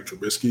quarterback like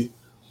Trubisky,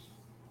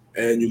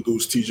 and you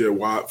lose T.J.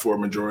 Watt for a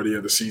majority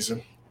of the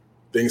season,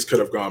 things could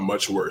have gone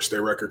much worse.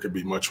 Their record could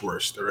be much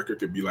worse. Their record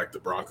could be like the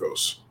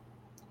Broncos.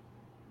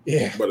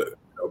 Yeah, but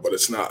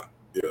it's not.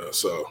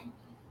 So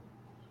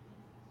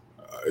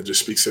it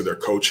just speaks to their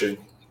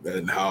coaching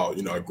and how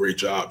a great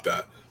job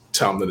that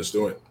Tomlin is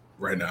doing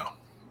right now.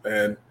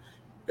 And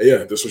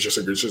yeah, this was just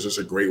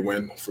a great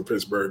win for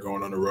Pittsburgh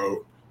going on the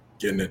road,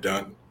 getting it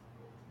done.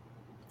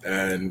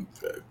 And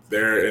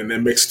they're in the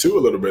mix too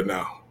a little bit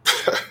now.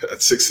 At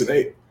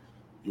 6-8,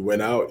 you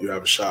went out, you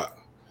have a shot.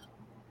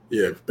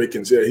 Yeah,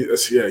 Pickens.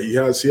 Yeah, he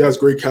has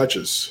great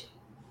catches.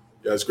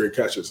 He has great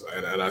catches,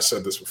 and I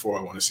said this before.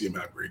 I want to see him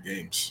have great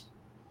games.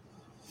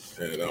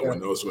 And when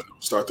those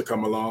start to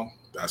come along,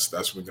 that's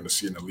when we're going to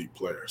see an elite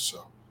player.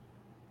 So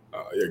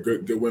yeah,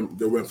 good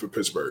win for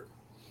Pittsburgh.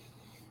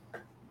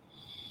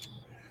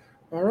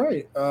 all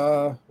right.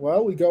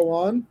 Well, we go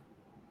on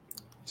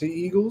to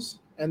Eagles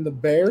and the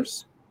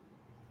Bears.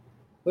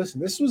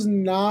 Listen, this was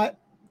not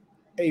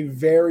a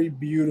very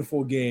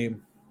beautiful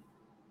game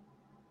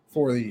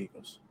for the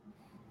Eagles.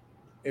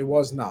 It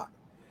was not.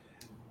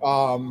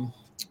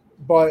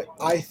 But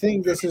I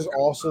think this is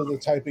also the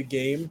type of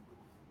game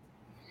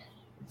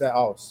that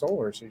don't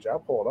worry, CJ, I'll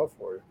pull it up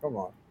for you. Come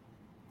on.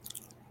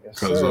 Yes,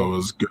 Because it sir.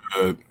 was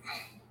good.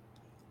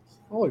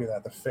 Oh, look at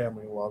that, the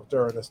family love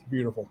during this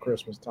beautiful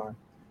Christmas time.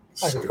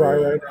 I could cry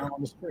right now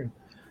on the screen.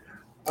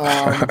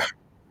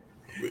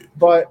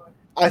 But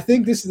I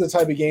think this is the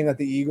type of game that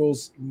the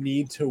Eagles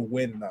need to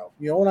win, though.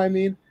 You know what I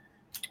mean?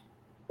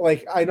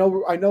 Like I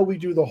know we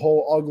do the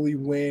whole ugly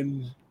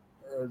win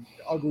or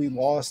ugly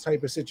loss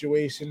type of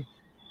situation,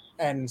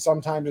 and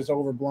sometimes it's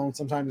overblown,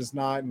 sometimes it's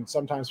not, and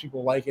sometimes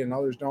people like it and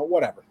others don't.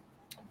 Whatever.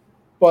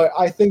 But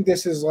I think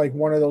this is like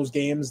one of those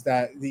games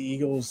that the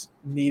Eagles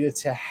needed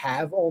to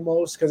have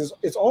almost, because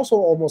it's also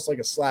almost like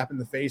a slap in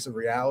the face of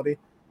reality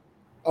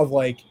of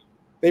like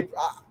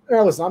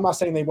listen, I'm not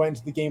saying they went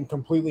into the game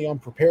completely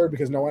unprepared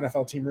because no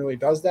NFL team really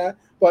does that,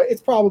 but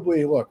it's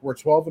probably, look, we're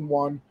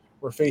 12-1,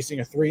 we're facing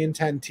a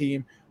 3-10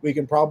 team. We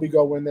can probably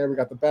go in there. We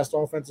got the best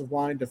offensive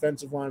line,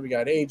 defensive line. We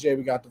got AJ,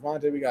 we got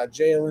Devontae, we got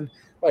Jalen.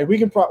 Like we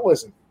can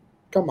listen.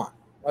 Come on,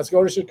 let's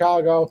go to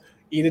Chicago,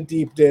 eat a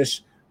deep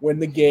dish, win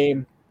the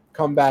game,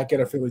 come back, get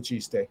a Philly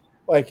cheesesteak.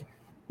 Like,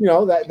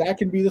 that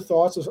can be the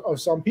thoughts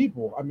of some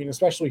people. I mean,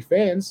 especially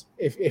fans,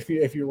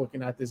 if you're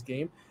looking at this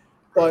game,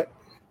 but.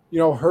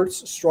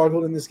 Hurts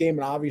struggled in this game,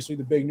 and obviously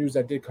the big news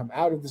that did come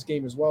out of this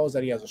game as well is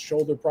that he has a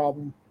shoulder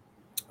problem.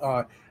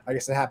 I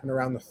guess it happened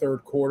around the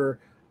third quarter.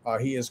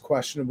 He is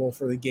questionable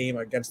for the game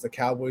against the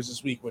Cowboys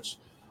this week, which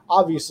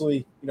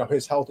obviously,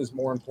 his health is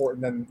more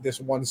important than this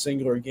one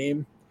singular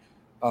game.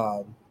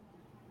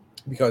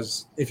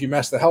 Because if you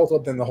mess the health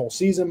up, then the whole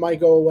season might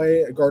go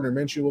away. Gardner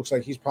Minshew looks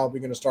like he's probably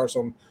going to start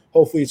some.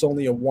 Hopefully, it's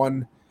only a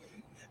one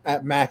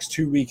at max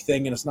 2-week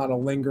thing, and it's not a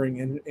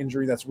lingering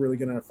injury that's really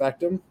going to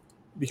affect him.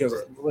 Because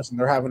listen,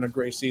 they're having a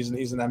great season.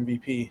 He's an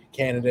MVP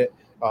candidate.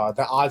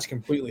 The odds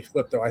completely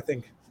flipped, though. I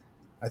think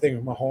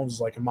Mahomes is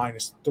like a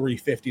minus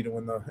 350 to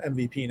win the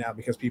MVP now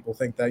because people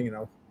think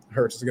that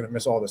Hurts is going to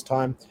miss all this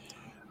time,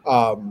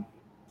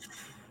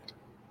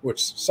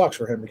 which sucks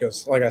for him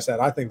because, like I said,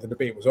 I think the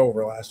debate was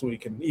over last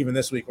week, and even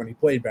this week when he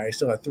played bad, he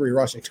still had 3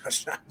 rushing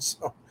touchdowns.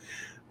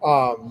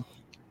 So,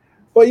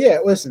 but yeah,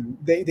 listen,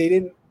 they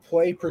didn't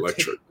play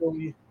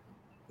particularly.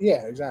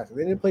 Yeah, exactly.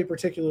 They didn't play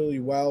particularly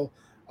well.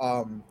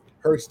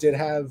 Hurts did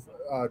have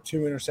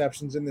 2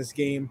 interceptions in this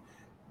game.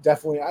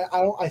 Definitely,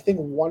 I think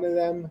one of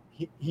them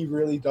he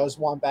really does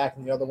want back,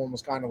 and the other one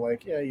was kind of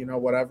like, yeah,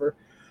 whatever.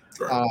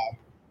 Right.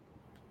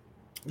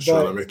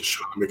 Trying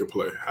to make a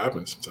play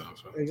happen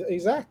sometimes. Right?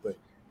 Exactly.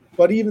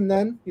 But even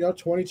then,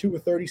 22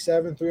 with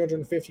 37,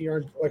 350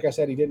 yards. Like I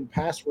said, he didn't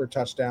pass for a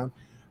touchdown,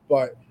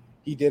 but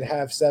he did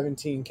have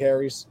 17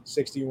 carries,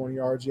 61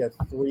 yards. He had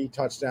 3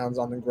 touchdowns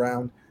on the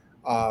ground.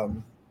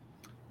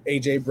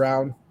 AJ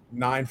Brown,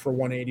 9 for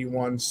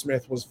 181.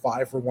 Smith was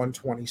 5 for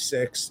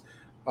 126.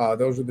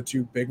 Those were the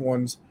 2 big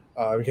ones.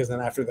 Because then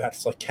after that,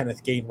 it's like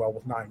Kenneth Gainwell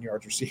with 9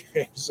 yards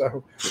receiving.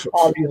 So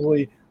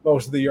obviously,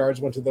 most of the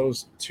yards went to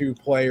those two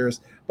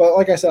players. But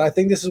like I said, I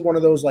think this is one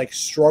of those like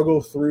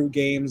struggle through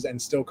games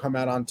and still come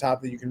out on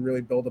top that you can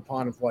really build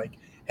upon of like,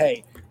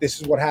 hey,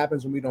 this is what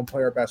happens when we don't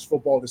play our best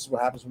football. This is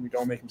what happens when we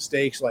don't make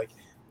mistakes. Like,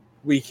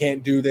 we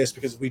can't do this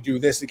because if we do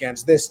this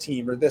against this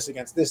team or this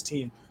against this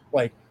team,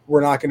 like we're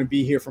not going to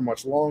be here for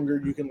much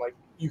longer. You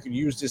can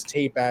use this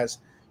tape as,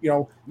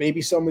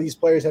 maybe some of these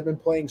players have been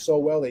playing so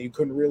well that you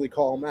couldn't really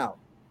call them out.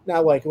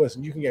 Now, like,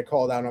 listen, you can get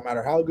called out no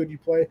matter how good you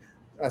play.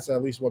 That's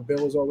at least what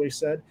Bill has always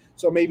said.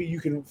 So maybe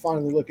you can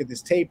finally look at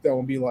this tape though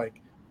and be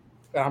like,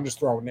 and I'm just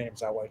throwing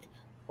names out, like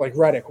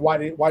Reddick,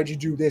 why'd you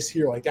do this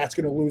here? Like that's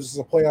going to lose us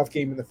a playoff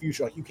game in the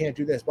future. Like you can't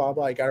do this, blah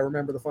blah. You got to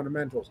remember the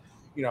fundamentals.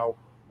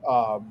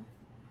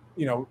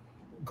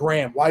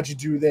 Graham, why'd you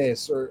do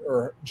this?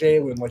 Or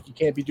Jalen, like you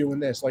can't be doing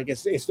this. Like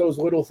it's those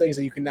little things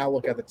that you can now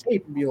look at the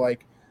tape and be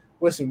like,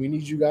 listen, we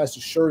need you guys to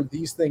shore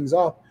these things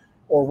up,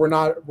 or we're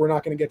not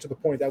going to get to the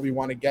point that we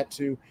want to get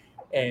to.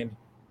 And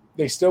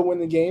they still win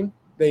the game.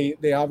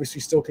 They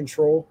obviously still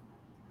control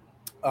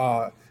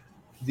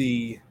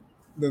the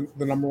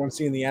number one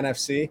seed in the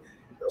NFC.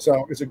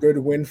 So it's a good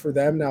win for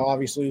them. Now,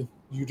 obviously,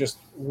 you just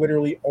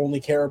literally only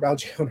care about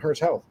Jalen Hurts'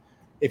 health.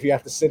 If you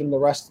have to sit him the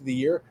rest of the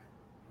year,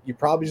 you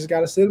probably just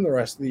got to sit him the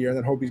rest of the year and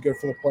then hope he's good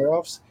for the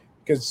playoffs,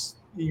 because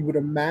you would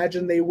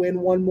imagine they win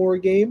one more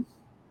game.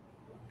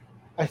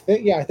 I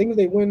think if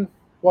they win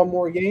one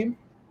more game,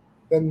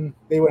 then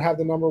they would have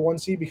the number one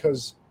seed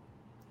because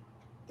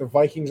the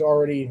Vikings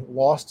already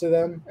lost to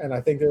them, and I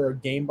think they're a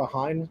game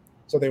behind,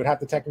 so they would have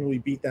to technically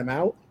beat them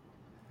out.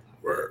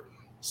 Right.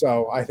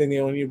 So I think they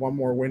only need one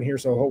more win here.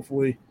 So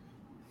hopefully,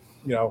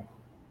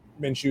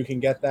 Minshew can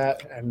get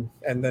that, and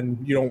then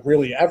you don't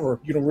really have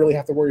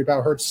to worry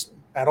about Hurts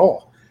at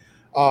all.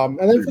 And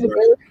then for the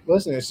Bears,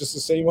 listen, it's just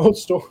the same old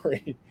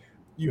story.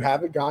 You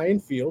have a guy in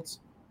Fields,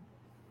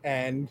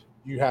 and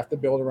you have to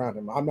build around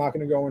him. I'm not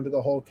going to go into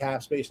the whole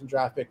cap space and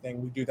draft pick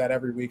thing. We do that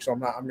every week, so I'm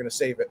going to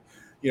save it,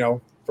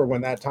 for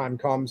when that time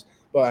comes.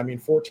 But I mean,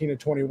 14 to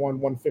 21,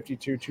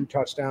 152, 2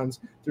 touchdowns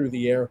through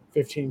the air,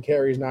 15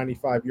 carries,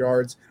 95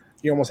 yards.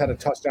 He almost had a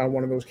touchdown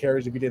one of those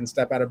carries if he didn't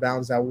step out of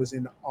bounds. That was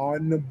an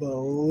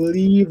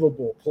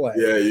unbelievable play.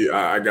 Yeah,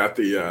 I got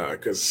the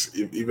because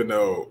even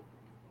though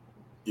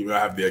I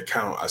have the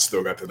account, I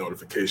still got the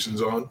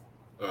notifications on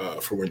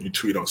for when you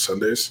tweet on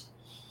Sundays.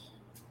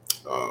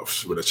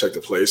 When I checked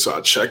the play, so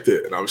I checked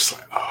it and I was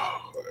like,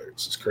 "Oh,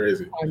 this is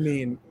crazy." I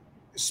mean,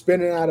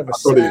 spinning out of a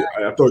sack.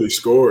 I thought he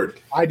scored.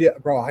 I did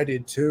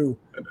too.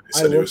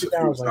 I looked at that.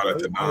 I was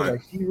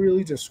like, he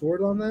really just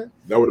scored on that?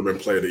 That would have been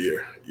play of the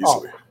year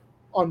easily.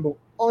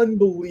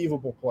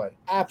 Unbelievable play.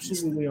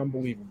 Absolutely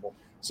unbelievable.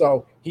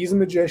 So he's a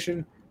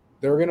magician.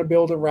 They're going to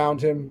build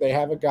around him. They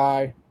have a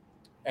guy,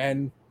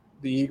 and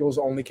the Eagles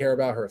only care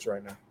about Hurts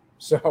right now.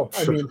 So,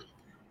 I mean,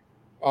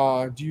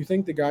 do you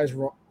think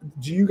do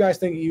you guys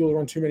think Eagles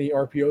run too many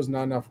RPOs,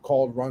 not enough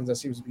called runs? That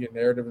seems to be a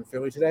narrative in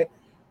Philly today.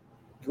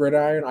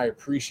 Gridiron, I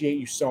appreciate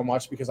you so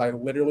much because I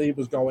literally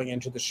was going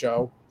into the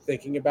show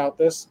thinking about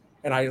this,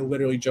 and I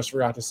literally just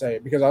forgot to say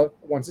it because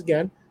once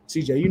again,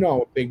 CJ, I'm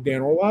a big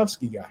Dan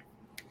Orlovsky guy.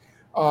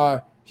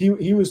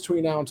 He was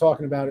tweeting out and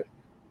talking about it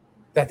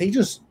that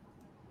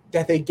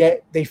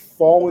they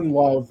fall in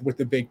love with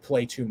the big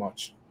play too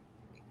much.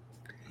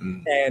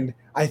 And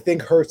I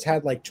think Hurts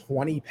had like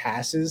 20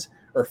 passes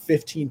or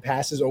 15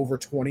 passes over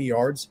 20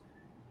 yards.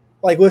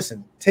 Like,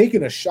 listen,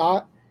 taking a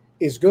shot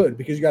is good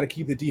because you got to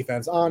keep the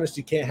defense honest.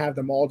 You can't have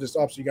them all just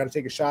up, so you got to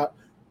take a shot.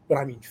 But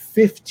I mean,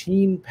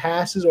 15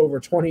 passes over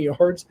 20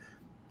 yards,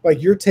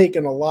 like you're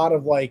taking a lot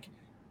of like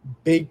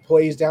big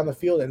plays down the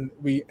field. And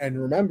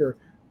remember,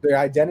 the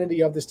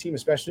identity of this team,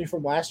 especially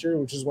from last year,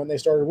 which is when they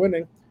started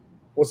winning,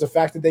 was the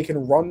fact that they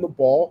can run the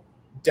ball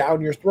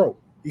down your throat.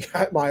 You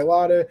got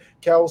Mailata,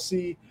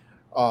 Kelsey,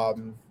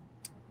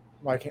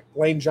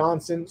 Lane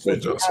Johnson.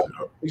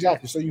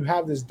 Exactly. So you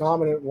have this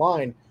dominant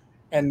line.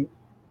 And,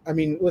 I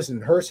mean, listen,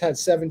 Hurts had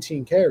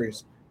 17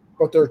 carries,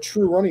 but their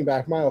true running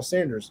back, Miles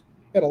Sanders,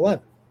 had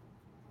 11.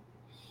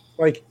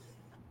 Like,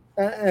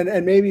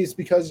 and maybe it's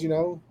because,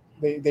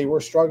 they were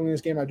struggling in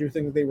this game. I do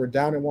think that they were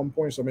down at one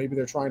point, so maybe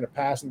they're trying to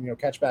pass and,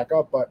 catch back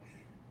up. But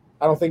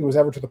I don't think it was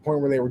ever to the point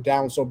where they were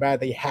down so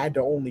bad they had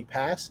to only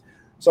pass.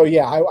 So,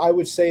 yeah, I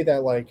would say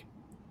that, like,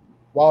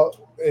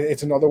 while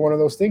it's another one of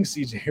those things,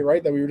 CJ,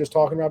 right, that we were just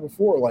talking about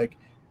before. Like,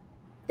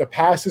 the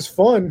pass is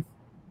fun,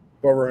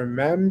 but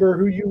remember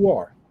who you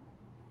are.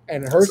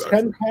 And Hurts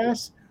can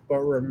pass, but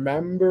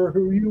remember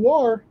who you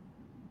are.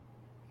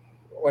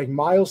 Like,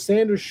 Miles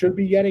Sanders should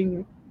be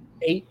getting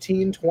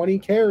 18, 20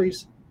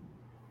 carries.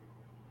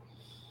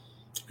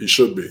 He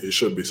should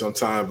be.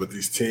 Sometimes with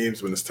these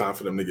teams, when it's time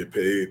for them to get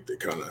paid, they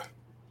kind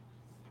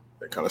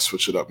of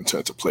switch it up in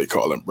terms of play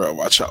calling. Bro,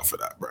 watch out for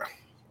that, bro.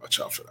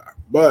 Watch out for that.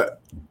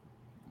 But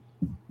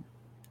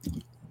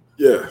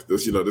yeah,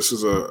 this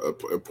is a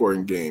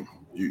important game.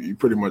 You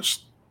pretty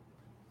much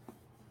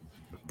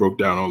broke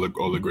down all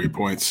the great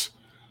points,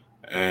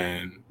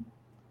 and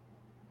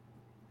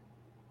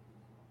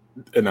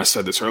I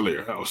said this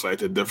earlier. I was like,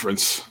 the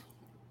difference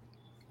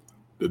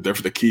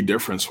The key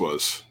difference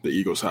was the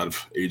Eagles had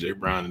A.J.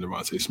 Brown and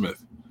Devontae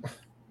Smith.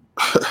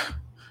 If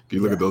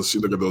you look at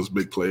those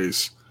big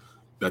plays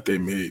that they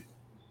made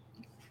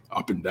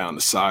up and down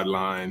the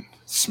sideline.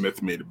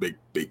 Smith made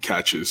big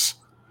catches.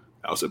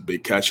 That was a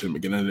big catch in the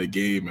beginning of the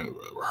game, and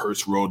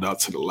Hurts rolled out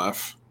to the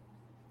left.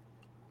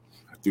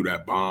 I threw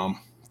that bomb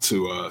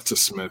to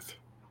Smith.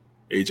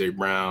 A.J.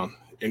 Brown,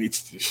 any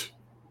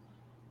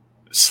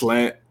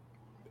slant,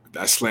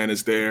 that slant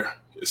is there.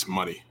 It's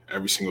money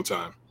every single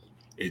time.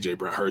 A.J.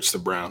 Brown Hurts to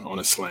Brown on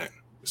a slant.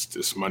 It's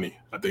just money.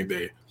 I think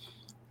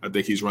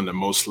he's run the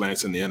most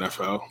slants in the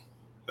NFL.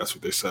 That's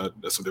what they said.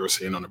 That's what they were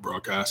saying on the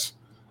broadcast.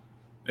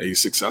 And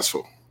he's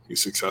successful. He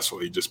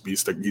just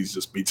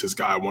beats his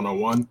guy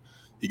one-on-one.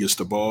 He gets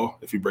the ball.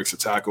 If he breaks a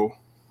tackle,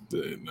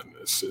 then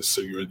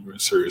you're in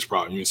serious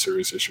problem. You're in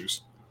serious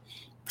issues.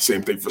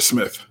 Same thing for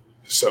Smith.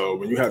 So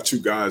when you have two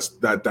guys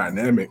that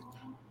dynamic,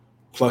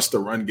 plus the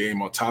run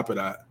game on top of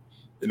that,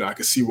 I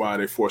can see why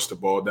they force the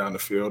ball down the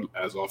field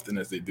as often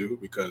as they do,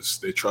 because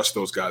they trust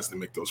those guys to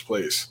make those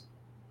plays,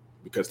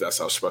 because that's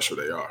how special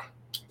they are.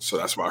 So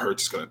that's why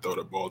Hurts is going to throw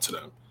the ball to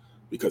them,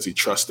 because he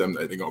trusts them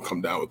that they're going to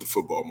come down with the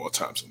football more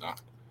times than not.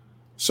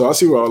 So I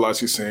see what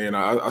Olajuwon's saying.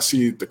 I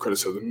see the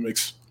criticism.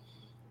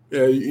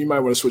 You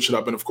might want to switch it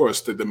up. And, of course,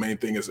 the main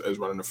thing is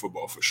running the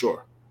football for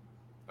sure.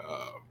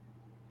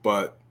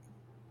 But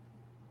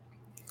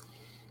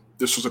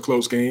this was a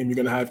close game. You're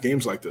going to have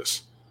games like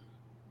this.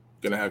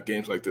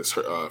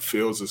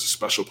 Fields is a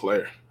special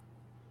player.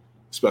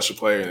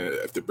 And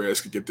if the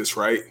Bears could get this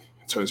right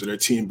in terms of their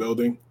team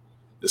building,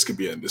 this could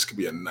be a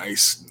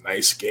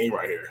nice game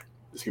right here.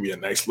 This could be a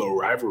nice little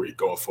rivalry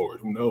going forward.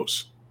 Who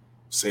knows?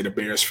 Say the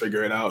Bears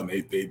figure it out and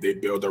they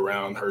build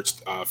around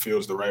Hurts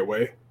Fields the right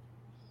way.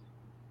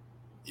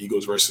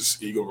 Eagles versus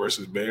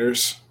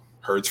Bears,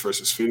 Hurts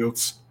versus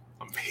Fields.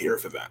 I'm here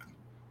for that.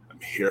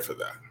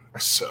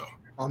 So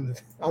I'm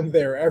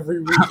there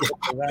every week.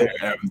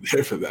 I'm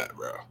there for that,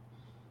 bro.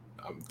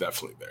 I'm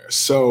definitely there.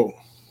 So,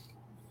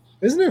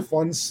 isn't it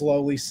fun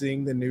slowly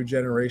seeing the new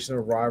generation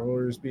of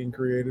rivalries being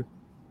created?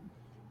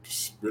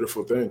 It's a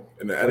beautiful thing.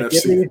 And the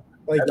NFC.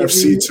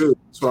 NFC too.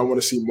 So I want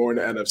to see more in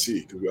the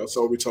NFC, because that's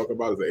all we talk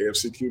about is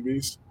the AFC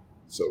QBs.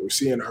 So we're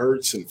seeing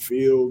Hurts and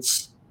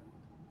Fields.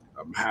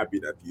 I'm happy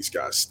that these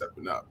guys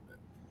stepping up and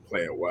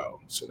playing well.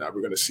 So now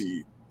we're going to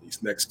see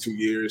these next 2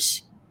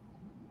 years,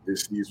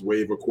 these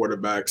wave of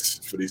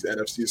quarterbacks for these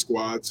NFC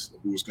squads.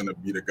 Who's going to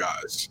be the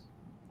guys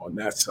on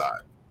that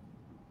side?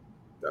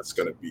 That's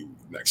going to be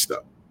next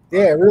up.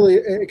 Yeah,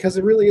 really, because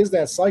it really is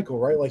that cycle,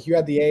 right? Like you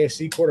had the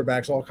AFC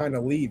quarterbacks all kind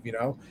of leave.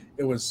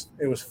 It was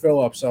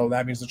Phillip, so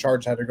that means the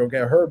Chargers had to go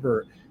get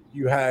Herbert.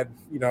 You had,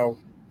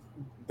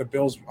 the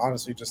Bills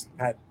honestly just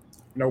had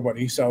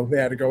nobody, so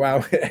they had to go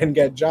out and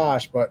get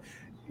Josh. But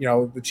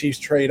the Chiefs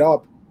trade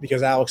up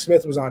because Alex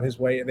Smith was on his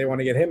way, and they want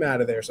to get him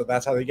out of there. So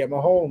that's how they get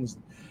Mahomes.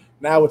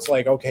 Now it's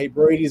like, okay,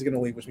 Brady's going to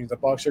leave, which means the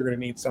Bucs are going to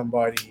need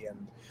somebody,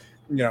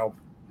 and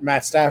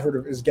Matt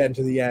Stafford is getting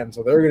to the end,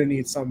 so they're going to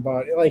need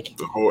somebody. Like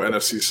the whole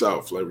NFC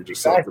South, like we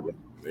just talked about.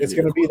 It's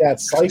going to be that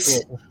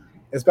cycle.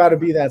 It's about to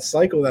be that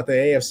cycle that the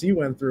AFC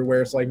went through,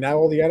 where it's like now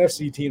all the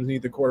NFC teams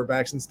need the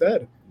quarterbacks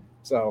instead.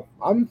 So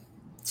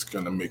it's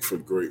going to make for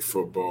great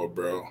football,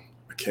 bro.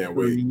 I can't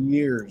wait.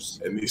 Years.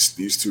 And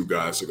these two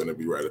guys are going to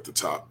be right at the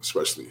top,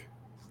 especially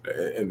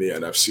in the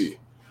NFC.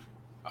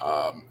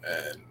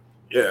 And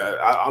yeah,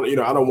 I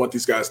don't want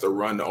these guys to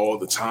run all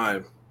the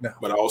time, no.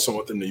 But I also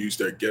want them to use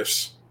their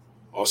gifts.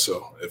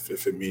 Also, if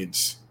it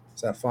means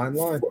it's that fine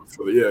line.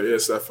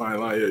 It's that fine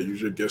line. Yeah,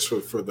 use your gifts for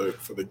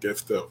the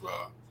gift of,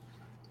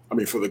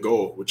 for the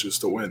goal, which is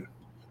to win.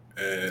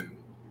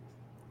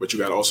 But you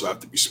got to also have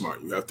to be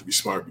smart. You have to be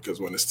smart, because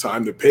when it's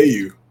time to pay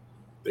you,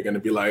 they're going to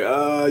be like,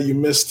 you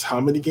missed how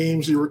many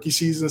games your rookie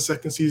season,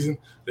 second season?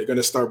 They're going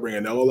to start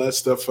bringing all that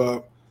stuff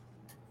up,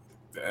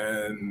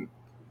 and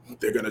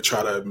they're going to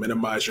try to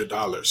minimize your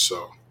dollars.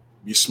 So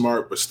be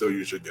smart, but still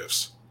use your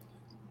gifts.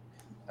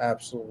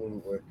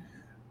 Absolutely.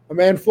 A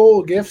man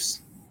full of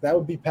gifts, that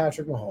would be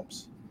Patrick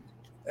Mahomes.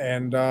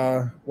 And,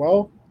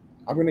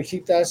 I'm going to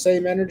keep that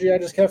same energy I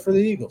just kept for the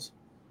Eagles.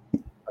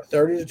 A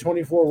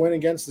 30-24 win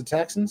against the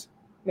Texans.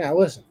 Now,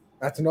 listen,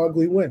 that's an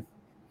ugly win.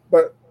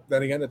 But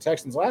then again, the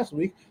Texans last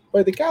week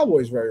played the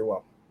Cowboys very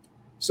well.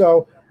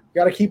 So,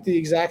 got to keep the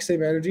exact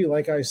same energy,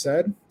 like I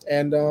said.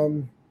 And,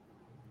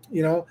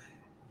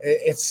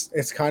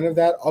 it's kind of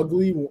that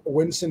ugly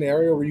win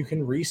scenario where you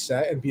can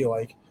reset and be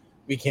like,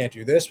 we can't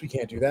do this, we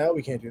can't do that,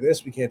 we can't do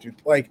this, we can't do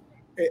 – like,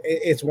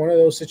 it's one of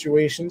those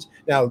situations.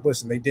 Now,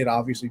 listen, they did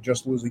obviously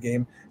just lose a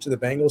game to the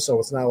Bengals, so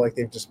it's not like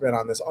they've just been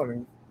on this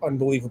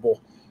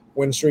unbelievable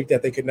win streak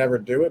that they could never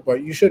do it.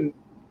 But you shouldn't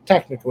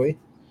technically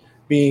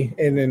be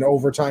in an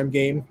overtime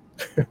game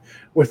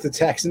with the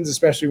Texans,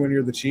 especially when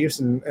you're the Chiefs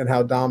and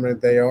how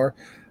dominant they are.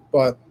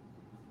 But,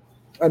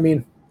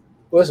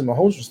 listen,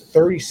 Mahomes was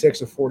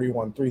 36 of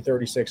 41,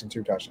 336 and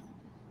 2 touchdowns.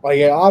 Like,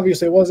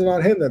 obviously it wasn't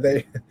on him that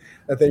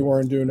they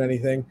weren't doing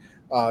anything.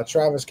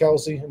 Travis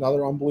Kelce,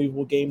 another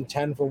unbelievable game,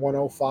 10 for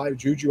 105.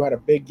 Juju had a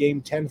big game,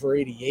 10 for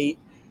 88.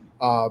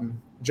 Jerick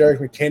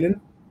McKinnon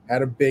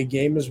had a big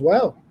game as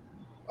well.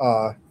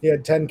 He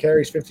had 10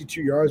 carries,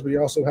 52 yards, but he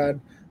also had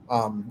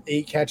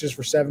 8 catches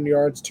for 7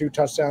 yards, 2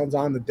 touchdowns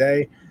on the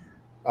day.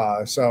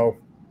 So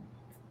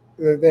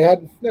they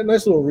had a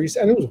nice little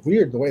reset. And it was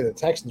weird the way the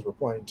Texans were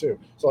playing, too.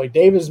 So, like,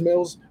 Davis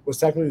Mills was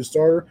technically the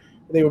starter.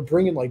 And they would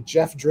bring in, like,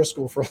 Jeff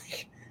Driscoll for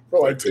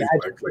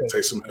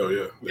Taysom Hill,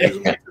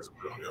 yeah.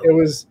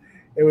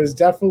 It was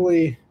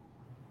definitely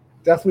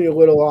a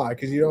little odd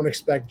because you don't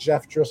expect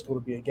Jeff Driscoll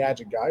to be a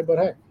gadget guy. But,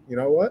 hey, you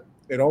know what?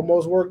 It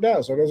almost worked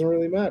out, so it doesn't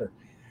really matter.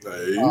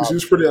 He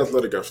was pretty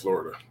athletic at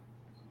Florida.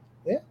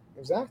 Yeah,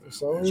 exactly.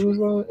 So it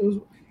was,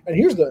 and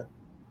here's the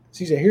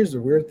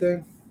weird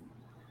thing,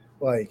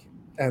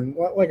 and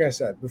like I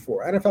said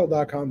before,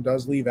 NFL.com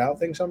does leave out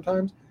things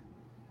sometimes.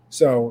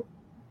 So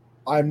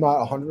I'm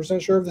not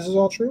 100% sure if this is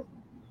all true,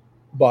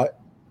 but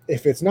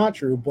if it's not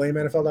true, blame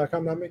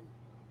NFL.com, not me.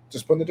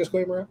 Just putting the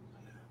disclaimer out.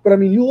 But I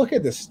mean, you look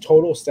at this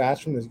total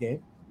stats from this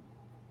game.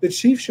 The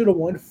Chiefs should have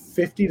won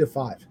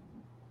 50-5.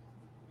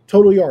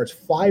 Total yards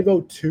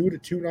 502 to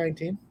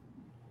 219.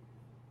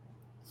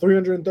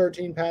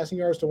 313 passing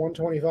yards to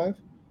 125.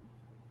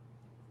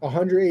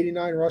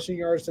 189 rushing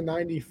yards to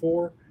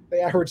 94. They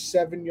averaged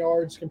 7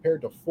 yards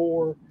compared to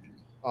 4.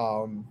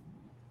 I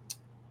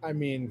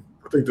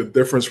think the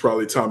difference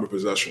probably time of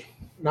possession.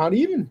 Not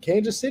even.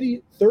 Kansas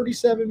City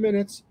 37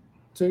 minutes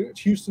to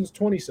Houston's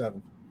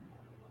 27.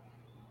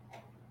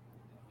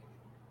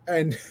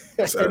 And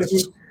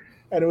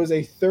it was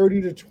a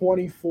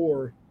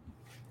 30-24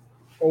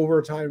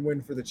 overtime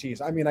win for the Chiefs.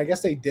 I mean, I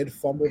guess they did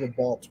fumble the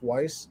ball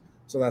twice,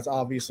 so that's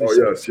obviously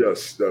yes.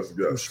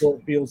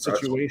 short field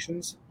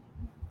situations.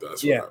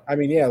 That's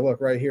look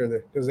right here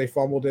because they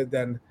fumbled it.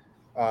 Then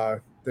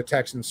the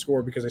Texans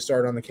scored because they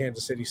started on the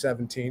Kansas City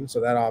 17,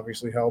 so that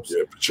obviously helps.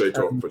 Yeah,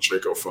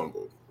 Pacheco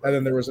fumbled, and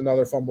then there was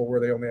another fumble where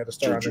they only had to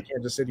start on the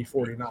Kansas City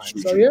 49.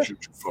 Juju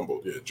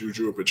fumbled. Yeah,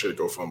 Juju and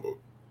Pacheco fumbled.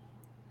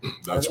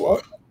 That's why.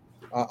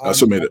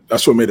 That's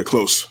what made it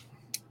close.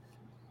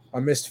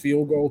 A missed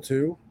field goal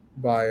too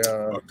by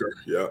Butker.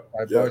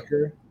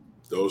 Butker.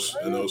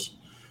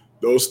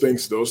 Those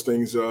things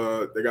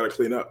they got to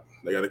clean up.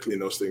 They got to clean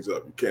those things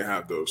up. You can't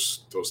have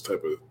those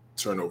type of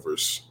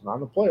turnovers. Not in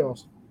the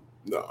playoffs.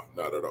 No,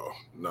 not at all.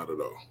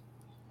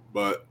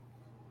 But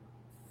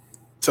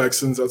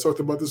Texans, I talked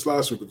about this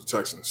last week with the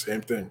Texans.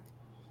 Same thing,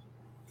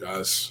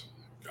 guys.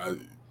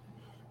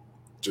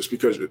 Just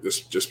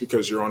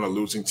because you're on a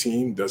losing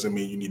team doesn't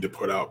mean you need to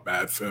put out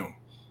bad film.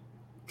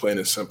 Plain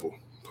and simple.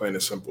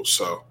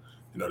 So,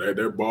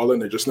 they're balling.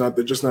 They're just not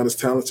as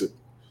talented.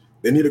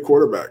 They need a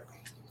quarterback.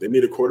 They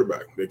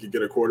could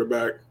get a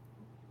quarterback.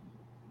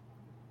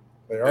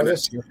 They are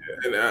this year.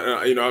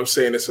 And I'm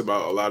saying this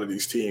about a lot of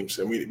these teams,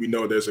 and we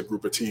know there's a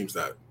group of teams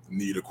that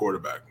need a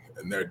quarterback,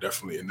 and they're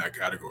definitely in that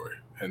category.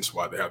 Hence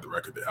why they have the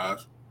record they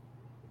have.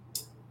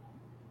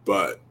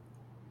 But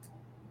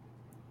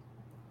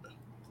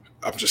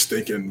I'm just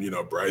thinking,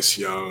 Bryce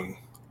Young,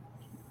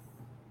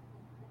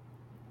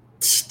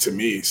 to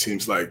me,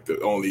 seems like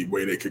the only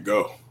way they could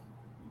go.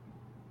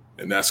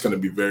 And that's going to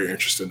be very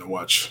interesting to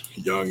watch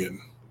Young and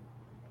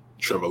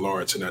Trevor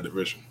Lawrence in that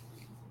division.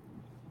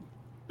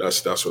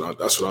 That's what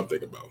I'm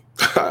thinking about.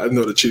 I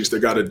know the Chiefs, they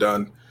got it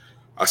done.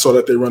 I saw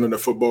that they're running the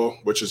football,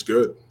 which is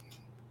good.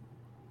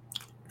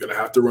 You're going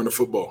to have to run the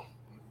football.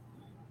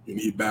 You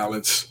need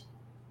balance.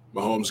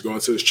 Mahomes going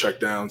to his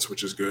checkdowns,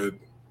 which is good.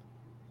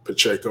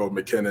 Pacheco,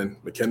 McKinnon.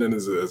 McKinnon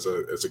is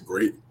a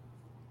great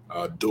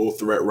dual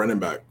threat running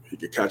back. He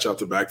could catch out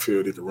the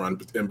backfield. He could run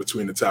in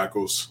between the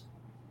tackles.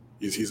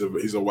 He's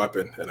a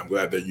weapon, and I'm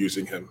glad they're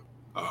using him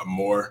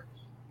more.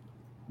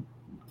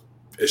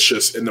 It's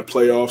just in the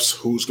playoffs,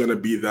 who's going to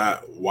be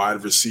that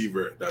wide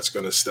receiver that's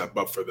going to step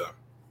up for them?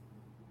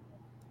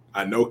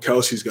 I know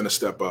Kelsey's going to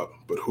step up,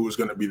 but who's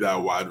going to be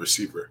that wide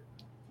receiver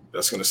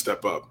that's going to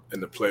step up in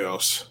the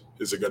playoffs?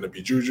 Is it going to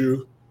be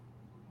Juju,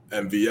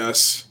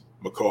 MVS?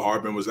 McCole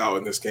Hardman was out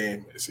in this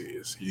game.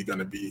 Is he going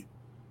to be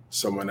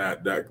someone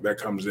that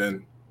comes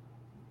in?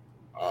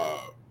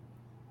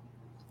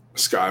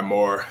 Sky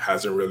Moore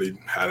hasn't really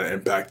had an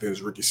impact in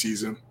his rookie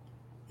season.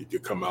 He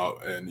could come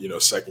out and,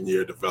 second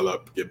year,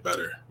 develop, get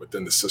better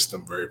within the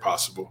system, very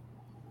possible.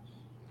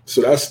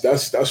 So that's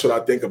what I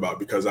think about,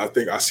 because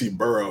I see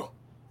Burrow,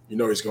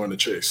 he's going to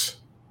Chase.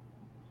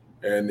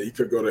 And he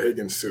could go to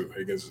Higgins too.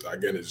 Higgins,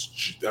 again,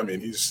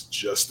 he's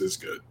just as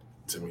good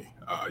to me.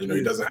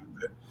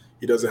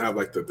 He doesn't have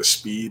like the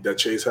speed that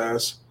Chase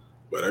has,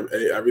 but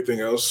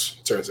everything else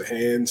in terms of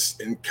hands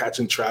and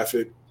catching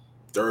traffic,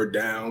 third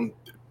down,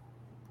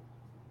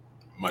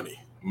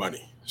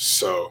 money.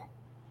 So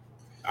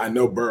I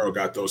know Burrow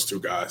got those two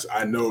guys.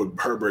 I know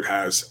Herbert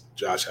has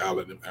Josh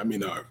Allen.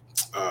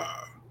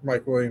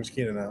 Mike Williams,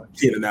 Keenan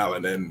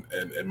Allen,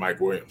 and Mike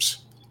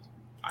Williams.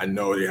 I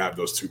know they have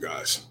those two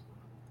guys.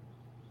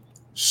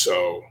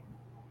 So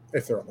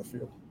if they're on the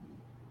field.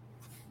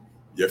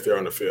 Yeah, if they're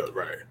on the field,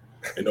 right.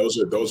 And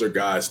those are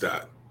guys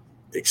that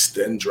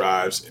extend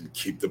drives and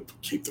keep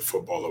the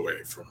football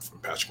away from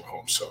Patrick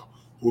Mahomes. So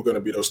who are going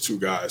to be those two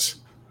guys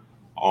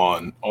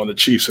on the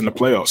Chiefs in the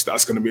playoffs?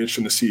 That's going to be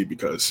interesting to see,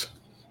 because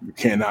you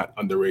cannot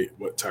underrate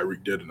what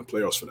Tyreek did in the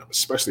playoffs for them,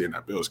 especially in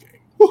that Bills game.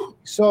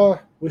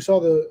 We saw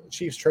the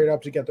Chiefs trade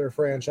up to get their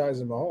franchise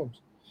in Mahomes.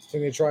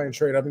 Can they try and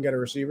trade up and get a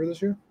receiver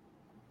this year?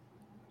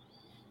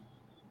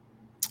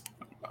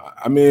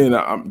 I mean,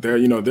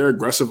 they're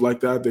aggressive like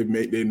that. They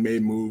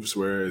made moves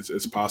where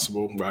it's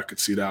possible. Where I could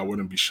see that, I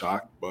wouldn't be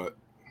shocked. But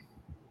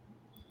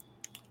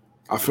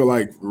I feel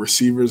like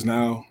receivers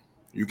now,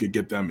 you could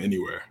get them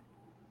anywhere.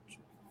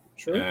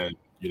 Sure. And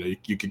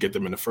you could get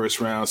them in the first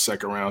round,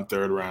 second round,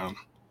 third round,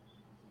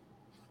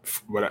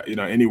 but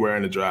anywhere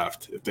in the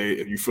draft.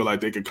 If you feel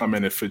like they could come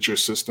in and fit your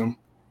system,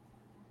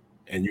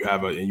 and you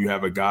have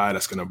a guy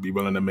that's going to be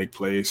willing to make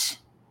plays,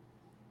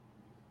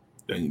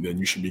 then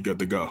you should be good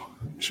to go.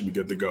 You should be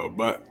good to go.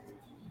 But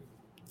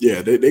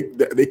yeah,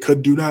 they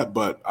could do that,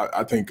 but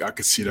I think I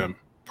could see them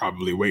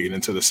probably waiting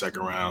until the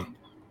second round,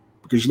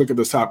 because you look at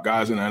the top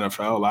guys in the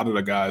NFL. A lot of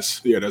the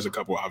guys, there's a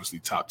couple obviously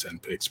top 10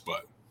 picks,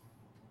 but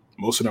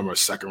most of them are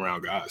second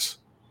round guys.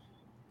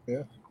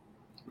 Yeah.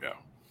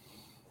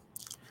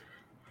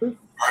 All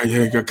right,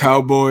 you got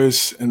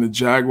Cowboys and the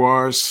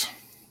Jaguars.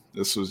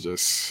 This was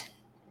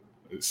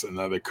it's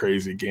another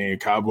crazy game.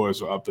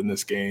 Cowboys were up in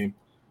this game.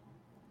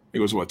 It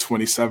was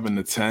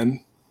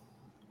 27-10.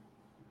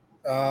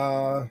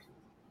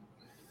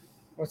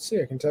 Let's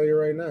see. I can tell you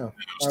right now.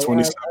 It was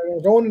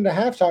 27. Going into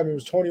halftime, it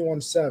was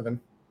 21-7.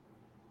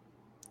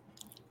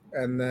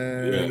 And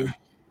then,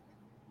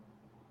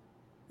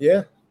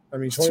 yeah. I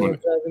mean, 21-7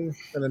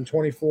 and then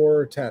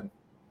 24-10.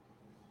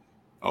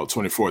 Oh,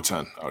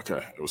 24-10.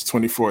 Okay. It was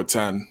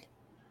 24-10.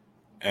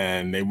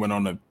 And they went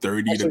on a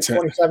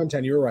 30-10.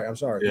 27-10. You were right. I'm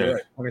sorry. Yeah. You're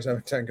right.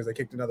 27-10 because they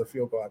kicked another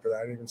field goal after that.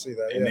 I didn't even see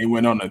that. And they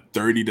went on a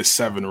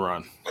 30-7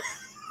 run.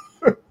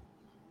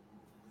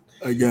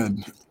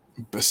 Again,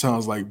 that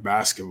sounds like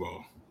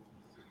basketball.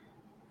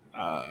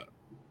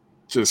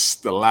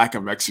 Just the lack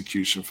of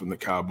execution from the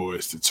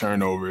Cowboys, the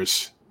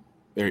turnovers.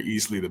 They're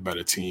easily the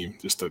better team.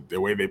 Just the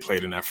way they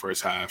played in that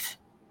first half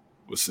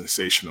was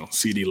sensational.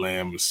 CeeDee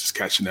Lamb was just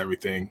catching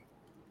everything.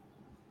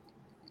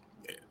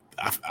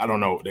 I don't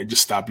know. They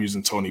just stopped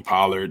using Tony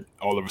Pollard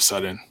all of a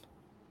sudden.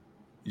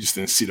 You just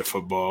didn't see the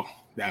football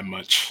that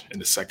much in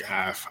the second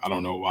half. I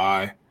don't know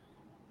why.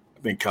 I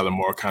think Kellen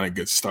Moore kind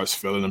of starts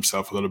feeling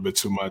himself a little bit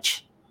too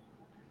much.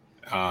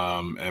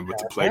 And with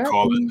the play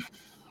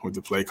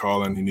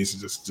calling, he needs to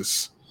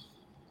just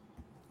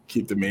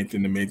keep the main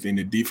thing. The main thing.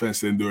 The defense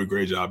didn't do a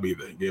great job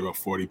either. He gave up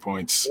 40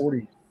 points.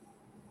 40.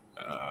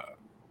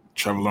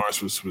 Trevor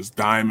Lawrence was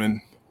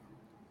diming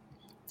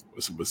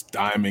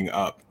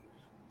up.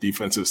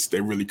 Defenses,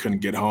 they really couldn't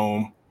get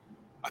home.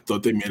 I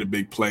thought they made a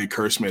big play.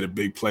 Kearse made a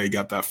big play,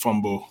 got that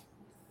fumble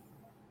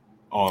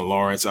on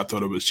Lawrence. I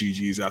thought it was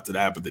GG's after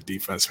that, but the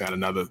defense had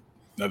another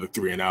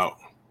 3-and-out,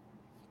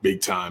 big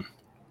time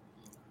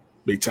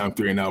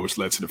 3-and-out, which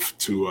led to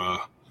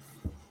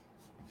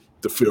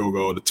the field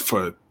goal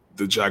for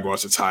the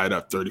Jaguars to tie it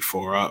up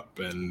 34 up,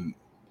 and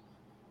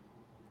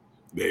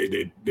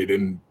they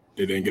didn't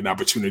get an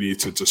opportunity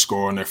to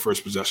score on their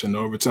first possession in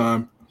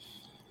overtime.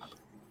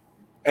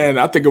 And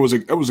I think it was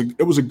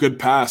a good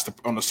pass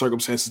on the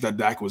circumstances that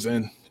Dak was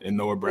in, and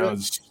Noah Brown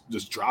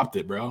just dropped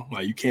it, bro.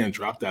 Like, you can't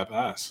drop that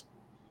pass.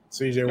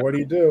 CJ, what do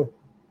you do?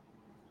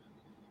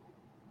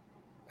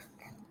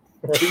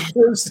 What do you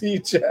do,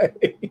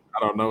 CJ? I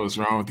don't know what's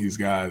wrong with these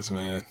guys,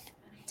 man.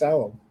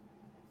 Tell them.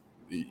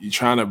 You're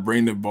trying to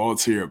bring the ball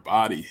to your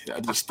body.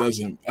 That just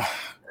doesn't.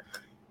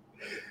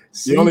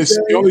 You're only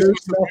supposed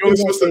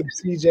to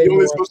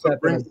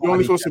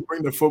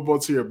bring the football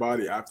to your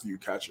body after you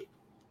catch it.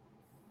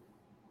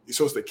 You're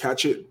supposed to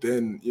catch it,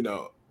 then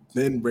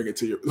bring it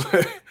to your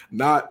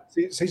not.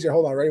 CJ,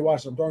 hold on, ready?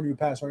 Watch. I'm throwing you a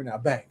pass right now.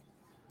 Bang.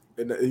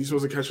 And you're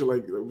supposed to catch it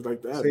like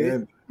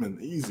that, man.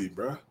 Easy,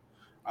 bro.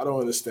 I don't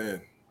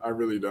understand. I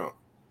really don't.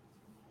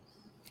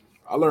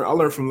 I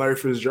learned from Larry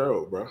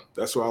Fitzgerald, bro.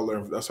 That's what I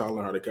learned. That's how I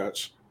learned how to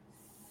catch.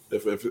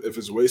 If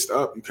it's waist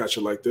up, you catch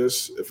it like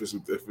this. If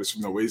it's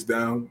waist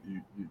down,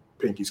 you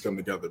pinkies come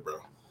together, bro.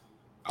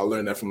 I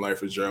learned that from Larry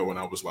Fitzgerald when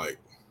I was like,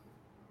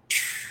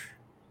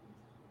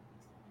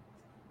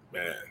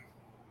 man,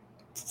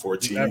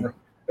 14. Never.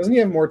 Doesn't he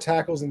have more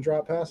tackles than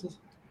drop passes?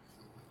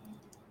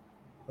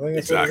 I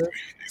think that's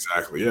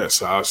exactly. Yeah.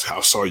 So I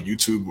saw a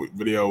YouTube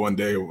video one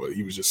day where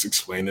he was just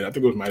explaining. I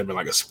think it might have been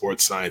like a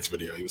sports science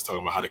video. He was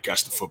talking about how to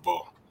catch the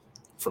football.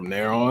 From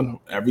there on,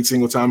 every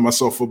single time I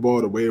saw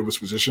football, the way it was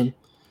positioned,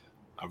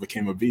 I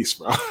became a beast,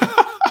 bro.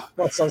 I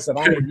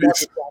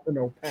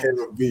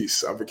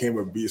became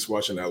a beast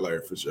watching that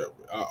Larry Fitzgerald.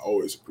 I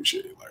always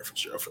appreciated Larry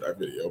Fitzgerald for that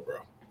video, bro.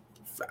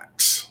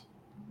 Facts.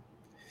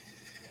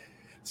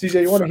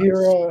 CJ, you want to hear?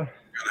 Gotta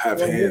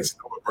have hands.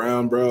 Noah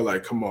Brown, bro.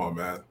 Like, come on,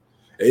 man.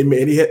 Hey,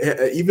 man, he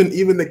had,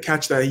 even the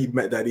catch that he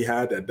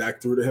had that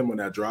Dak threw to him on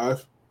that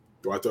drive,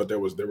 though I thought they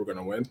were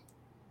gonna win.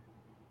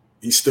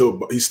 He still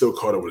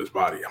caught it with his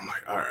body. I'm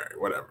like, all right,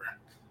 whatever.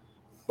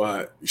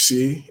 But you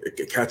see,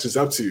 it catches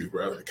up to you,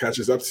 bro. It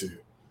catches up to you.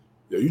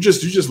 Yeah, you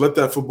just let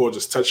that football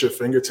just touch your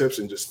fingertips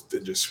and just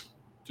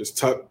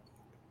tuck.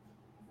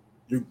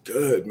 You're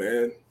good,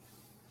 man.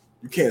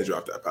 You can't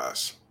drop that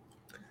pass.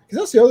 Because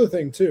that's the other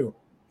thing too.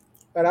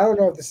 and I don't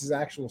know if this is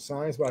actual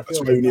science, but I That's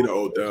feel why like you need an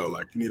Odell.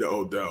 Like you need an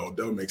Odell.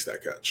 Odell makes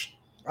that catch.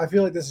 I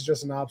feel like this is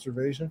just an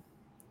observation.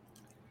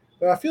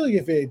 But I feel like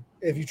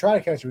if you try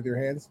to catch it with your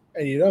hands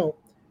and you don't,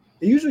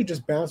 it usually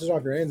just bounces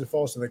off your hands and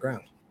falls to the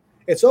ground.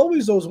 It's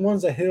always those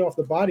ones that hit off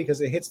the body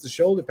because it hits the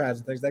shoulder pads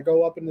and things that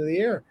go up into the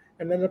air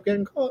and end up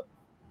getting caught.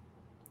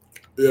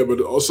 Yeah, but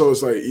also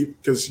it's like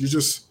because you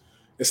just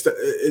it's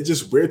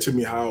just weird to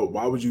me how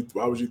why would you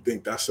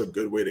think that's a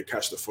good way to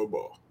catch the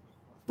football,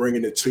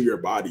 bringing it to your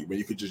body when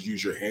you could just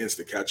use your hands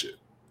to catch it.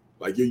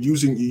 Like you're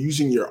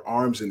using your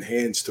arms and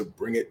hands to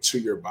bring it to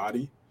your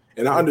body.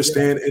 And I Yeah.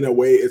 understand in a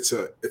way it's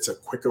a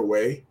quicker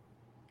way.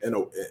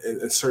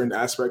 In certain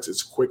aspects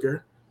it's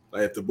quicker.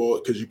 Like if the ball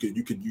because you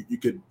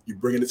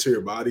bring it to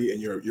your body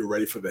and you're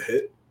ready for the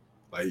hit.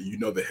 Like you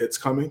know the hit's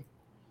coming.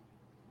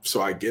 So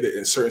I get it.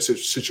 In certain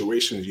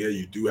situations, yeah,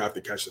 you do have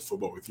to catch the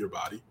football with your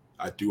body.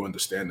 I do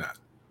understand that.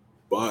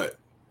 But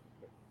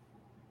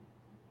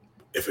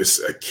if it's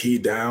a key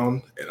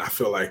down and I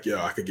feel like, yo,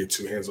 I could get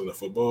two hands on the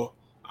football,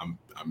 I'm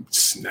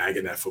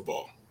snagging that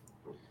football.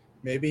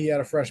 Maybe he had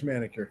a fresh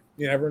manicure.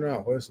 You never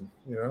know. Listen,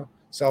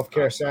 self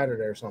care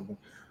Saturday or something.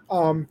 They,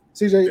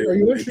 CJ, are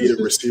you they need a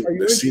interested? receiver. Are you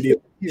The CD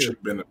interested here? should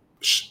have been.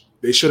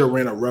 They should have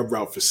ran a rub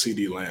route for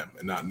CD Lamb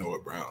and not Noah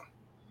Brown.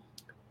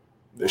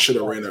 They should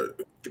have ran a.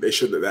 They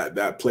should have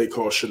that play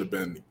call should have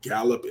been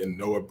Gallup and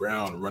Noah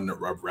Brown run the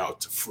rub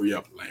route to free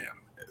up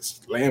Lamb.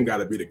 Lamb got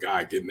to be the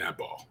guy getting that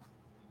ball.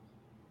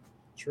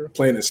 Sure.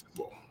 Plain and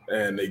simple.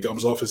 And it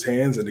comes off his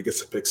hands and it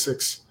gets a pick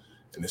six,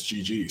 and it's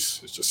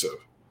GG's. It's just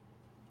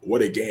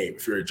what a game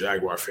if you're a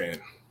Jaguar fan,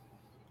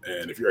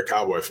 and if you're a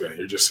Cowboy fan,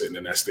 you're just sitting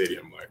in that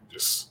stadium like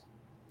just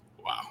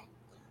wow.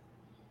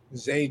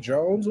 Zay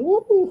Jones,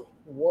 woo,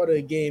 what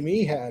a game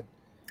he had.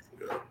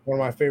 Yeah. One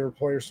of my favorite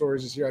player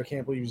stories this year. I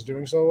can't believe he's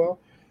doing so well.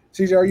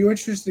 CJ, are you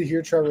interested to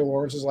hear Trevor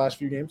Lawrence's last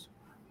few games?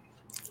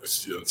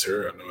 Let's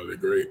hear it. I know they're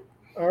great.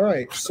 All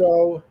right.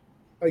 So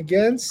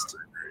against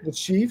the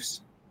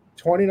Chiefs,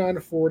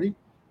 29-40,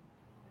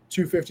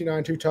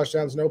 259, 2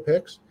 touchdowns, no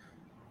picks.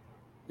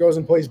 Goes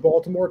and plays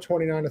Baltimore,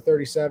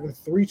 29-37,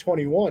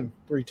 321,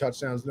 3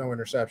 touchdowns, no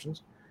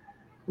interceptions.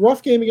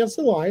 Rough game against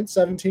the Lions,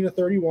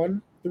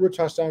 17-31, threw a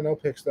touchdown, no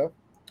picks though.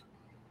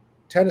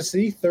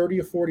 Tennessee,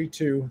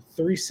 30-42,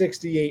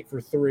 368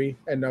 for 3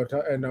 and no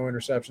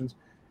interceptions.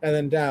 And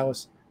then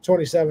Dallas,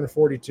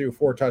 27-42,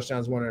 4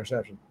 touchdowns, 1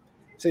 interception.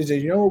 CJ,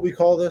 you know what we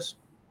call this?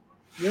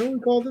 You know what we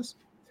call this?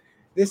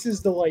 This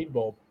is the light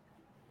bulb.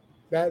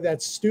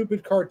 That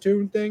stupid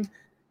cartoon thing.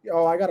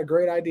 Oh, I got a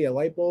great idea.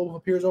 Light bulb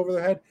appears over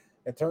their head.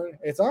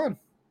 It's on.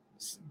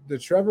 The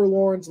Trevor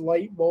Lawrence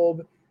light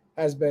bulb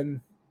has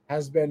been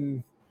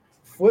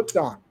flipped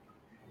on,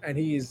 and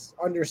he's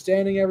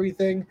understanding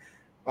everything.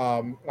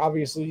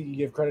 Obviously, you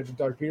give credit to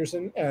Doug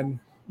Peterson, and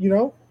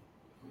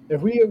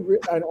if we,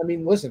 I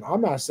mean, listen,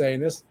 I'm not saying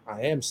this.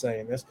 I am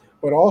saying this,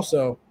 but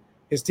also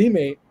his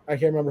teammate. I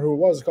can't remember who it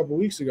was a couple of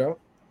weeks ago.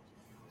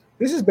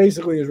 This is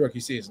basically his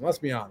rookie season. Let's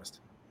be honest.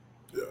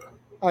 Yeah.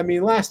 I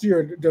mean, last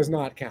year does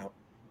not count.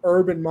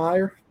 Urban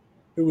Meyer,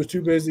 who was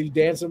too busy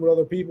dancing with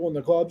other people in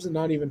the clubs and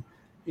not even,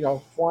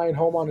 flying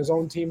home on his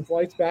own team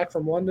flights back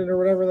from London or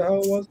whatever the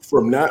hell it was.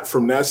 From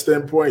that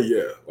standpoint,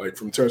 yeah. Like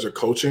from terms of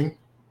coaching,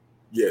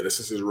 yeah, this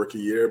is his rookie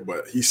year,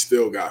 but he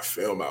still got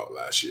film out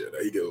last year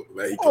that he can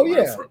learn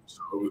from.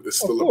 So it's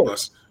still a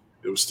blessing.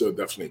 It was still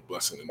definitely a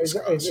blessing in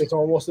disguise. It's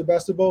almost the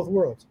best of both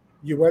worlds.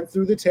 You went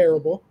through the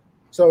terrible,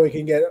 so we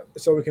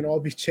can all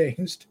be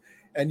changed,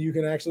 and you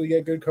can actually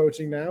get good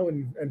coaching now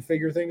and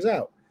figure things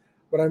out.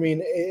 But I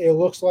mean, it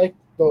looks like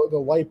the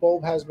light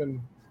bulb has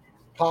been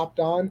popped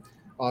on.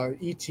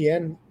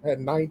 ETN had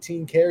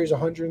 19 carries,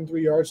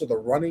 103 yards, so the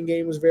running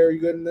game was very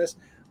good in this.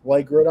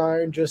 Like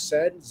Gridiron just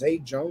said, Zay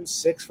Jones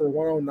 6 for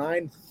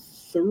 109,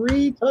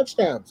 3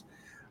 touchdowns.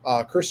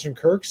 Christian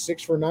Kirk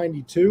 6 for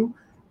 92.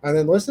 And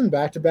then listen,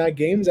 back-to-back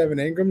games, Evan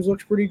Ingram's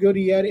looked pretty good.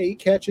 He had 8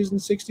 catches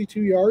and 62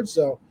 yards.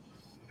 So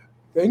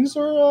things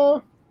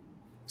are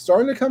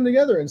starting to come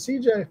together. And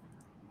CJ,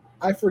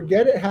 I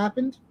forget it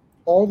happened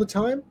all the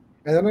time.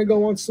 And then I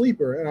go on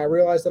Sleeper and I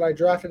realize that I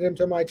drafted him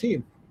to my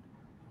team.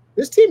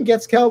 This team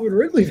gets Calvin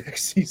Ridley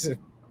next season.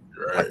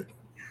 Right.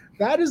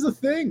 That is the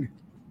thing.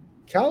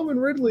 Calvin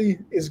Ridley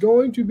is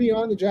going to be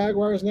on the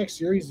Jaguars next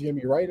year. He's going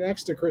to be right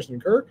next to Christian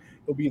Kirk.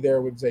 He'll be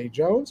there with Zay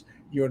Jones.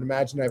 You would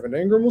imagine Evan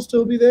Ingram will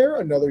still be there.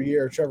 Another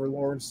year of Trevor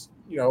Lawrence,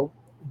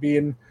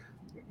 being,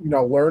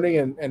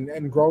 learning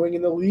and growing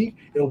in the league.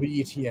 It'll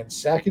be ETN's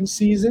second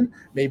season.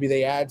 Maybe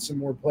they add some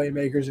more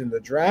playmakers in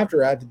the draft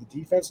or add to the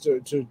defense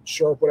to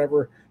shore up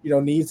whatever,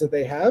 needs that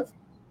they have.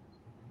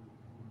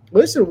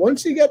 Listen,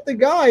 once you get the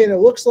guy, and it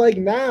looks like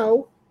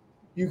now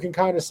you can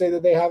kind of say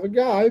that they have a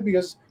guy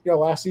because,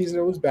 last season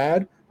it was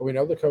bad, but we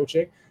know the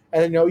coaching.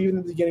 And, even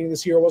at the beginning of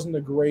this year, it wasn't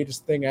the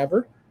greatest thing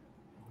ever.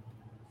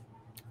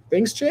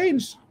 Things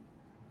changed.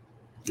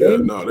 Yeah,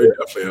 no, they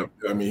definitely have.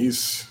 I mean,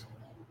 he's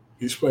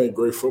playing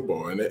great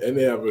football, and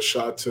they have a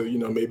shot to,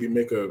 maybe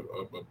make a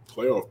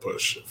playoff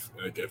push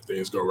if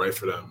things go right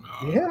for them.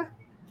 Yeah.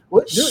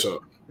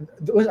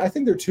 I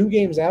think they're 2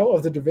 games out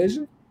of the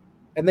division,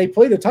 and they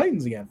play the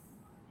Titans again.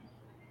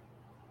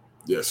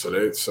 Yeah, so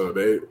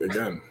they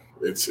again,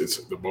 it's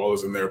the ball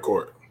is in their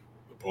court.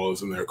 The ball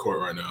is in their court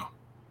right now,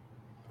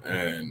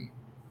 and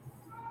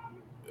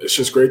it's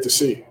just great to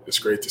see. It's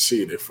great to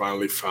see they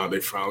finally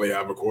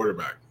have a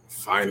quarterback.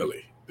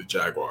 Finally, the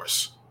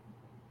Jaguars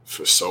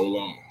for so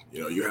long.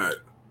 You know, you had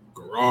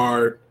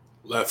Garrard,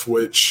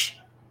 Leftwich,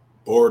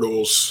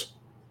 Bortles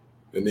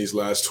in these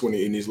last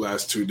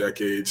 2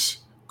 decades.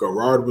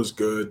 Garrard was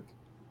good.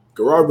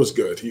 Garrard was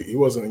good. He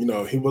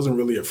wasn't, he wasn't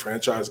really a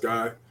franchise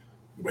guy,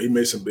 but he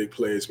made some big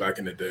plays back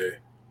in the day.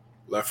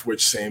 Leftwich,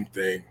 same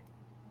thing.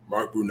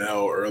 Mark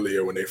Brunell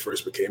earlier when they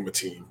first became a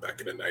team back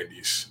in the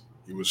 '90s.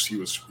 He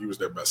was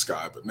their best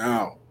guy. But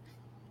now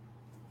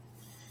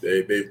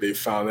they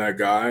found that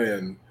guy,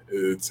 and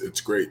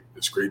it's great.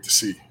 It's great to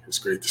see. It's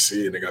great to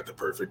see, and they got the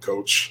perfect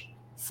coach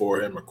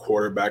for him, a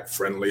quarterback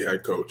friendly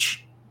head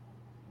coach.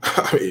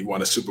 I mean, he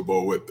won a Super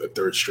Bowl with a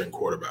third string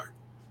quarterback.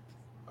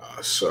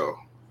 So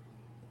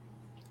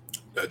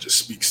that just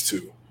speaks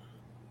to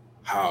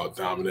how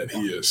dominant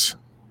he is.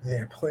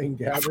 Yeah, playing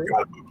I Gabbert.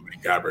 forgot about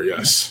Blaine Gabbert.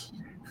 Yes,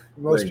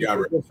 Most Blaine people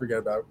Gabbert. will forget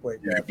about playing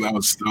Yeah,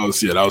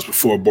 Gabbert. that was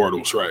before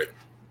Bortles, right?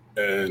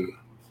 And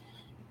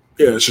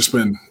yeah, it's just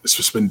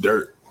been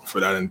dirt for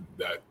that and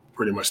that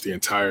pretty much the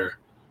entire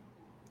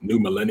new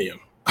millennium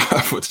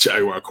for the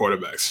Jaguar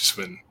quarterbacks. It's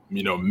been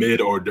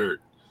mid or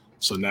dirt.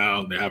 So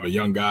now they have a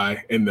young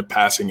guy in the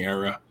passing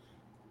era.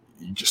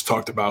 You just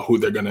talked about who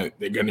they're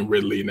getting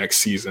Ridley next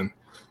season.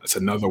 That's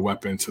another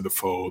weapon to the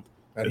fold.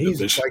 And The he's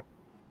division. like,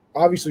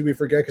 obviously we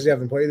forget because he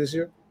hasn't played this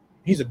year.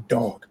 He's a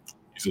dog.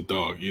 He's a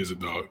dog. He is a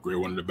dog. Great,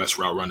 one of the best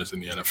route runners in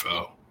the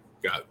NFL.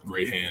 Got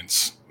great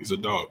hands. He's a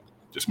dog.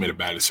 Just made a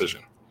bad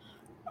decision.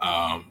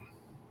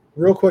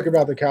 Real quick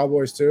about the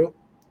Cowboys too.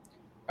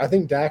 I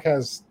think Dak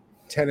has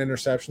 10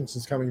 interceptions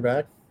since coming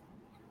back.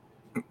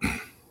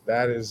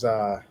 That is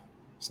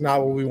it's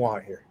not what we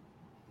want here.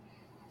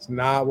 It's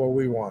not what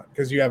we want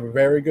because you have a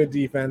very good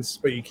defense,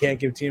 but you can't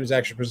give teams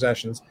extra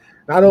possessions,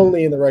 not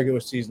only in the regular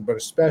season, but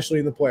especially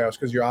in the playoffs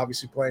because you're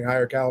obviously playing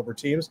higher caliber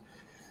teams.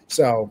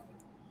 So,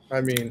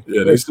 I mean,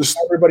 Yeah,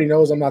 everybody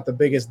knows I'm not the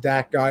biggest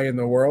Dak guy in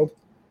the world,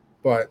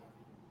 but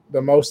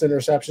the most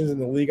interceptions in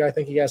the league I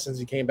think he has since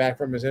he came back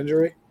from his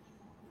injury.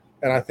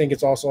 And I think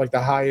it's also like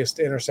the highest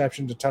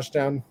interception to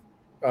touchdown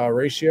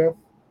ratio.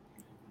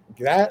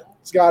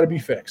 That's got to be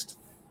fixed.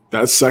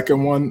 that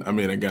second one. I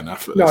mean, again, I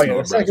feel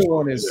The second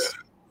one is.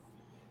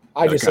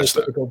 I just say catch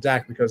that. typical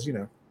Dak because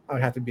I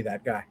would have to be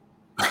that guy.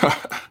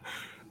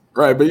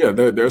 Right, but yeah,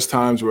 there's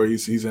times where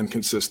he's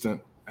inconsistent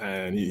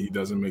and he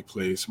doesn't make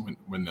plays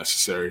when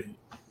necessary.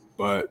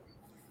 But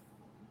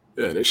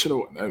yeah, they should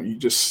have.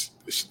 This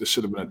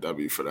should have been a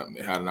W for them.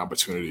 They had an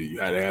opportunity.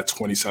 They had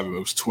 27. It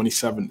was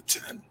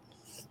 27-10.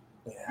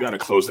 Yeah. You got to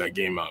close that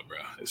game out, bro.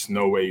 There's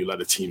no way you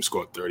let a team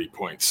score 30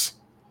 points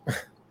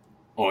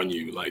on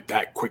you like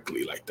that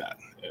quickly, like that.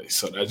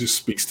 So that just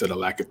speaks to the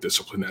lack of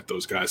discipline that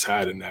those guys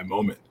had in that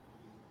moment.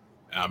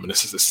 And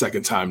this is the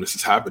second time this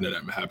has happened to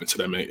them. It happened to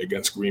them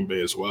against Green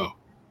Bay as well.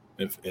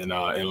 In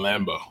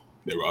Lambeau,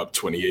 they were up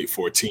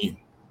 28-14,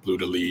 blew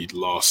the lead,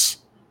 lost.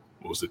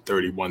 What was it,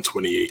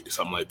 31-28,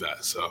 something like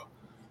that. So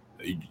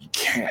you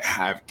can't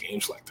have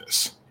games like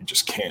this. You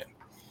just can't.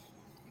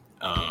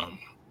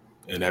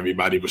 And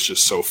everybody was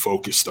just so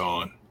focused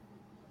on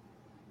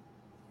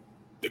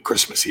the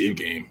Christmas Eve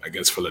game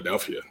against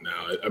Philadelphia.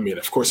 Now, I mean,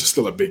 of course, it's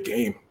still a big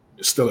game.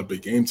 It's still a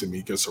big game to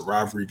me because it's a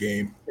rivalry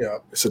game. Yeah.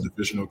 It's a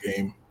divisional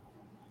game.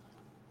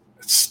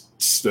 It's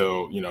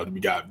still, we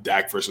got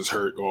Dak versus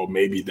Hurt, or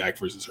maybe Dak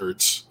versus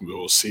Hurts.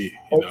 We'll see.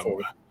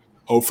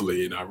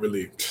 Hopefully, I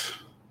really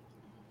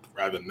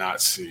rather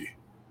not see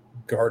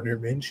Gardner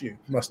Minshew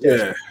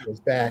mustache was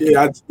back.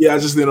 Yeah, I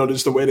just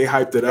just the way they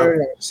hyped it up.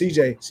 No.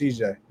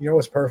 CJ. You know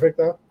what's perfect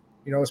though?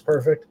 You know what's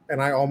perfect?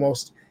 And I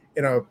almost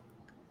I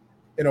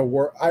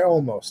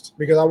almost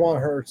because I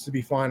want Hurts to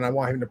be fine. I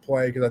want him to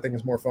play because I think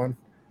it's more fun.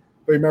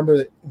 But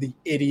remember the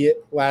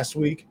idiot last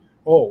week?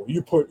 Oh,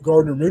 you put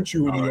Gardner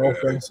Minshew in the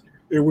offense,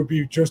 it would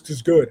be just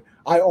as good.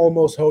 I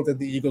almost hope that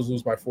the Eagles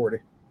lose by 40.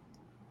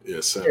 Yeah,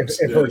 Sam.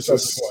 If Hurts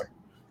doesn't play.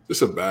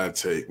 Just a bad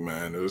take,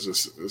 man. It's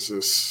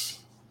just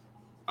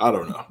I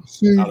don't know.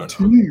 He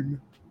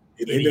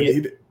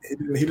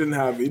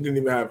didn't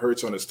even have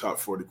Hurts on his top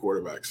 40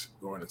 quarterbacks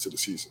going into the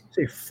season.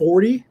 Say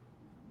 40?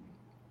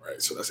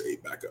 Right, so that's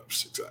 8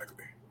 backups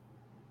exactly.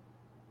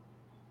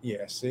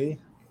 Yeah, see,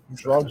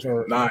 drugs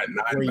are nine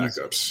crazy.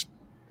 backups.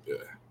 Yeah,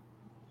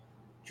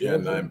 he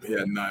had 9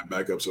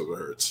 backups over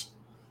Hurts.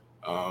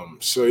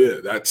 So yeah,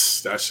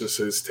 that's just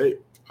his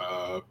tape.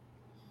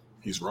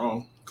 He's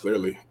wrong,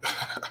 clearly.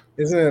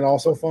 Isn't it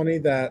also funny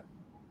that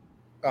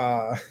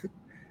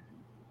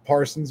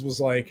Parsons was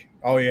like,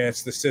 "Oh yeah,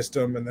 it's the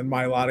system," and then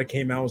Mailata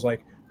came out and was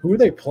like, "Who are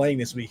they playing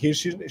this week?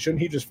 Shouldn't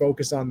he just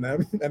focus on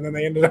them?" And then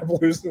they ended up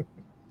losing.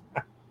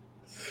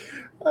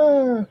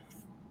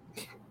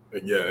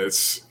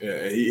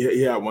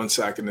 He had 1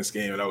 sack in this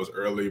game, and that was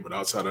early. But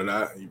outside of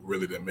that, he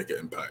really didn't make an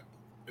impact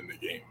in the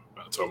game.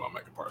 I'm talking about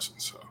Micah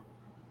Parsons. So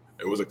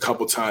it was a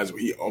couple times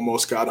where he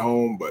almost got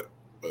home, but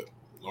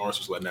Lawrence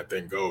was letting that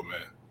thing go,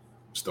 man.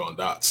 Just throwing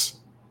dots.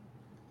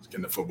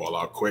 getting the football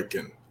out quick,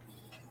 and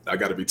that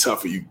got to be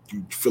tough. You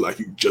feel like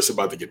you're just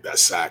about to get that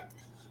sack.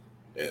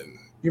 And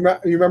you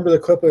remember the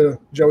clip of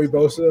Joey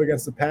Bosa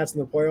against the Pats in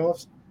the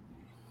playoffs?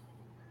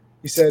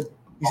 He said,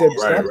 stop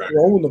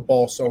throwing the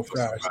ball so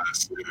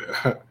fast.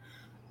 Yeah.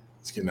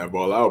 He's getting that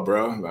ball out,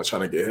 bro. Not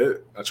trying to get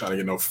hit. Not trying to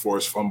get no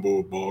forced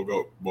fumble.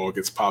 Ball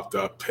gets popped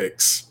up,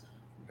 picks.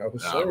 We're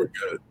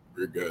good.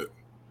 We're good.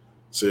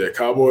 So yeah,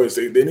 Cowboys,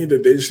 they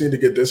just need to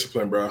get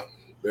disciplined, bro.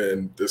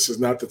 And this is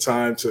not the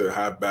time to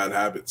have bad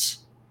habits.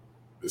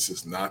 This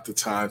is not the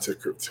time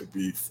to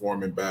be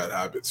forming bad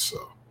habits.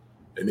 So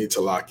they need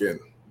to lock in.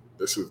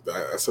 That's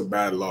a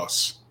bad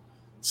loss.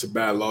 It's a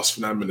bad loss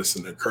for them, and it's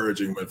an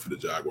encouraging win for the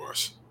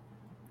Jaguars.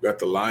 We got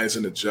the Lions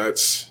and the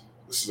Jets.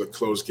 This is a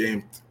close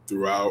game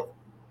throughout.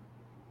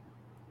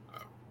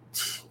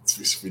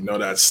 We know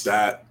that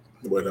stat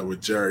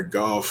with Jared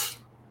Goff.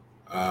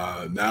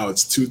 Now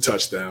it's 2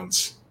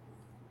 touchdowns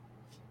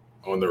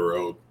on the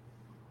road.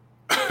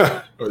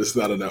 When it's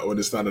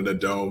not in a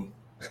dome.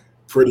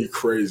 Pretty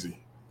crazy.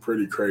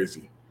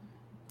 Crazy.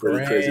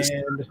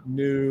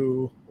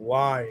 New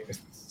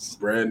Lions.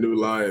 Brand new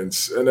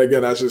Lions. And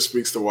again, that just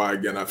speaks to why,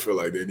 again, I feel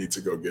like they need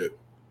to go get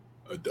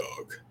a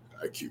dog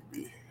at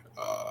QB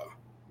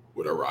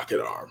with a rocket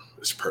arm.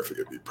 It's perfect.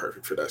 It'd be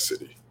perfect for that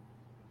city.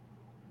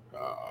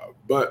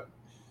 But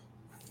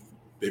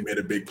they made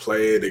a big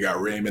play. They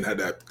got Raymond, had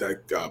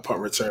that punt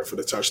return for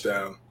the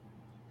touchdown.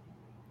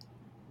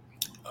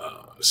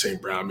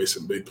 St. Brown made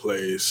some big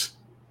plays.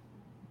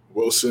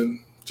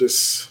 Wilson,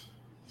 he's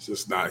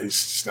just not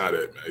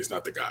it, man. He's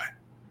not the guy.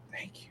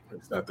 Thank you.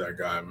 He's not that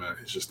guy, man.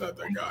 He's just not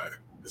that guy.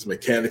 His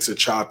mechanics are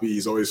choppy.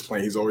 He's always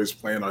playing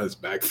on his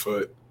back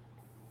foot.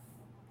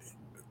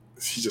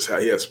 He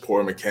has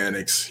poor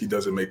mechanics. He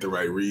doesn't make the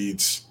right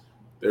reads.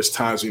 There's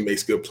times he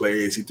makes good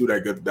plays. He threw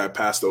that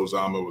pass to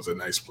Uzomah was a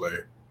nice play.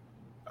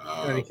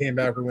 And he came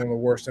back with one of the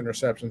worst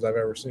interceptions I've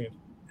ever seen.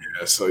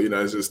 Yeah, so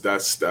it's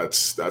just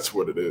that's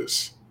what it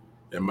is.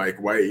 And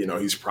Mike White,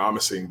 he's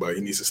promising, but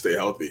he needs to stay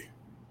healthy.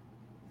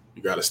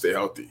 You got to stay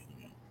healthy.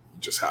 You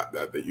just have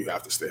that you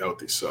have to stay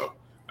healthy. So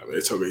I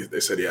mean, they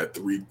said he had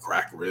 3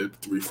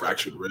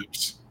 fractured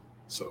ribs.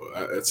 So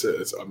that's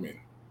it. I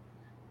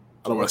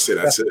don't want to say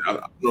that's it. I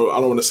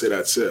don't want to say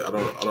that's it. I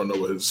don't know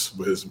what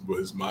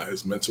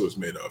his mental is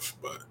made of,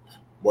 but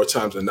more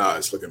times than not,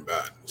 it's looking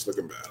bad.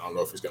 I don't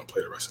know if he's going to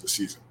play the rest of the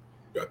season.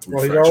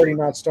 He's already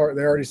not start.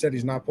 They already said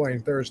he's not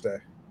playing Thursday.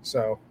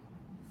 So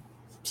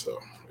yeah.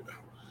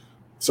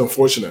 It's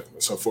unfortunate.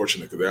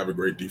 Because they have a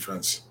great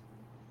defense.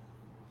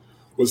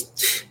 We'll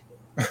see.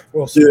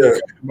 Yeah,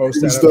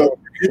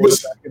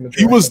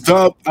 he was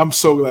dubbed. I'm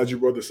so glad you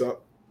brought this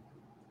up.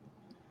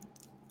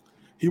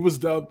 He was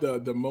dubbed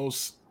the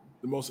most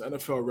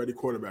NFL ready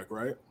quarterback,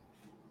 right?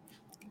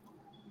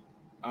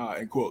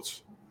 In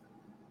quotes.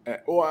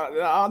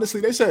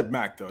 Honestly, they said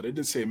Mac though. They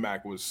did say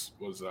Mac was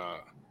the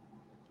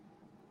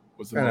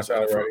most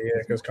NFL ready, yeah,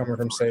 because coming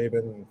from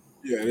Saban.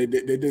 Yeah, they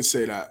did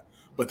say that,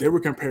 but they were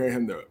comparing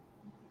him to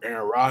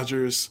Aaron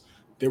Rodgers.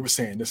 They were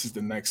saying this is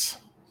the next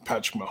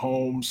Patrick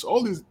Mahomes.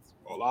 All these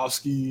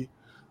Orlovsky,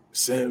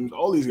 Sims,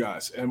 all these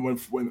guys. And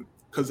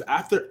because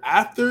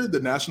after the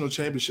national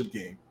championship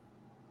game,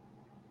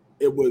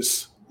 it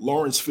was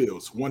Lawrence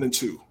Fields 1 and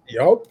 2.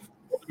 Yup.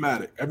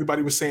 Automatic.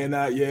 Everybody was saying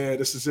that, yeah,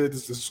 this is it.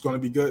 This is going to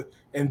be good.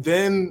 And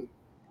then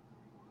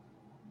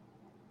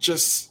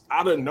just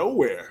out of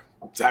nowhere,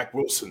 Zach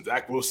Wilson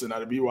out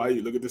of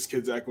BYU. Look at this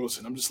kid, Zach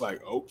Wilson. I'm just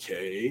like,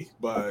 okay,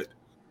 but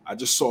I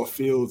just saw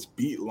Fields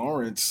beat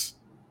Lawrence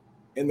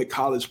in the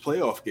college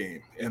playoff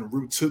game en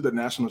route to the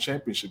national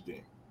championship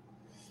game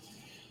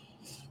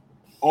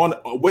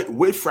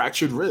with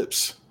fractured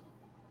ribs.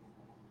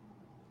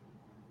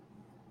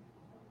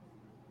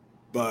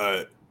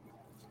 But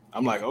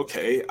I'm like,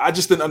 okay, I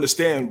just didn't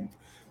understand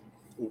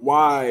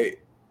why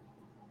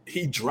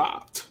he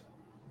dropped.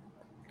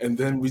 And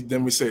then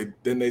they say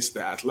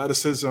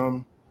athleticism,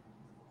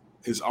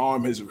 his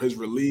arm, his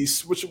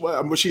release, which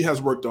he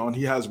has worked on.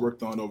 He has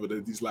worked on over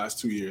these last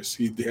 2 years.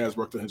 He has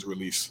worked on his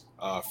release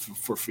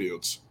for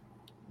Fields,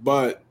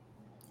 but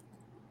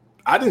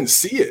I didn't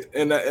see it,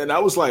 and I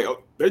was like,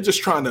 oh, they're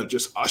just trying to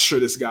just usher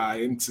this guy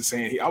into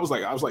saying I was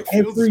like,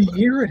 Fields every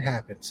year it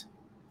happens.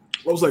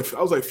 I was like,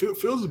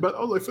 Fields is better.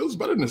 I was like, Fields is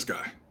better than this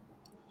guy.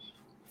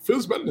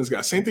 Fields better than this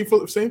guy. Same thing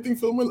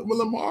for when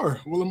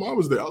Lamar. When Lamar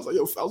was there, I was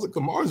like,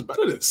 Lamar is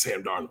better than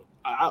Sam Darnold.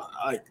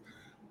 I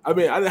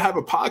didn't have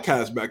a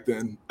podcast back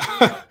then,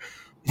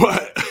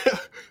 but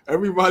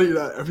everybody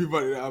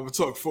that I would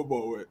talk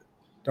football with.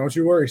 Don't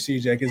you worry,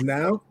 CJ, because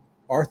now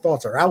our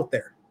thoughts are out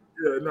there.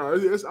 Yeah, no,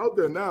 it's out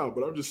there now.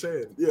 But I'm just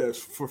saying, yeah,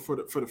 for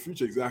the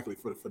future, exactly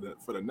for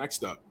the next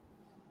step.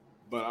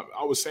 But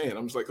I was saying,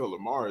 I'm just like,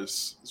 Lamar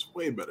is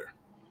way better.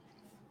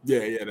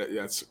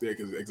 That's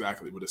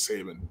exactly with the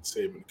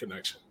Saban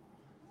connection.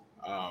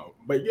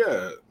 But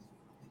yeah,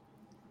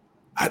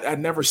 I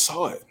never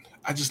saw it.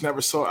 I just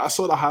never saw it. I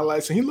saw the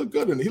highlights, and he looked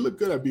good, and he looked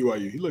good at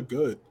BYU. He looked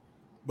good,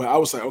 but I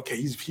was like, okay,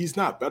 he's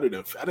not better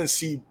than. I didn't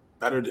see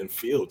better than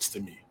Fields to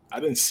me. I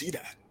didn't see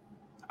that.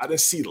 I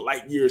didn't see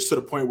light years to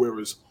the point where it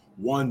was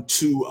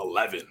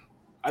 1-2-11.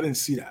 I didn't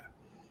see that.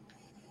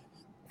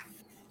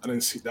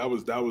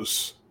 That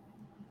was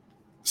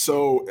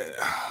so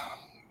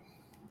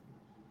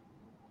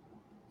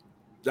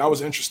that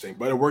was interesting,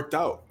 but it worked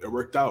out. It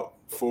worked out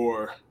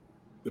for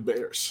the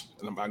Bears,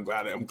 and I'm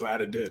glad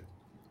it did,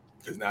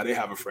 because now they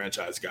have a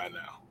franchise guy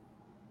now.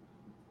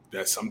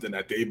 That's something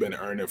that they've been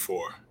earning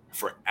for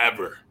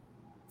forever.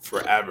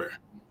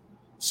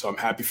 So I'm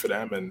happy for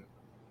them, and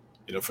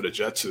for the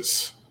Jets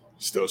is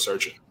still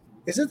searching.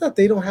 Is it that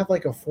they don't have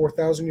like a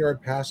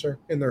 4,000-yard passer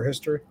in their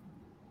history?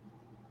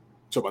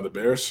 Talk about the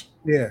Bears?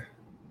 Yeah.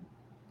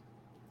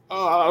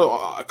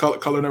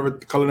 Color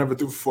never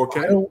threw for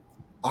 4K.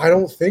 I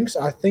don't think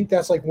so. I think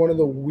that's like one of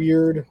the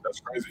weird. That's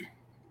crazy.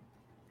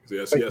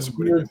 Yes, like the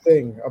weird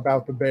thing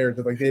about the Bears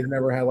that like they've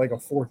never had like a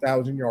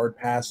 4,000-yard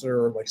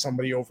passer or like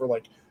somebody over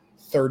like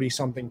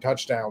 30-something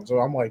touchdowns. So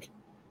I'm like,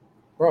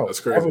 bro, that's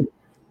crazy.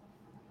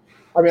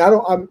 I mean,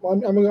 I'm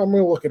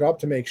gonna look it up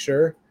to make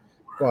sure,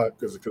 but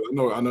because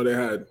I know they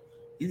had.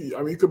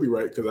 You could be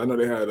right, because I know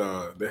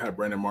they had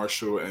Brandon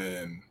Marshall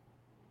and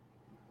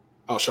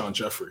Alshon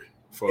Jeffrey.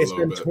 It's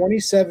been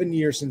 27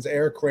 years since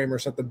Eric Kramer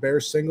set the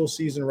Bears'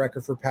 single-season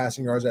record for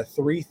passing yards at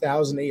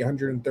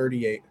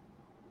 3,838.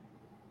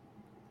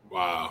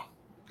 Wow.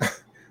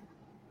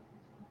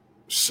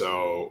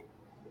 So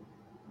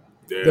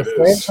the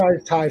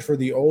franchise tied for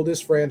the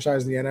oldest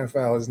franchise in the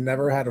NFL has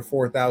never had a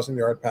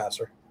 4,000-yard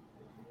passer.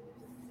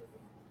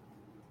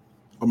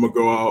 I'm gonna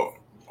go out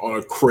on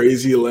a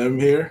crazy limb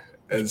here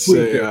and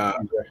say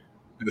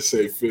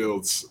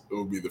Fields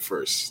will be the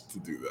first to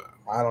do that.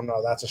 I don't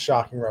know. That's a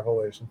shocking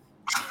revelation.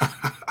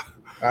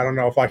 I don't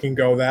know if I can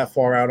go that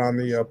far out on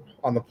the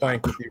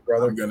plank with you,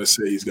 brother. I'm gonna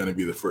say he's gonna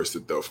be the first to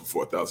throw for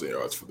 4,000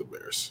 yards for the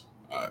Bears.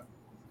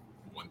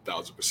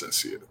 1,000%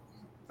 see it.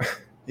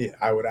 Yeah,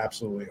 I would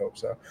absolutely hope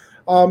so.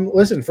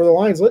 Listen, for the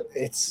Lions,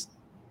 it's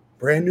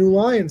brand new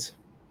Lions.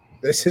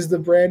 This is the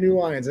brand new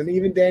Lions, and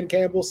even Dan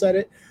Campbell said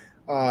it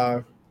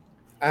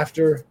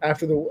after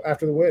the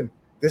win.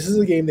 This is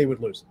a game they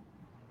would lose.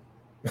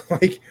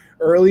 Like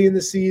early in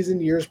the season,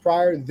 years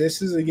prior,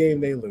 this is a game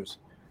they lose.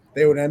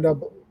 They would end up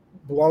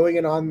blowing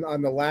it on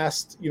the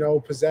last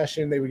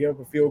possession. They would give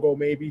up a field goal,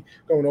 maybe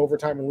going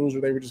overtime and lose,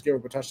 or they would just give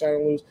up a touchdown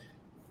and lose.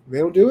 They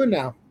don't do it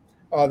now.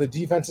 The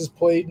defense has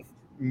played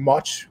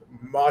much,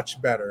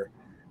 much better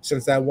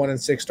since that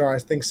 1-6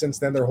 start. I think since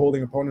then they're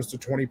holding opponents to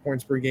 20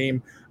 points per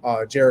game.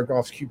 Jared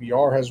Goff's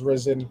QBR has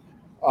risen.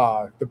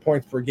 The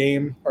points per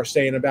game are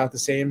staying about the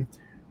same.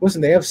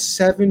 Listen, they have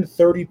 7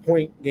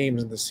 30-point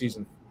games in this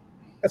season.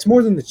 That's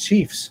more than the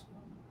Chiefs.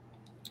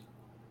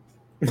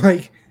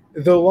 Like,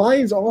 the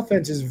Lions'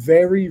 offense is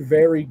very,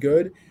 very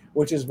good,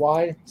 which is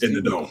why in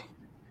the dome.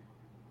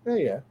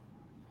 Yeah.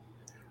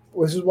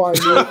 This is why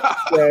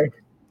I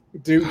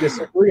do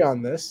disagree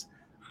on this.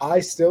 I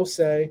still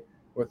say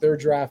with their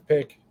draft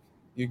pick,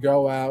 you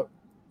go out,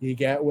 you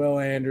get Will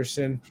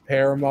Anderson,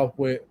 pair him up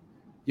with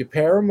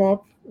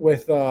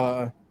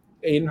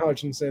Aiden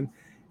Hutchinson,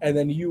 and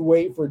then you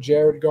wait for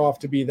Jared Goff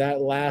to be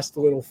that last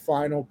little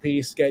final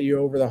piece, get you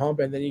over the hump,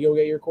 and then you go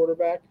get your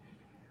quarterback.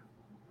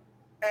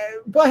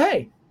 But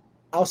hey,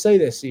 I'll say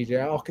this, CJ.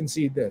 I'll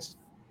concede this.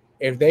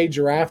 If they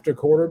draft a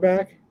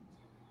quarterback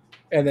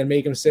and then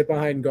make him sit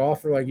behind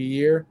Goff for like a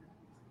year,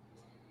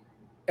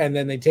 and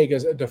then they take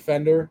a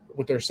defender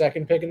with their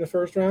second pick in the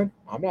first round,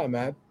 I'm not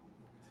mad.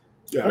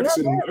 Yeah, I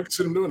can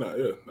see them doing that.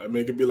 Yeah, I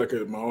mean, it could be like a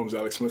Mahomes,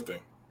 Alex Smith thing.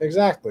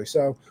 Exactly.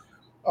 So,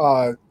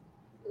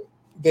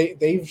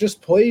 they've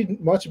just played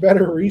much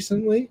better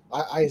recently.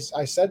 I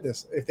said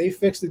this. If they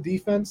fix the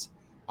defense,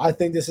 I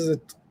think this is a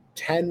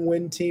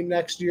 10-win team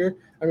next year.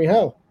 I mean,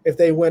 hell, if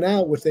they win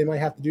out, which they might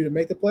have to do to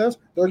make the playoffs,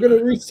 they're going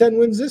to reach 10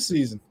 wins this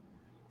season.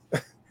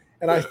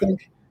 And I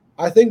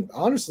think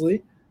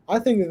honestly, I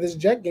think that this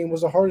Jet game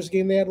was the hardest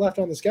game they had left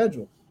on the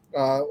schedule.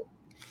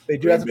 They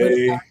do have to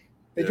play.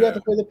 They do have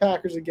to play the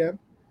Packers again.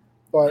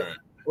 But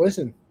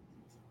listen,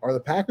 are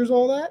the Packers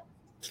all that?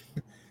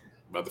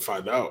 About to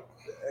find out.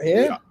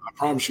 Yeah. I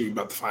promise you, we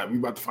about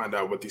to find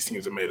out what these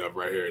teams are made of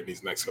right here in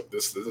these next couple.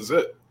 This is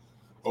it.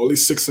 Only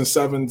 6 and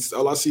 7.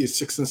 All I see is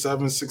 6 and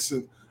 7,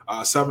 7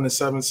 and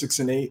 7, 6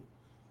 and 8,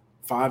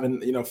 5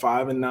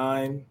 and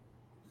 9,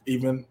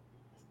 even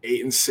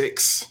 8 and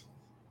 6.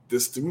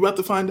 We about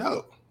to find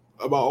out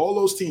about all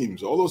those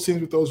teams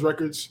with those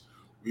records.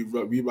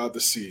 We about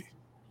to see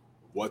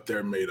what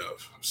they're made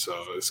of. So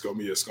it's gonna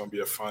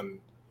be a fun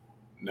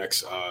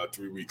next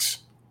 3 weeks.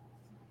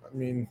 I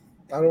mean,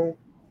 I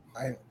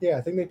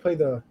think they play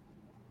the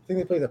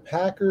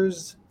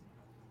Packers.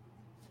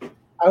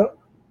 I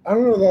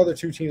don't know the other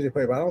two teams they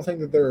play, but I don't think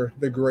that they're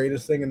the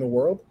greatest thing in the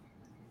world.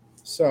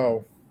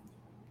 So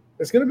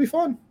it's going to be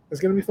fun. It's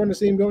going to be fun to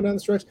see him going down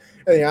the stretch.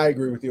 And I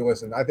agree with you.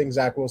 Listen, I think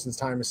Zach Wilson's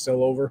time is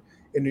still over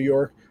in New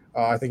York.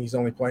 I think he's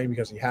only playing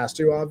because he has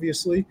to,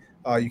 obviously.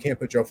 You can't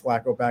put Joe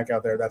Flacco back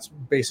out there. That's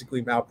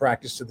basically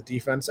malpractice to the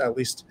defense, at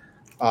least.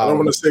 I don't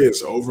want to say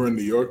it's over in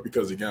New York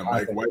because, again,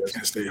 Mike White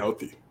can't stay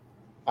healthy.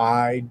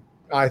 I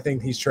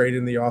think he's traded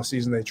in the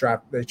offseason. They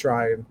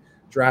try and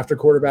draft a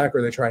quarterback,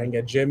 or they try and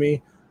get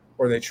Jimmy,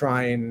 or they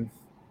try and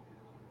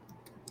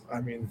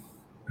I mean,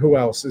 who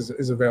else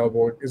is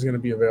available? Is going to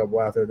be available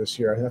out there this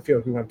year? I feel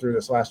like we went through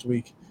this last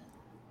week.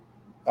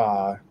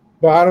 But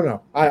I don't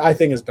know. I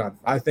think it's done.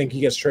 I think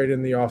he gets traded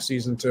in the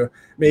offseason to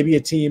maybe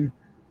a team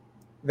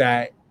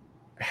that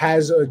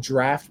has a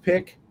draft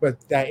pick, but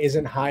that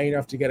isn't high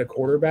enough to get a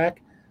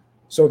quarterback.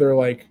 So they're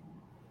like,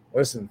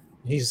 listen,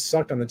 he's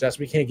sucked on the Jets.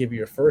 We can't give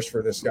you a first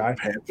for this guy.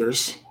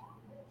 Panthers.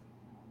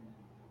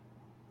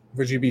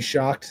 Would you be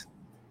shocked?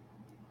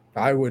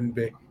 I wouldn't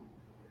be.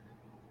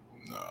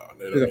 No,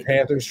 Do the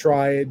Panthers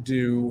try it?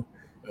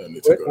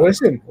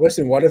 Listen.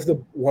 What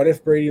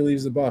if Brady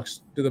leaves the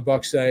Bucs? Do the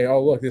Bucs say,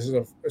 "Oh, look, this is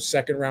a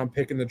second round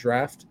pick in the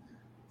draft"?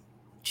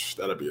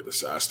 That'd be a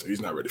disaster.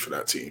 He's not ready for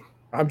that team.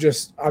 Would it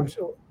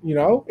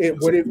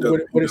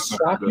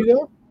shock you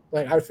though?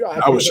 Like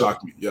that would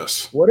shock me.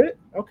 Yes. Would it?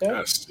 Okay.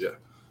 Yes. Yeah.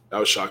 That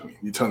would shock me.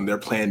 You telling their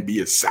plan B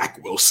is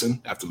Zach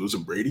Wilson after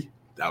losing Brady?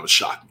 That would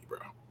shock me, bro.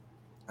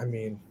 I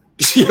mean,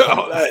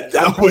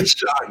 that would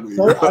shock me.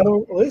 So I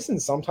don't listen.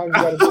 Sometimes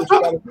you got to do what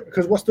you got to,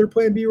 because what's their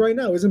plan B right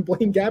now? Isn't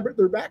Blaine Gabbert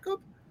their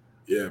backup?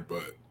 Yeah,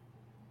 but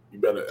you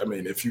better. I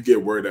mean, if you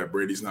get word that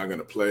Brady's not going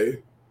to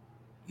play,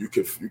 you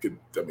could.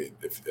 I mean,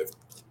 if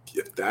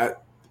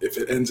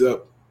it ends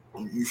up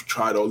you've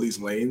tried all these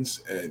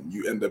lanes and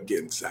you end up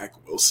getting Zach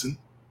Wilson.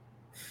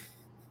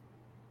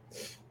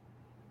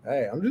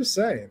 Hey, I'm just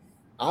saying.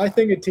 I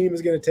think a team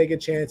is going to take a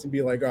chance and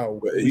be like, "Oh,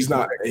 but he's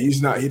not.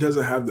 He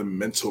doesn't have the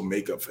mental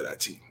makeup for that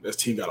team. This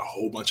team got a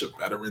whole bunch of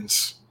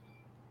veterans.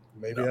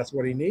 Maybe that's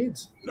what he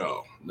needs.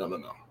 No.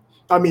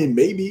 I mean,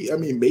 maybe,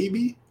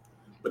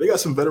 but they got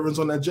some veterans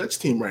on that Jets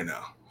team right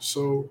now.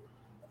 So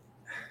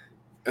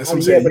that's what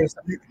I'm saying.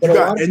 You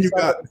got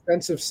the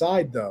defensive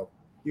side though.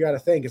 You got to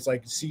think it's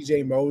like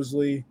C.J.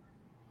 Mosley,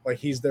 like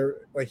he's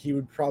there. Like he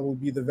would probably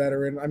be the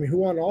veteran. I mean,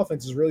 who on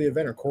offense is really a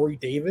veteran? Corey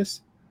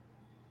Davis.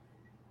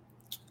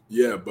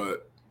 Yeah,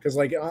 but because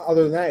like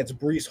other than that, it's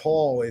Breece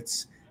Hall,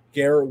 it's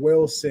Garrett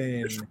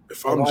Wilson.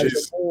 If I'm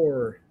Jason,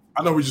 Moore.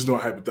 I know we're just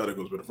doing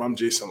hypotheticals, but if I'm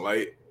Jason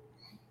Light,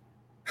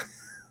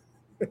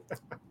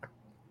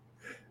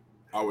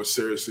 I would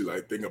seriously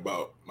think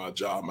about my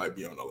job might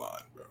be on the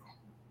line, bro.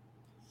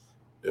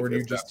 Or do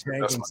you just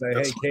tank and say,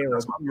 "Hey,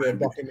 Caleb, you're a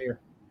Buccaneer"?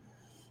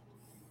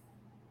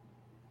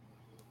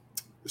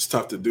 It's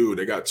tough to do.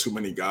 They got too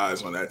many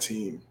guys on that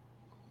team.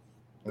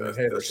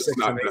 That's just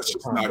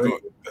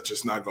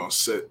not going to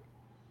sit.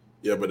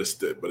 Yeah, but it's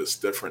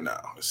different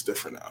now. It's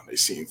different now.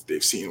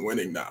 They've seen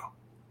winning now,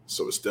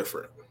 so it's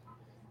different.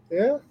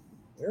 Yeah,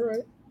 you're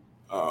right.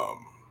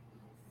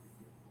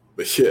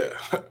 But yeah,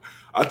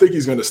 I think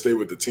he's going to stay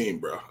with the team,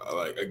 bro.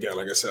 Like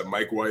I said,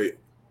 Mike White,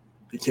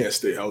 he can't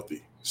stay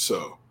healthy.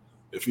 So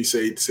if he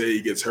say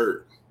he gets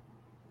hurt,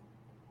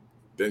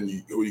 then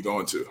who are you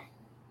going to?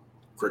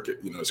 Cricket.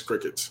 It's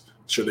crickets.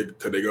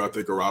 Could they go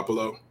after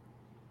Garoppolo?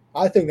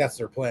 I think that's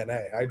their plan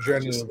A. I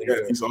genuinely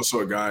do. He's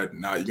also a guy.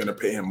 Now you're going to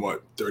pay him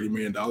what, $30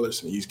 million, and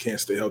he can't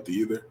stay healthy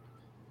either.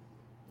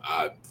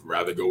 I'd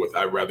rather go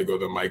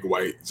the Mike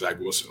White, Zach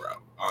Wilson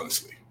route.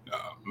 Honestly,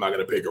 I'm not going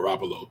to pay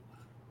Garoppolo,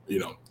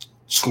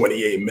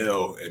 $28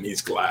 million, and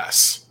he's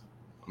glass.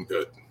 I'm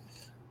good.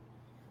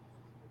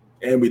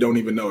 And we don't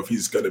even know if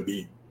he's going to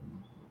be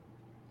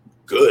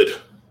good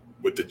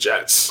with the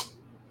Jets.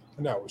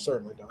 No, we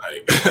certainly don't.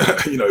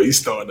 He's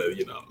throwing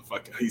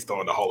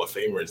the Hall of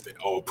Famers, the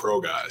all pro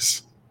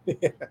guys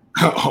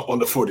on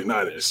the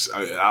 49ers.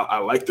 I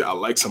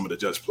like some of the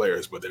Jets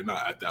players, but they're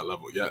not at that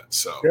level yet.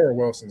 So Garrett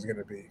Wilson's going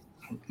to be.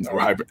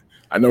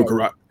 I know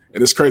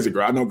and it's crazy,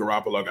 I know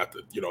Garoppolo got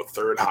the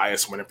third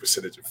highest winning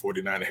percentage in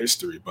 49er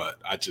history,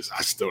 but I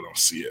still don't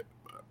see it.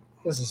 But.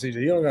 Listen,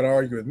 CJ, you don't got to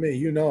argue with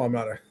me. I'm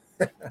not a.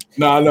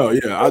 No, I know.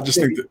 Yeah, I just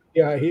think that.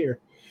 Yeah, I hear.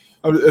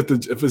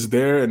 If it's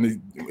there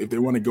and if they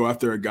want to go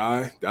after a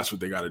guy, that's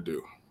what they got to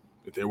do.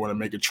 If they want to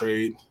make a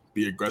trade,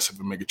 be aggressive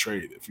and make a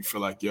trade. If you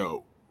feel like,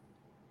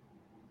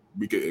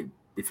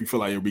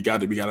 we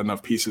got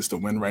enough pieces to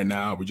win right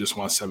now, we just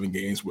won 7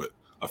 games with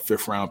a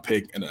 5th round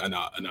pick and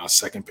our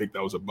second pick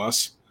that was a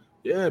bust.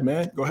 Yeah,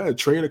 man, go ahead,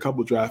 trade a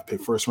couple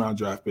first round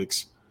draft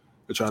picks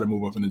to try to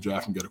move up in the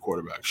draft and get a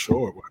quarterback.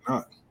 Sure, why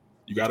not?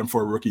 You got him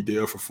for a rookie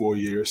deal for 4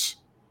 years.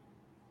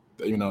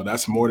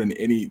 That's more than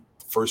any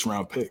first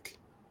round pick.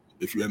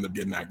 If you end up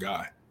getting that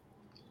guy.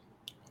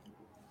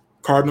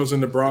 Cardinals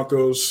and the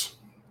Broncos.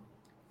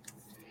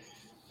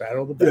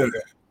 Battle of the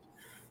backups.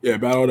 Yeah,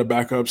 battle of the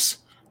backups.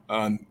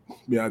 I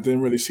didn't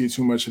really see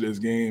too much of this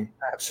game.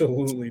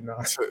 Absolutely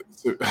not.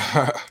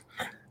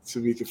 To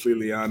be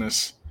completely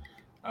honest,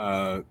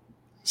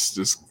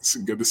 it's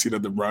good to see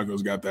that the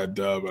Broncos got that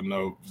dub. I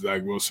know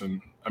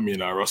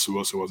Russell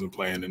Wilson wasn't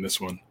playing in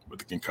this one with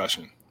the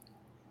concussion.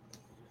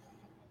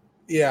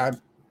 Yeah,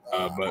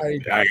 but I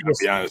gotta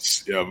be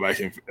honest,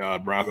 Viking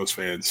Broncos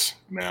fans,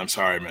 man, I'm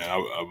sorry, man.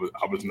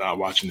 I was not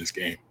watching this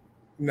game.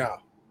 No,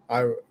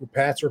 the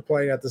Pats were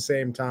playing at the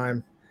same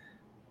time.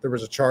 There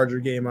was a Charger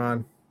game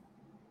on,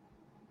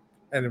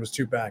 and it was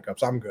 2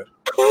 backups. I'm good.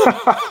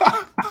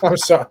 I'm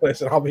sorry.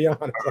 Listen, I'll be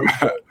honest.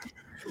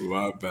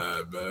 My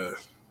bad, man.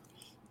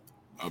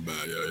 My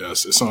bad.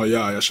 Yes, it's on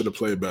y'all. I should have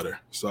played better.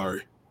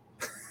 Sorry.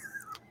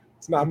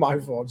 It's not my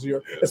fault. It's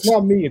your. Yeah, It's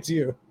not me. It's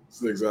you.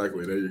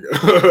 exactly. There you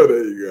go.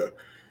 There you go.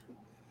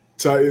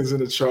 Titans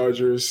and the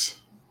Chargers.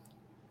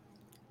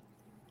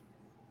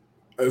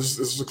 This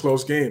was a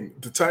close game.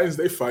 The Titans,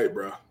 they fight,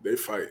 bro. They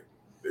fight,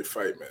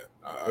 man.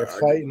 They're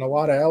fighting a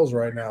lot of L's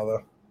right now,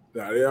 though.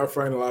 Nah, they are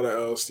fighting a lot of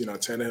L's. You know,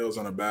 Tannehill's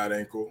on a bad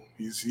ankle.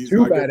 He's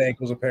two bad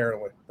ankles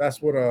apparently.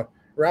 That's what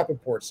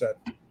Rappaport said.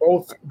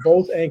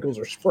 Both ankles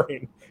are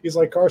sprained. He's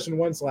like Carson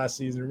Wentz last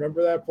season.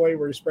 Remember that play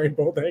where he sprained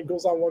both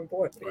ankles on one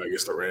play? I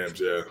guess the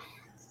Rams, yeah,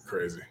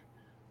 crazy.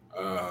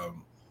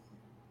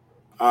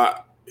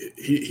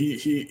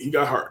 He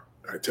got heart.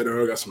 Right,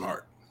 Tannehill got some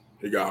heart.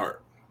 He got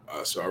heart.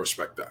 So I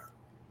respect that.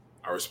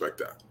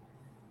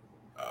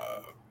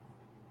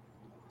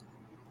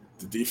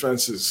 The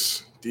defense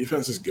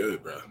is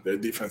good, bro. Their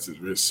defense is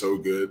really so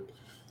good.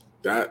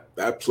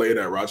 That play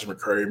that Roger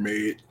McCreary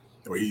made,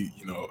 where he,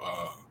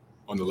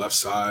 on the left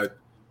side,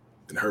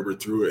 and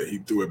Herbert threw it. He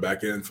threw it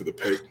back in for the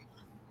pick.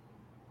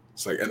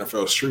 It's like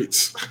NFL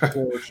streets.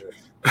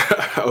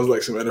 That was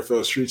like some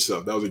NFL street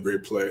stuff. That was a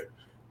great play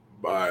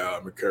by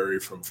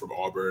McCreary from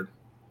Auburn.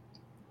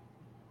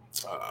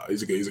 He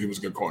was a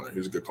good corner. He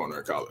was a good corner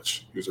in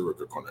college. He was a real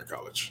good corner in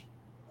college.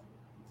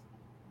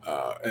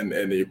 And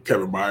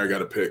Kevin Byard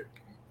got a pick.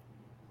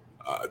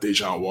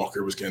 Dejon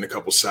Walker was getting a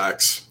couple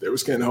sacks. They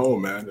was getting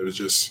home, man. It was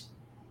just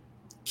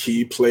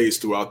key plays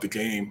throughout the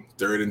game.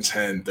 3rd and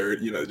 10,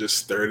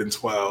 just 3rd and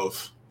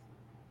 12.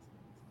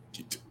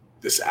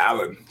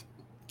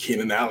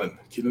 Keenan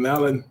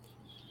Allen,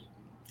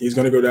 he's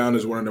going to go down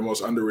as one of the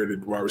most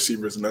underrated wide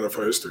receivers in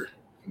NFL history.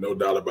 No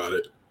doubt about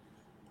it.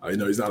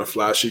 He's not a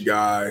flashy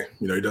guy.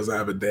 He doesn't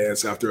have a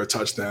dance after a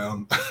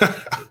touchdown.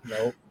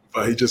 Nope.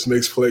 But he just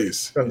makes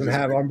plays. Doesn't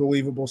have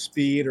unbelievable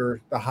speed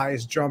or the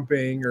highest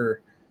jumping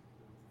or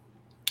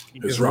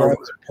his route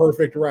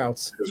perfect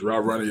routes. His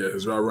route running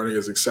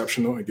is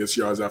exceptional. He gets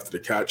yards after the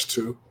catch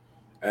too,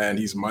 and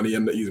he's money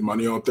on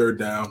 3rd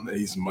down, and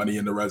he's money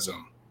in the red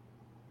zone.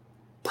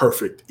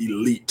 Perfect,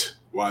 elite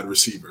wide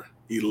receiver.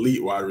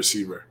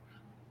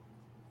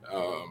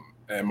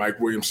 And Mike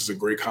Williams is a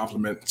great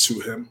compliment to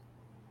him.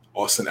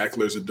 Austin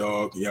Eckler's a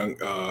dog, young,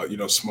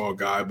 small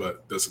guy,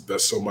 but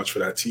does so much for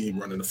that team,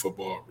 running the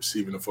football,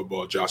 receiving the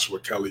football. Joshua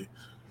Kelly,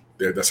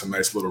 that's a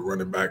nice little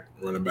running back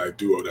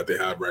duo that they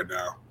have right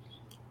now.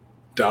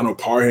 Donald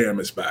Parham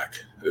is back.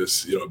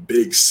 It's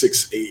big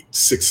 6'8",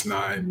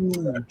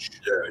 6'9".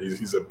 Yeah,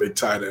 he's a big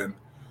tight end.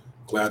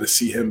 Glad to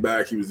see him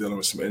back. He was dealing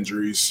with some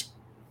injuries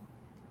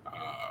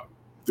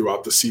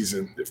throughout the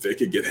season. If they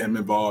could get him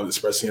involved,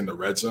 especially in the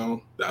red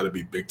zone, that'd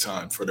be big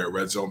time for their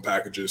red zone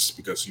packages,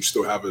 because you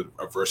still have a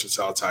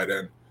versatile tight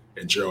end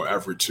in Gerald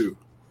Everett too.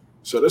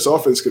 So this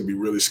offense could be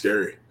really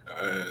scary.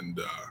 And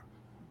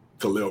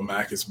Khalil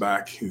Mack is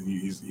back.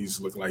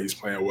 He's looking like he's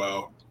playing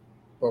well.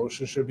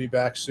 Bosa should be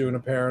back soon,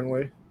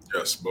 apparently.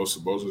 Yes,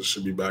 Bosa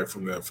should be back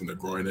from the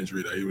groin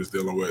injury that he was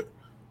dealing with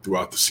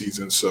throughout the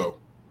season. So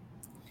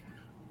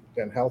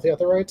getting healthy at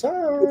the right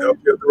time. And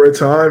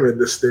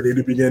they need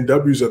to be getting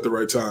W's at the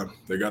right time.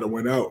 They got to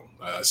win out.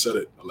 I said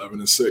it,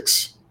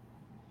 11-6.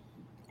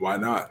 Why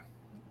not?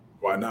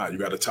 You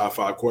got a top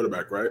 5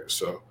 quarterback, right?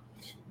 So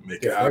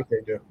make it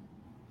happen.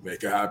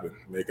 Make it happen.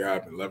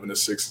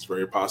 11-6 is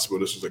very possible.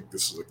 This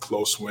is a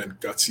close win,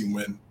 gutsy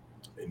win.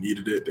 They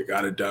needed it. They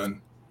got it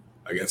done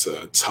against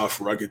a tough,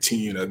 rugged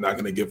team that's not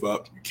going to give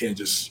up. You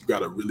got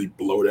to really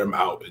blow them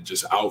out and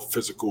just out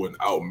physical and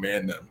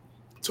outman them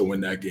to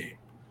win that game.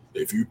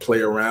 If you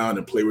play around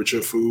and play with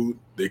your food,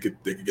 they could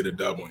get a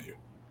dub on you.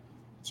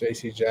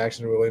 J.C.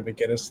 Jackson, Willie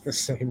McGinnis the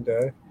same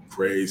day.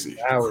 Crazy.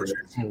 That was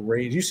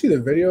crazy. You see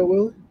the video,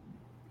 Willie?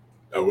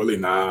 Willie,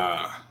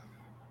 nah.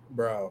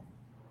 Bro.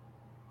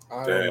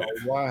 I don't know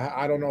why.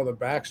 I don't know the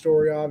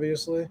backstory,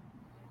 obviously.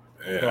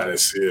 Yeah, I didn't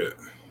see it.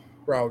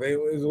 Bro,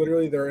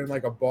 they're in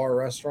like a bar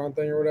restaurant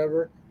thing or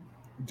whatever.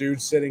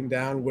 Dude sitting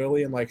down,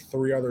 Willie and like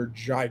 3 other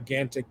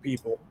gigantic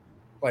people.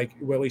 Like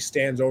Willie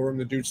stands over him,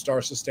 the dude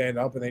starts to stand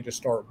up, and they just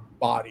start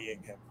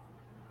bodying him.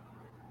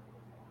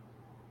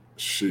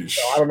 Sheesh.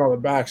 So I don't know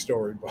the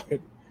backstory,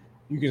 but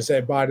you can say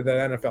bye to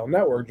that NFL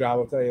Network job.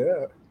 I'll tell you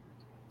that.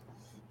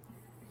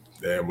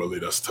 Damn, Willie,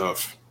 that's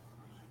tough.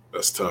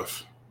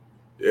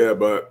 Yeah,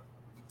 but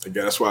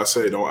again, that's why I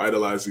say don't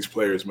idolize these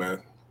players,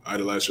 man.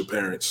 Idolize your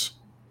parents.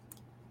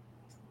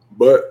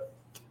 But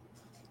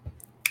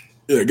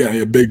yeah,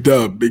 again, big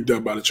dub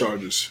by the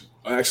Chargers.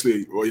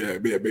 Actually,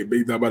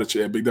 big dub by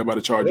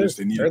the Chargers.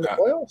 They needed that.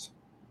 Playoffs.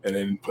 And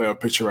then playoff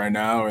picture right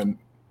now, and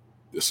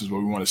this is what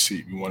we want to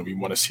see. We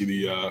want to see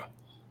the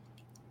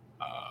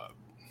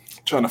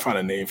trying to find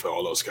a name for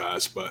all those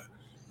guys, but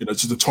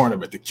just the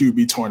tournament, the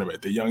QB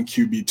tournament, the young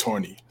QB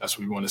tourney. That's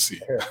what we want to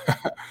see. Yeah.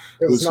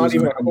 It's not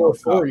even a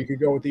 4-4. You could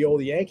go with the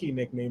old Yankee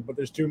nickname, but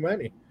there's too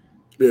many.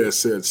 Yeah,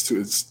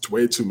 it's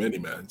way too many,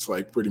 man. It's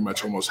like pretty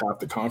much almost half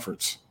the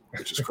conference,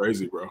 which is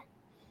crazy, bro.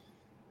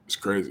 It's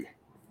crazy.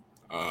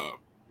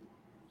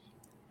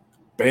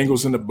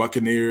 Bengals and the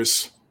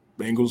Buccaneers.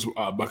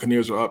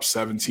 Buccaneers were up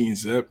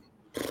 17-0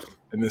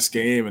 in this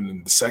game, and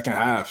in the second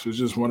half, it was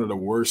just one of the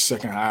worst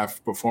second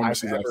half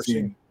performances I've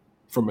seen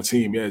from a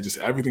team. Yeah, just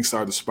everything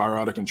started to spiral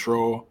out of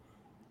control.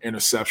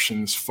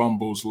 Interceptions,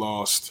 fumbles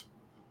lost,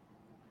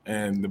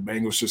 and the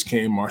Bengals just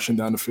came marching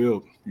down the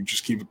field. You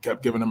just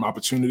kept giving them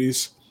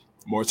opportunities.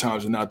 More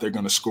times than not, they're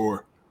going to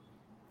score,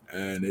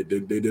 and they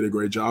did a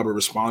great job of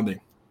responding.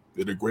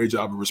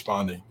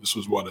 This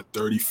was what, a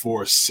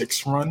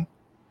 34-6 run.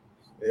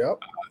 Yep.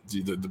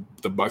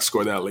 The Bucs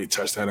scored that late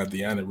touchdown at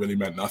the end. It really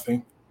meant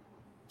nothing.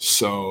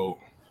 So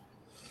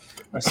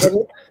I said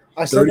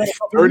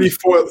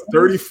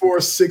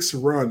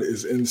 34-6 run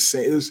is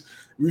insane.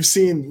 We've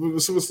seen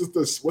what's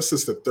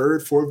this the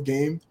third, fourth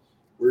game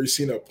where you've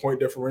seen a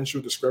point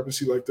differential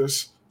discrepancy like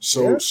this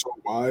so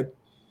wide.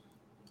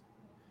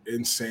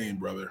 Insane,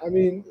 brother. I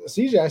mean,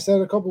 CJ, I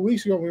said a couple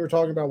weeks ago when we were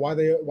talking about why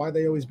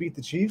they always beat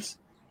the Chiefs,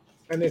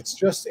 and it's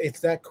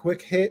that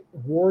quick hit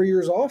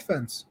Warriors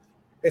offense.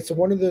 It's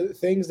one of the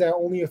things that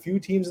only a few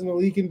teams in the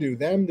league can do.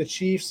 Them, the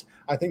Chiefs,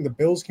 I think the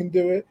Bills can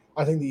do it.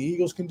 I think the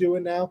Eagles can do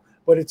it now.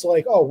 But it's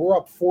like, oh, we're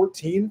up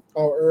 14.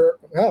 Or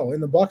hell,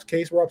 in the Bucs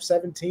case, we're up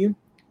 17.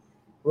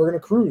 We're going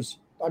to cruise.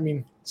 I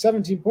mean,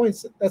 17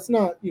 points, that's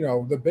not,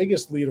 the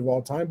biggest lead of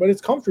all time, but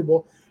it's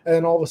comfortable. And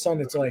then all of a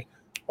sudden it's like,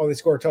 oh, they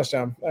scored a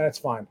touchdown. That's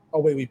fine. Oh,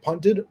 wait, we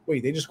punted?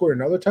 Wait, they just scored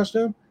another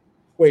touchdown?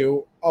 Wait,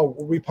 oh,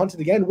 we punted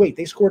again? Wait,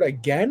 they scored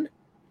again?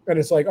 And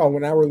it's like, oh, well,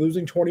 now we're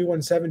losing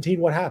 21-17.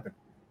 What happened?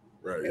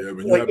 Right, yeah.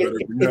 When you have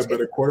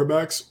better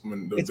quarterbacks,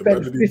 it's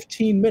been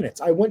 15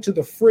 minutes. I went to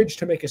the fridge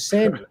to make a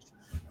sandwich.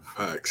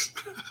 Facts.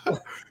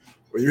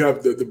 When you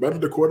have the better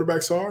the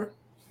quarterbacks are,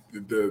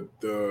 the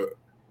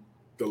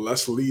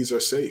less leads are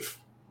safe.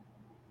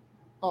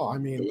 Oh, I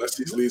mean, the less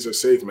these leads are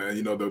safe,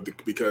 man.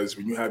 Because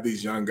when you have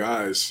these young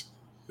guys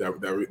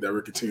that we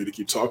continue to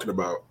keep talking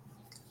about,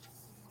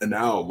 and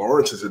now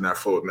Lawrence is in that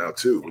fold now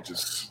too, which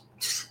is,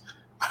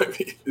 I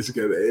mean, the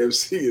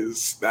AFC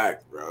is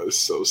stacked, bro. It's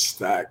so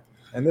stacked.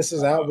 And this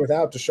is out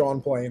without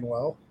Deshaun playing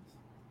well.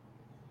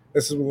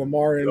 This is with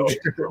Lamar injured.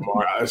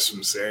 Lamar, that's what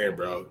I'm saying,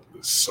 bro.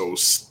 It's so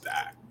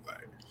stacked.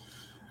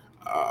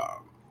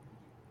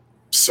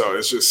 So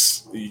it's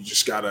just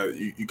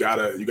you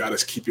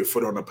gotta keep your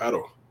foot on the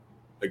pedal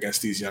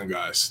against these young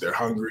guys. They're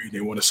hungry.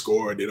 They want to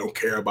score. They don't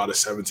care about a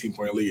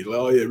 17-point lead.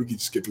 Oh yeah, we can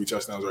just get 3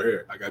 touchdowns right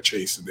here. I got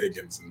Chase and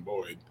Higgins and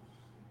Boyd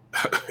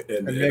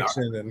and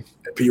Nixon and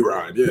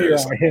P-Ryan. Yeah,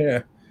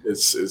 yeah.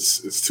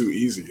 It's too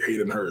easy.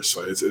 Hayden Hurst.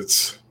 So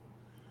it's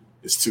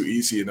too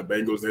easy. And the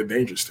Bengals, they're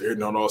dangerous. They're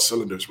hitting on all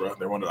cylinders, bro.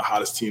 They're one of the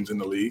hottest teams in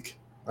the league.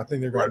 I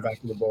think they're going back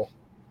to the bowl.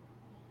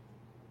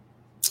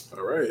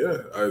 All right, yeah.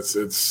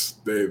 That's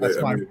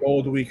my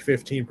bold Week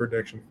 15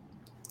 prediction.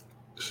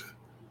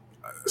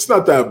 It's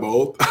not that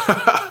bold.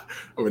 I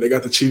mean, they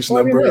got the Chiefs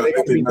number. I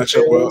think they match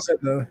up well.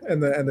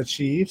 And the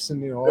Chiefs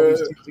and all these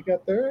teams you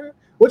got there.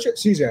 What's your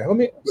CJ?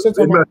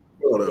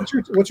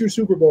 What's your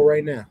Super Bowl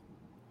right now?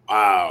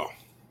 Wow.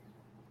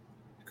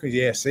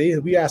 Yeah, see,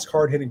 we ask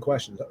hard-hitting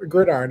questions.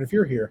 Gridiron, if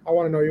you're here, I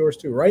want to know yours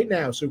too. Right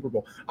now, Super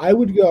Bowl. I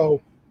would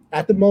go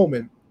at the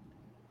moment,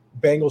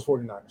 Bengals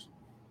 49ers.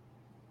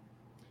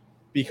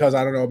 Because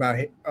I don't know about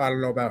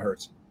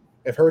Hurts.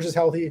 If Hurts is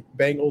healthy,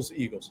 Bengals,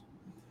 Eagles.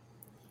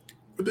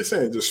 What they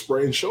saying? Just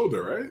sprained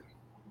shoulder, right?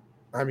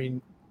 I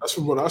mean, that's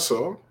from what I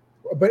saw.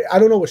 But I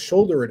don't know what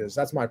shoulder it is.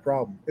 That's my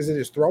problem. Is it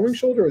his throwing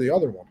shoulder or the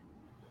other one?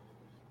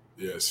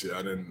 Yes, yeah.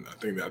 I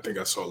think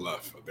I saw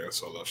left. I think I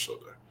saw left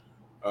shoulder.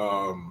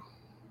 I'm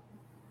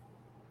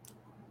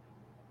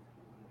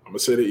gonna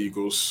say the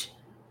Eagles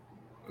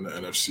in the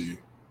NFC.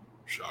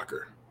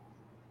 Shocker.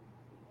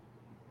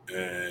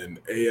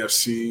 And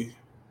AFC.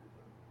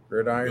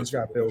 Gridiron's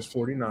got Bills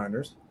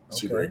 49ers.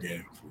 It's a great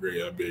game.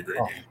 It'll be a great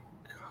game.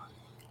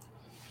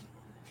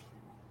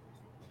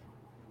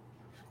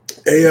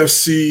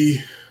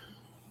 AFC,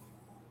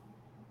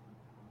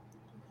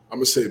 I'm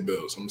gonna say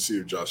Bills. I'm gonna see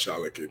if Josh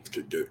Allen could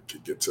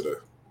get to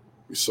the.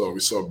 We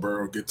saw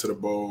Burrow get to the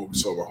bowl. We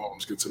saw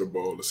Mahomes get to the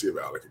bowl. Let's see if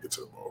Allen can get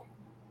to the bowl.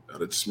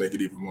 That'll just make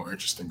it even more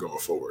interesting going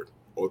forward.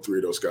 All 3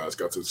 of those guys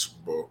got to the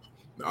Super Bowl.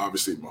 Now,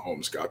 obviously,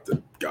 Mahomes got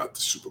the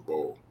Super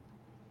Bowl,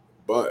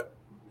 but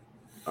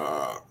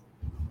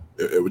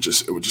it would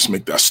just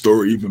make that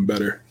story even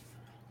better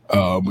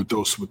with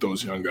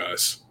those young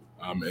guys.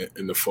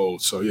 In the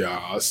fold. So, yeah,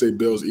 I'll say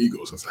Bills,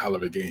 Eagles. That's a hell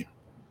of a game.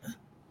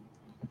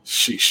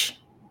 Sheesh.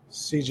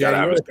 CJ, gotta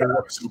have a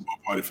Super Bowl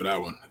party for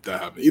that one. If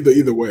that happens.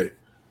 Either way.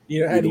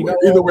 Either way,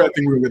 I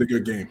think we'll get a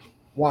good game.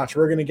 Watch,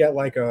 we'll end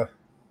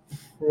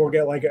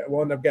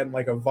up getting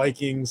like a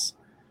Vikings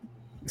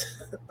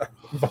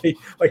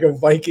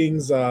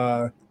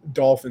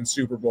Dolphins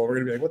Super Bowl. We're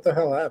gonna be like, what the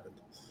hell happened?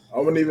 I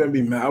wouldn't even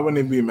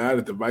be mad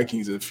at the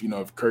Vikings if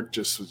Kirk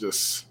just was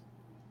just,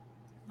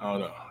 I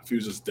don't know, if he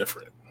was just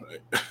different.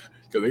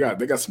 Because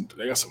they got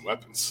some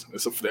weapons.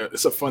 It's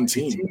a fun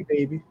team,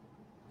 baby.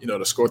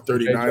 To score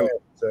 39,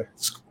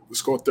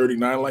 score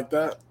 39 like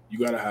that, you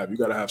gotta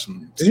have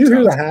some. Did you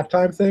hear the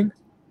halftime thing?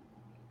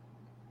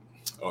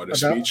 Oh, the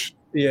speech.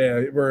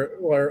 Yeah,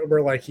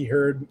 where like he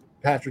heard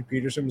Patrick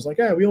Peterson was like,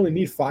 "Yeah, we only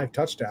need 5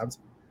 touchdowns."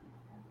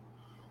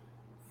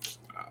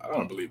 I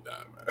don't believe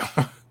that,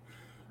 man. I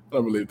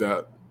don't believe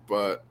that,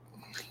 but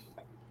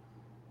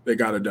They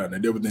got it done. They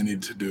did what they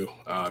needed to do.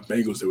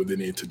 Bengals did what they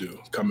needed to do.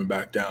 Coming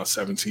back down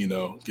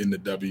 17-0, getting the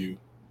W.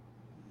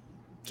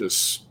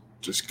 Just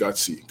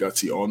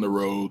gutsy on the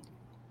road.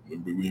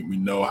 We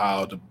know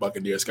how the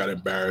Buccaneers got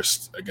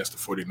embarrassed against the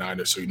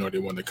 49ers, so they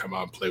wanted to come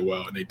out and play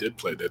well, and they did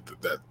play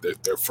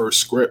their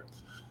first script.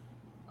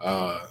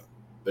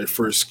 Their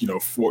first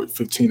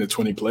 15 to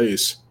 20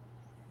 plays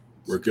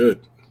were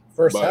good.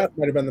 First half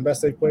might have been the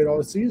best they've played all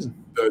the season.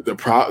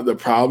 The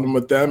problem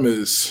with them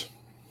is,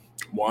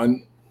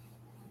 one,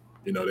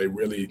 they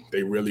really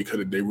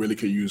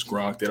could use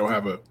Gronk. They don't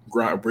have a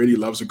Gronk. Brady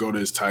loves to go to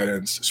his tight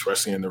ends,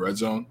 especially in the red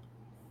zone,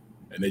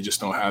 and they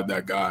just don't have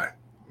that guy.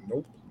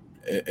 Nope.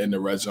 In the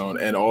red zone.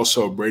 And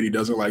also, Brady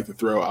doesn't like to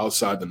throw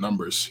outside the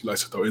numbers. He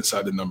likes to throw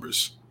inside the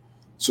numbers.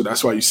 So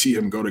that's why you see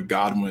him go to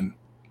Godwin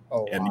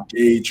and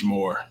engage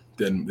more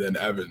than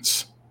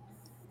Evans.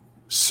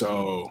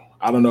 So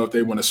I don't know if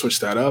they want to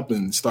switch that up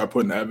and start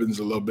putting Evans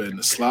a little bit in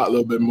the slot a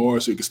little bit more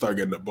so he can start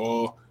getting the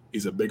ball.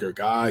 He's a bigger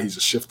guy. He's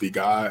a shifty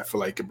guy. I feel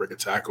like he can break a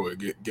tackle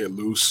and get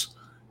loose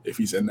if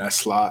he's in that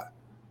slot.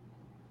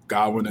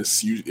 Godwin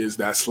is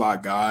that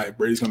slot guy.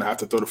 Brady's going to have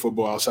to throw the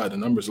football outside the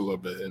numbers a little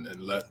bit and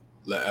let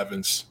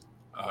Evans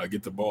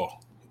get the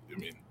ball. I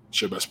mean,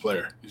 he's your best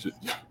player.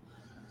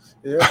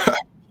 Yeah.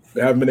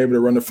 They haven't been able to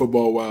run the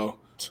football well.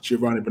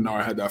 Giovanni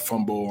Bernard had that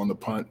fumble on the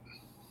punt.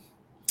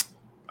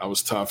 That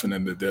was tough. And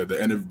then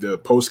the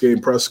post game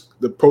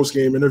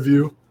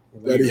interview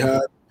that he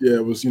had,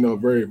 it was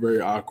very,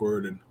 very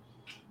awkward, and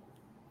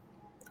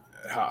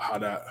how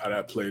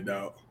that played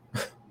out.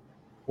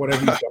 What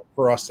have you done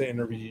for us to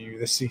interview you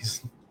this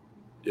season?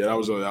 Yeah, that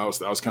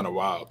was kind of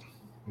wild.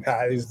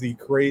 That is the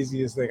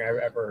craziest thing I've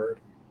ever heard.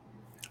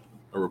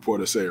 A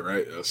reporter say,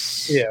 right?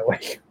 Yes. Yeah,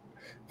 like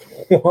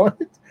what?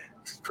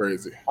 It's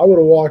crazy. I would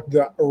have walked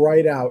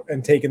right out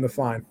and taken the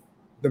fine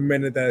the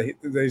minute that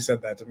they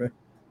said that to me.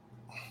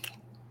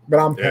 But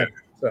I'm paying.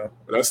 So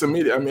but that's the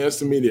media. I mean, that's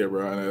the media,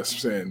 bro. And that's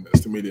what I'm saying.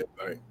 That's the media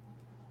thing.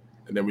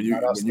 And then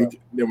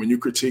when you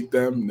critique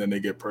them, then they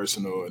get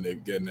personal and they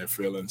get in their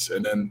feelings,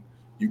 and then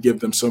you give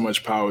them so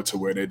much power to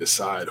where they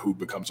decide who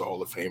becomes a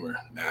Hall of Famer.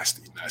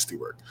 Nasty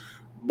work.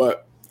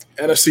 But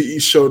NFC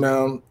East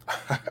showdown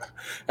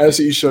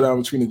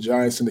between the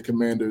Giants and the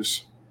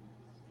Commanders.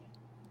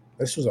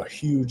 This was a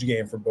huge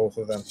game for both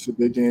of them. It's a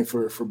big game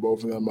for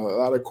both of them. A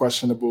lot of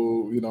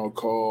questionable,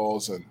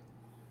 calls. And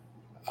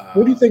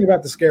what do you think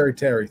about the Scary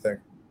Terry thing?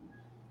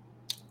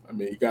 I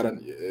mean,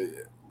 looking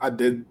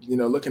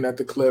at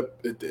the clip,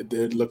 it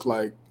did look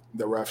like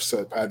the ref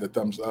had the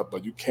thumbs up,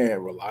 but you can't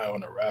rely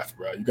on the ref,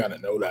 bro. You got to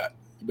know that.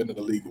 You've been in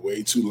the league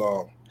way too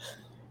long.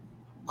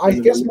 I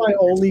guess my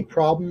only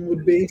problem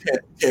would be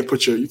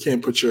you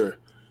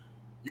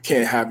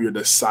can't have your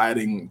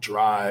deciding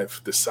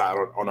drive decide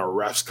on a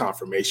ref's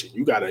confirmation.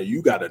 You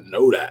gotta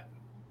know that.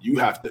 You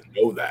have to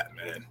know that,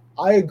 man.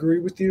 I agree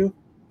with you,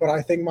 but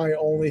I think my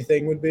only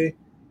thing would be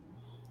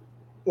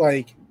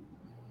like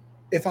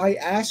if I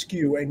ask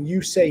you and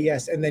you say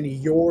yes, and then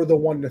you're the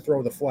one to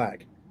throw the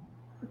flag.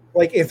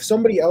 Like if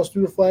somebody else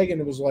threw the flag and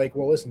it was like,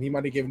 well, listen, he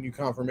might have given you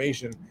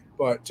confirmation,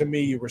 but to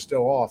me, you were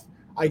still off.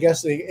 I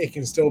guess it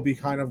can still be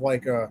kind of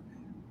like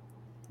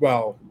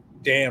well,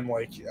 damn,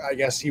 like I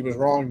guess he was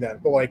wrong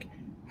then. But like,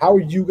 how are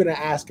you gonna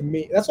ask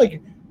me? That's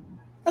like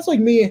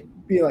me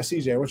being like,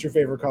 CJ, what's your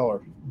favorite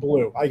color?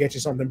 Blue. I get you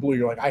something blue.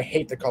 You're like, I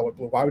hate the color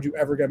blue. Why would you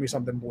ever get me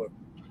something blue?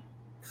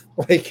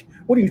 Like,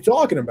 what are you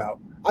talking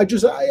about? I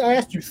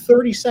asked you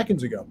 30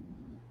 seconds ago.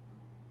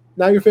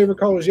 Now your favorite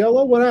color is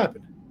yellow? What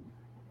happened?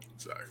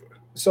 Exactly.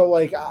 So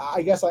like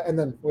I guess and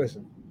then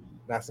listen,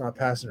 that's not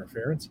pass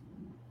interference.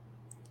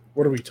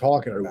 What are we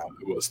talking about?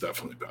 It was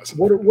definitely pass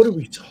interference. What are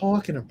we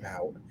talking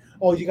about?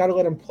 Oh, you got to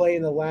let him play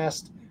in the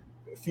last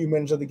few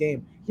minutes of the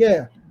game.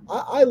 Yeah,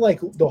 I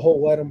like the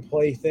whole let him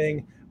play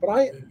thing,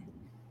 but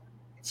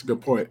it's a good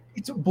point.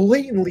 It's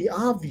blatantly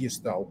obvious,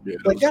 though. Yeah,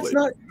 like that's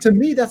not to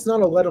me. That's not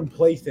a let him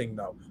play thing,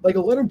 though. Like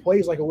a let him play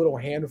is like a little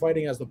hand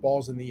fighting as the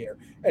ball's in the air,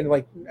 and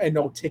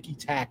no ticky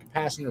tack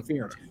pass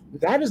interference.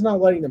 That is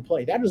not letting them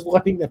play. That is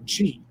letting them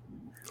cheat.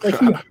 Like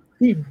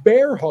he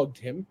bear hugged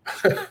him.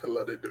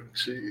 Letting them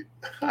cheat.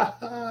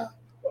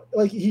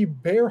 Like he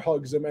bear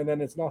hugs him, and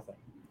then it's nothing.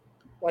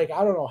 Like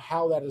I don't know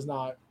how that is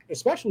not,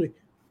 especially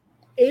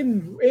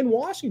in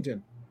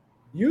Washington.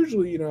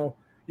 Usually, you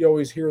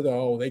always hear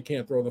they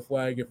can't throw the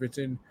flag if it's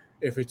in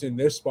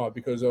this spot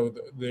because of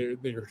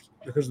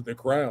because of the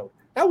crowd.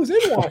 That was in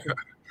Washington.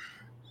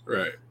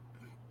 Right.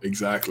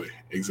 Exactly.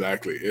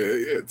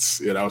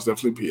 That was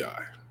definitely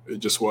PI. It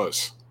just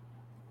was.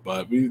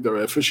 But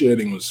the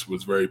officiating was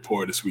very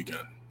poor this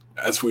weekend,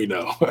 as we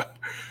know.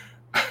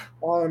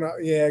 Oh no,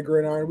 yeah,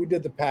 Gridiron. We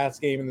did the Pats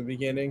game in the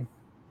beginning.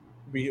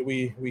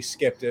 We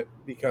skipped it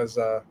because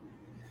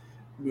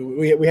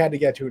we had to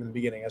get to it in the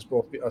beginning as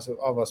both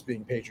of us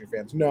being Patriot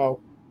fans. No,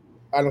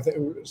 I don't think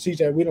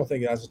CJ. We don't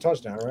think it has a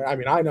touchdown, right? I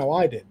mean, I know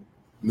I didn't.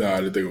 No,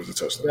 I didn't think it was a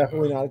touchdown.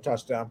 Definitely not a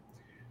touchdown.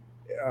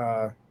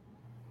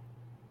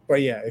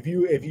 But yeah, if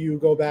you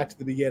go back to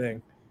the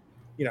beginning,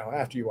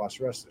 After you watch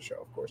the rest of the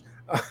show, of course.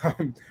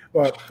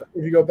 But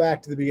if you go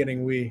back to the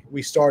beginning,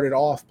 we started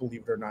off,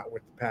 believe it or not,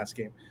 with the Pats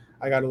game.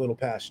 I got a little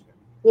passionate.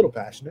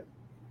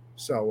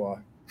 So,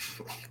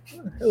 hey,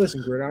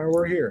 listen, Gridiron,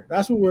 we're here.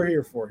 That's what we're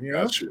here for,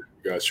 Got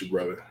you,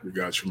 brother. We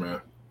got you,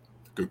 man.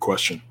 Good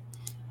question.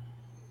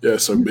 Yeah,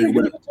 so you big think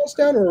win. it was a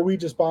touchdown, or are we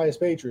just biased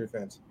Patriot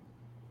fans?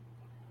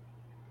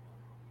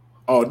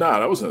 Oh, nah,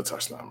 that wasn't a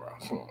touchdown, bro.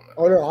 Come on, man.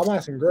 Oh no, I'm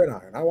asking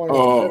Gridiron. I want to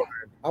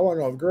Oh,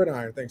 know if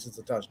Gridiron thinks it's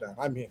a touchdown.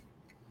 I mean,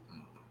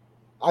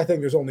 I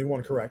think there's only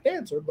one correct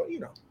answer, but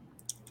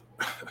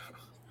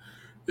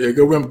yeah,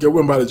 go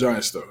win by the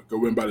Giants, though. Go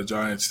win by the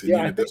Giants. They Yeah,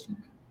 I needed this.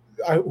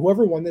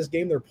 whoever won this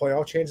game, their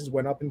playoff chances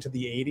went up into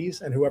the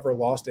 80s, and whoever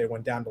lost it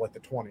went down to like the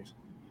 20s.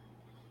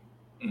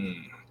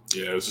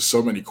 Yeah, there's just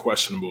so many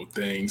questionable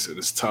things, and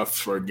it's tough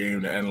for a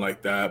game to end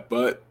like that.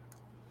 But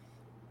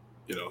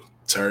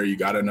Terry, you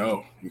gotta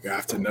know. You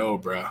have to know,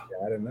 bro. Yeah,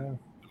 I didn't know.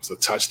 It was a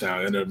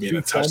touchdown. It ended up being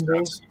a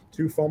touchdown.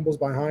 Two fumbles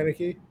by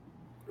Heineke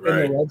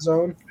Right. in the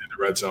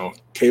red zone.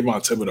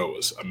 Kayvon Thibodeau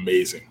was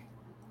amazing.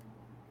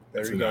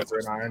 There you go,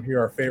 Gridiron.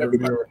 You're our favorite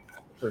viewer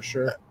for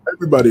sure.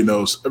 Everybody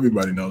knows.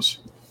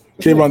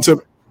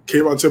 Kayvon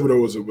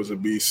Thibodeau was a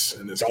beast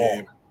in this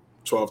game.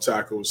 12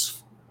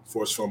 tackles,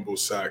 forced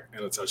fumbles, sack,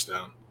 and a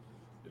touchdown.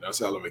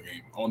 That's a hell of a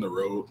game on the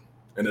road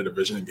in a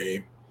division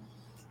game.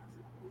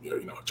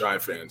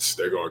 Giant fans,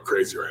 they're going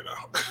crazy right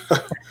now.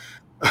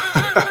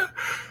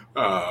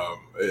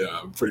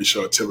 I'm pretty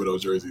sure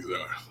Thibodeau jerseys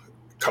are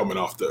coming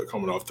off the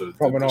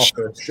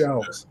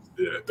shelves.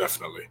 Yeah,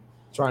 definitely.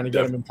 Trying to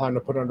get them in time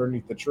to put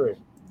underneath the tree.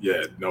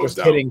 Yeah, no Just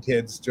doubt.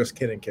 Just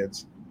kidding,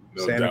 kids.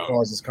 No Santa doubt.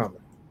 Claus is coming.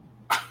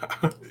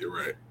 You're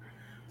right.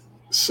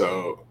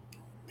 So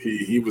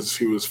he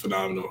was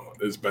phenomenal.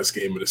 His best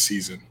game of the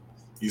season.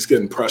 He's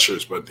getting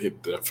pressures, but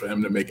for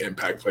him to make an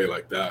impact play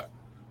like that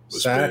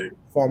was sack, big.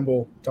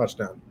 Fumble,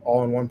 touchdown,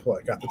 all in one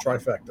play. Got the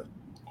trifecta.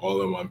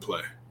 All in one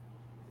play.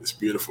 It's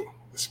beautiful.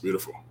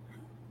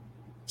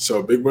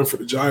 So big win for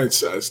the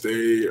Giants as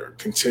they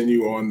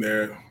continue on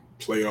their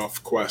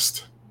playoff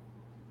quest.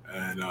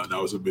 And that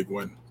was a big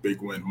win.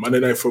 Monday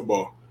Night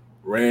Football,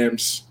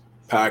 Rams,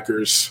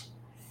 Packers.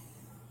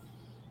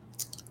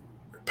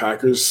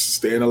 Packers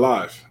staying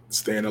alive.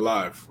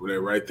 They're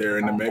right there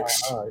in the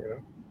mix.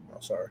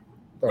 Sorry.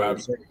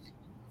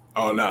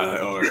 Oh, no.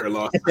 Oh, her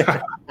loss.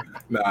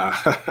 Nah.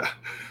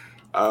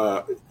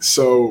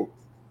 So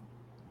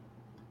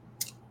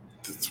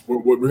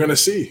what we're going to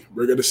see.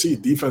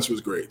 Defense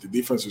was great. The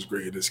defense was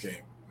great in this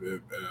game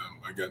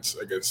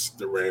against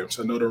the Rams.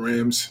 I know the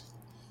Rams,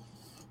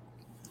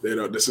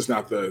 this is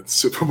not the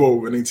Super Bowl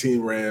winning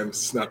team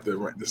Rams.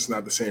 This is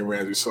not the same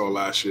Rams we saw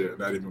last year.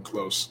 Not even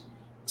close.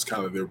 It's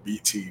kind of their B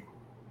team.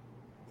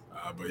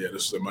 But yeah,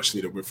 this was a much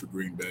needed win for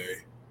Green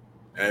Bay.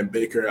 And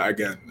Baker,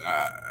 again,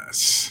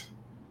 it's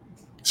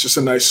just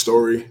a nice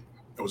story.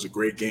 It was a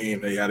great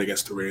game they had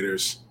against the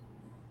Raiders.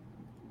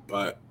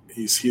 But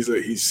he's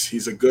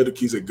a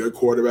good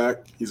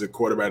quarterback. He's a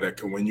quarterback that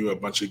can win you a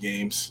bunch of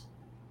games.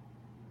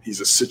 He's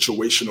a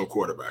situational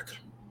quarterback.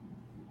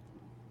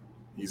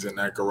 He's in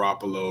that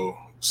Garoppolo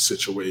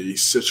situation.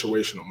 He's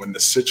situational. When the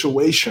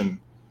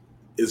situation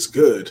is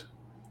good,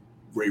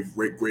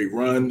 great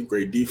run,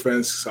 great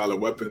defense, solid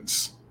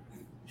weapons,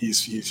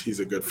 he's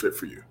a good fit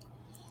for you.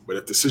 But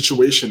if the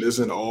situation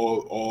isn't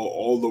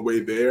all the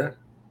way there,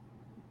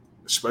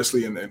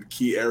 especially in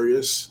key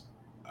areas,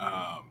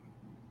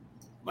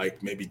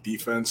 like maybe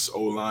defense,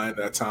 O-line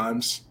at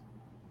times,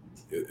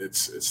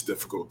 it's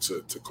difficult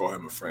to call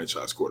him a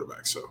franchise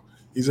quarterback. So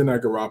he's in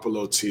that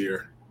Garoppolo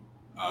tier.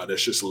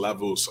 There's just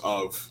levels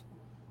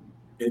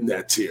in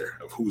that tier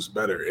of who's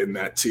better in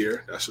that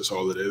tier. That's just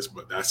all it is.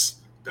 But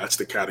that's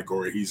the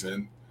category he's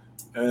in.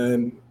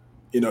 And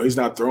he's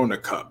not throwing the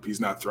cup. He's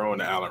not throwing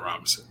to Allen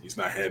Robinson. He's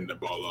not handing the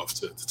ball off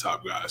to the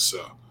top guys.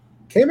 So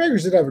Cam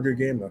Akers did have a good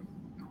game though.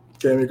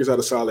 Cam Akers had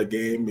a solid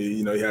game.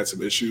 He had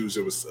some issues.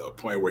 There was a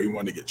point where he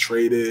wanted to get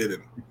traded,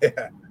 and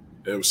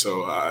that's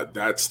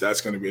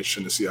going to be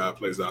interesting to see how it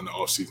plays out in the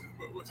offseason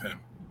with him.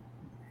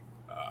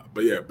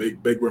 But yeah,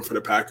 big win for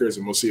the Packers,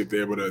 and we'll see if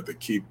they're able to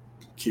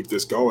keep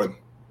this going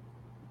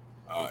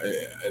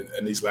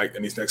in these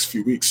next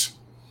few weeks.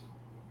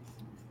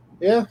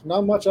 Yeah,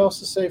 not much else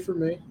to say for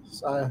me.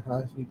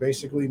 He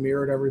basically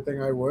mirrored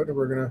everything I would.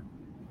 We're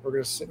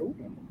gonna see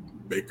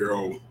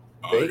Baker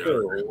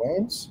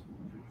wins.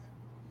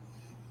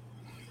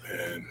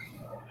 And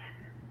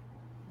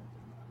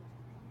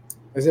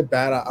is it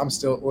bad? I'm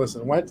still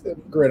listen.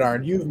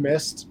 Gridiron, you've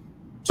missed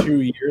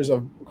 2 years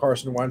of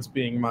Carson Wentz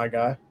being my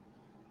guy.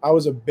 I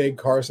was a big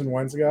Carson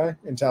Wentz guy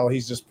until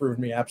he's just proved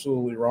me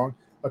absolutely wrong.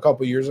 A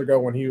couple years ago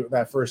when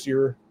that first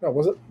year,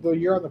 was it the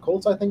year on the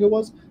Colts? I think it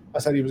was. I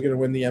said he was going to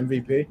win the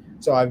MVP.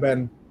 So I've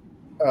been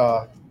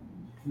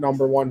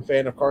number one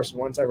fan of Carson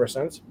Wentz ever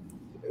since.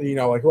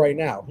 Like right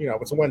now,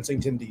 it's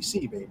Wensington,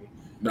 D.C., baby.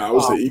 No, it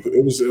was the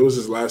Eagles. It was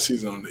his last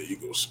season on the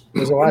Eagles. It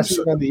was the last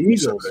season on the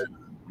Eagles.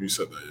 You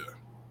said that,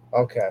 yeah.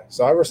 Okay,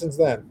 so ever since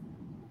then,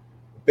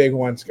 big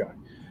Wentz guy.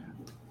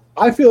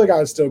 I feel like I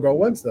would still go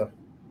Wentz though.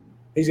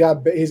 He's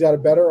got a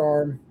better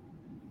arm.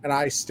 and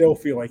I still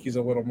feel like he's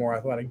a little more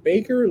athletic.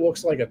 Baker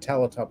looks like a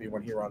Teletubby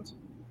when he runs.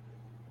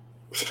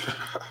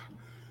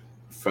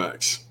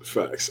 Facts.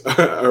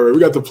 All right, we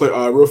got the play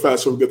real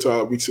fast. So we get to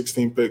our Week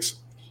 16 picks.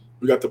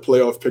 We got the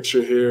playoff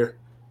picture here.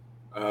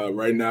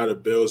 Right now, the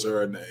Bills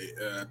are at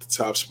the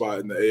top spot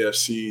in the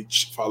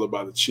AFC, followed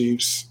by the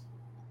Chiefs.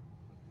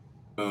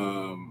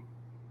 And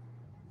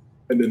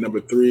then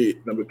number three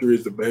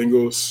is the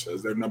Bengals,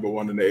 as they're number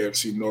one in the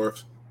AFC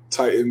North.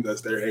 Titans,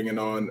 as they're hanging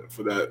on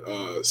for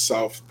that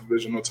South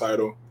divisional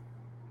title.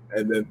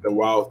 And then the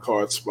wild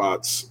card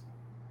spots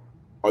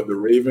are the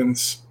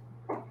Ravens,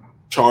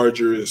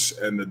 Chargers,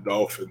 and the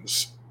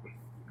Dolphins.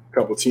 A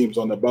couple teams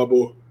on the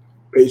bubble: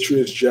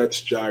 Patriots,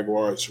 Jets,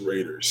 Jaguars,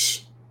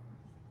 Raiders.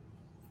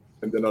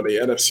 And then on the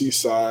NFC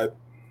side,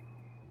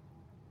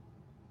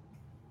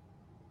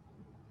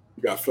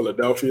 you got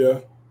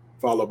Philadelphia,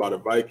 followed by the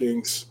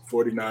Vikings,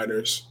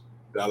 49ers,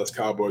 Dallas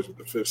Cowboys with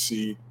the 5th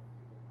seed.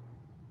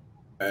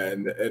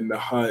 And in the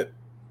hunt,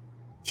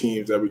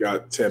 teams that we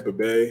got Tampa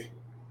Bay.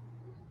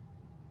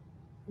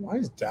 Why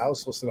is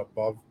Dallas listed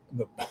above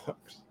the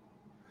Bucks?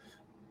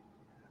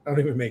 That don't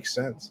even make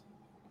sense.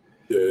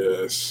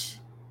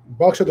 Yes.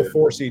 Bucks are the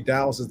 4 seed.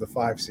 Dallas is the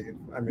 5 seed.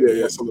 I mean,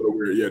 it's a little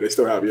weird. Yeah, they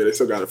still got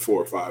it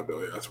 4 or 5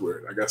 though. Yeah, that's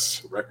weird. I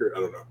guess record. I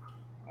don't know.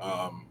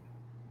 And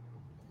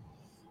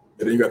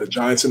then you got the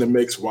Giants in the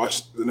mix,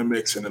 Washington in the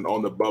mix, and then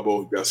on the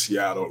bubble, you got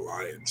Seattle,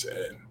 Lions,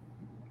 and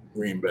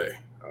Green Bay.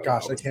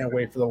 Gosh, I can't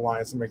wait for the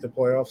Lions to make the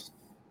playoffs.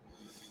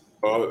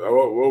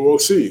 We'll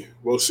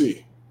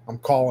see. I'm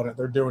calling it.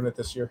 They're doing it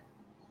this year.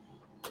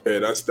 Hey,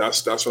 that's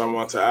what I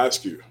want to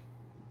ask you.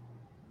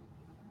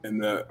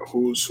 And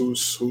who's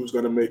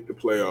going to make the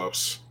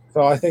playoffs?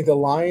 So I think the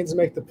Lions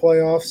make the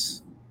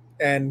playoffs,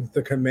 and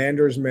the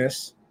Commanders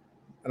miss,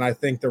 and I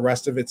think the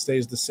rest of it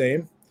stays the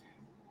same.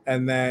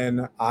 And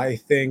then I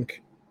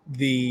think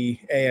the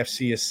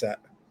AFC is set.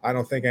 I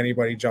don't think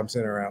anybody jumps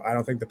in or out. I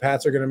don't think the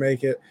Pats are going to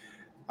make it.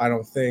 I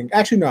don't think –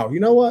 actually, no. You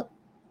know what?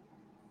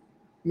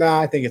 No,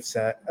 I think it's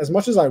set. As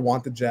much as I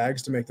want the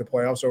Jags to make the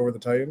playoffs over the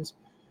Titans,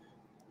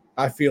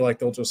 I feel like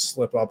they'll just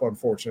slip up,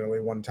 unfortunately,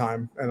 one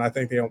time. And I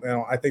think they don't.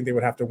 I think they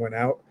would have to win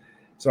out.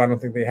 So I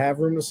don't think they have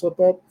room to slip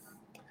up.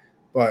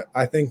 But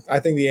I think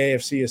the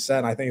AFC is set,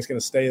 and I think it's going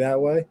to stay that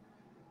way.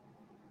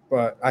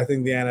 But I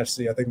think the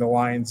NFC, I think the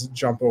Lions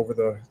jump over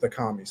the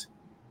Commies.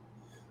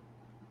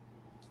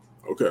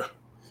 Okay.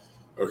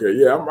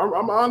 Yeah,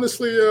 I'm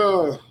honestly,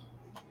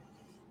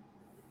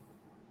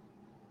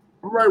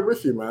 I'm right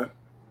with you, man.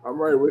 I'm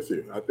right with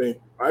you. I think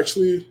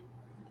actually,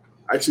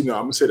 no.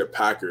 I'm gonna say the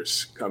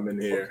Packers come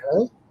in here.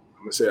 Okay.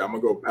 I'm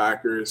gonna go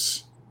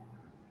Packers,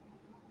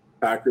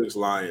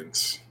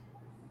 Lions.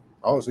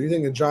 Oh, so you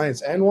think the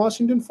Giants and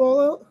Washington fall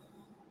out?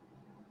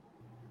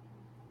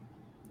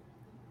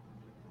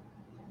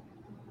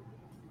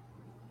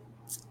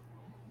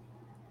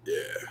 Yeah.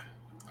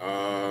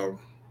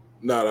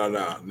 No.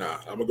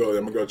 I'm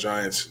gonna go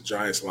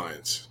Giants,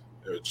 Lions.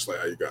 Just like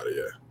how you got it.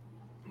 Yeah.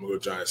 I'm gonna go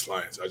Giants,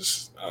 Lions.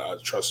 I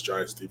trust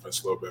Giants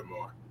defense a little bit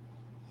more.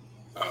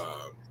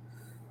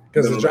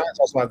 Because the Giants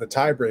also have the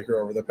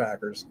tiebreaker over the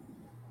Packers.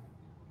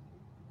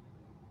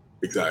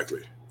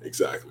 Exactly.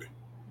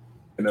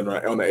 And then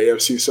on the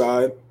AFC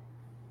side,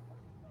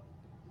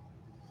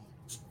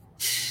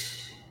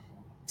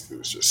 it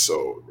was just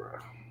sold, bro.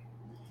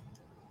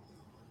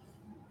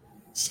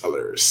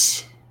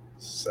 Sellers.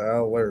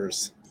 Yeah,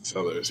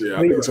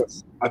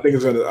 I think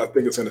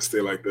it's gonna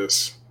stay like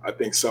this. I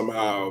think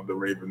somehow the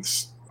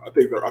Ravens. I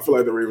feel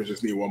like the Ravens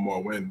just need one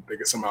more win. They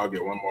can somehow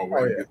get one more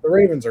win. Oh, yeah. The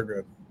Ravens are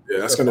good. Yeah,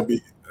 that's gonna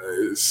be.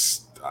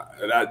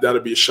 That'll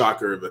be a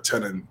shocker if a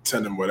 10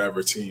 and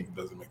whatever team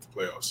doesn't make the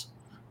playoffs.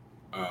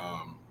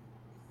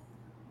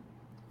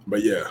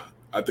 But yeah,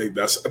 I think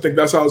that's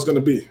how it's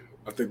gonna be.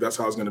 I think that's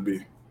how it's gonna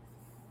be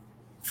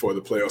for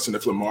the playoffs. And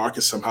if Lamar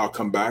can somehow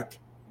come back,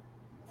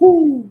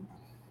 whoo!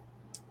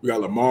 We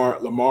got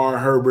Lamar,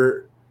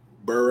 Herbert,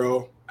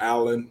 Burrow,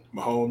 Allen,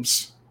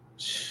 Mahomes,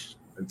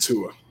 and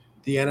Tua.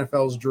 The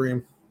NFL's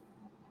dream.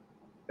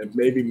 And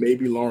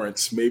maybe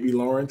Lawrence. Maybe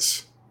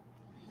Lawrence.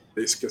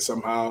 They can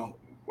somehow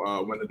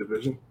win the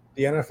division.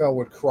 The NFL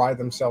would cry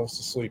themselves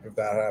to sleep if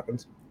that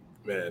happens.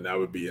 Man, that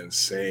would be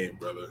insane,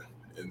 brother.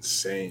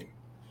 Insane.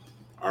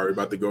 All right, we're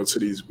about to go to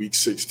these Week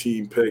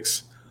 16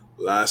 picks.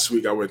 Last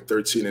week I went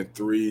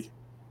 13-3.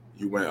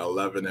 You went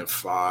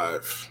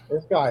 11-5.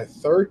 This guy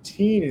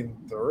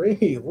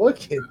 13-3.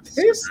 Look at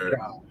this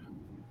guy.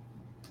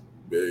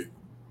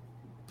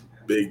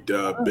 Big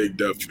dub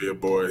for your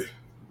boy.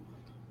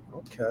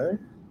 Okay.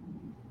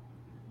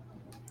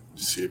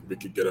 See if we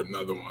could get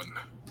another one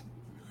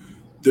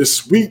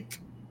this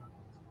week.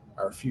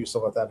 I refuse to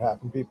let that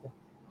happen, people.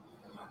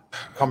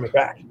 Coming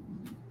back.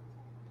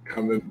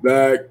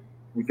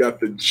 We got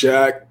the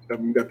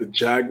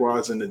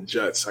Jaguars and the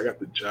Jets. I got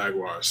the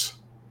Jaguars.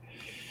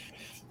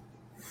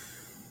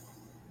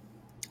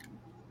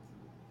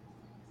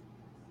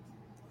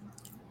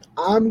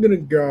 I'm gonna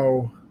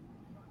go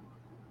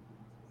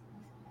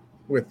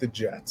with the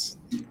Jets.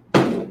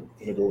 I'm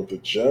gonna go with the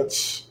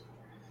Jets.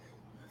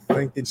 I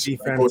think the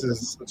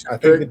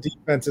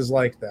defense is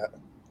like that.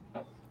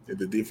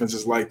 The defense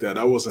is like that.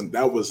 That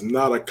was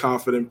not a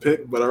confident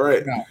pick, but all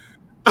right. No.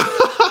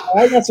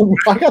 I got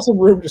some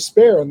room to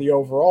spare on the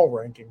overall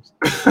rankings.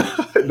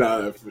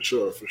 Nah, for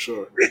sure.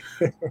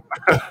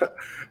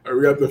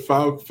 We got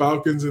the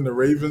Falcons and the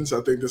Ravens.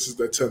 I think this is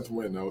the 10th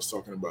win I was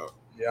talking about.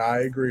 Yeah, I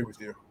agree with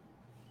you.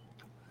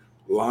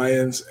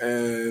 Lions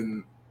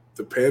and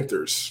the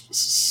Panthers.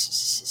 This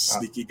is a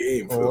sneaky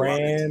game for the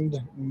Lions.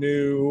 Brand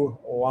new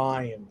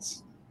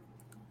Lions.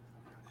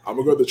 I'm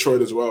gonna go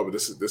Detroit as well, but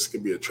this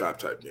could be a trap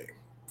type game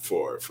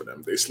for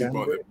them. They sleep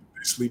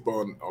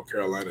on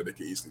Carolina. They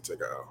can easily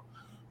take it out.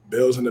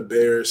 Bills and the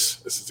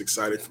Bears. This is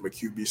exciting from a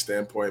QB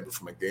standpoint, but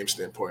from a game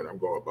standpoint, I'm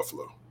going with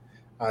Buffalo.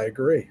 I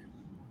agree.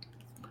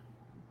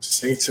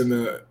 Saints and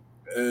the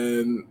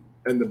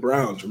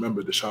Browns.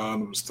 Remember,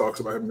 Deshaun talks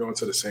about him going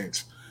to the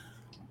Saints.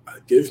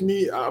 I'm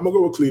gonna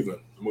go with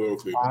Cleveland.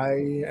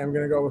 I am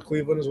gonna go with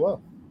Cleveland as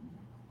well.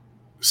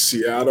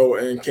 Seattle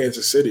and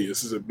Kansas City.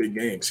 This is a big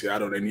game.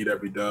 Seattle, they need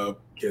every dub.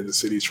 Kansas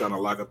City's trying to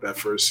lock up that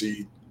first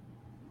seed.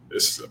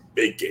 This is a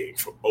big game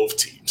for both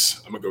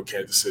teams. I'm gonna go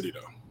Kansas City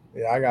though.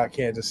 Yeah, I got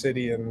Kansas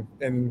City, and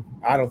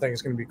I don't think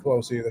it's going to be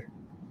close either.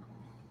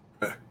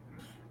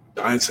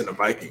 Giants and the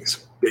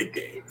Vikings, big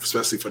game,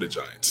 especially for the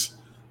Giants.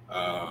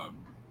 I'm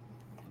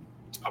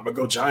going to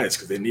go Giants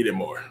because they need it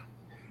more.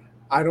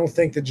 I don't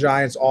think the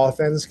Giants'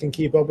 offense can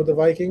keep up with the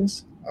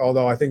Vikings,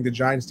 although I think the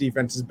Giants'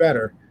 defense is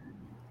better.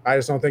 I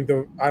don't think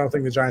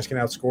the Giants can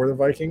outscore the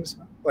Vikings.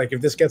 Like, if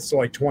this gets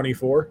to,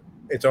 24,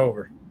 it's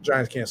over.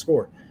 Giants can't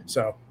score.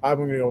 So I'm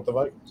going to go with the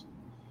Vikings.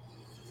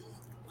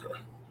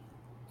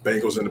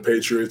 Bengals and the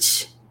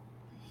Patriots.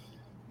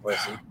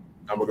 Listen,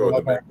 I'm gonna go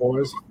with the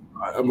Bengals.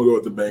 I'm gonna go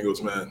with the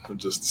Bengals, man. I'm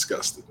just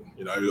disgusted.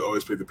 I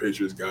always pick the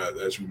Patriots guys,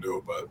 as you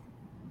know, but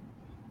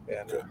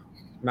no,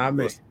 not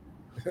me.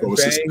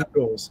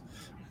 Bengals.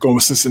 Going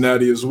with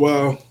Cincinnati as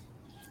well.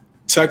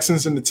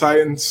 Texans and the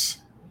Titans.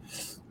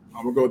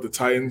 I'm gonna go with the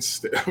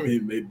Titans. I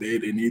mean,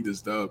 they need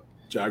this dub.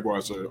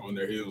 Jaguars are on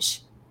their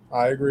heels.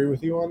 I agree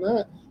with you on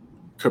that.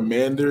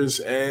 Commanders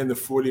and the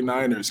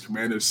 49ers.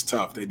 Commanders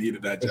tough. They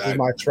needed that. This is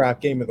my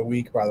trap game of the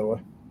week, by the way.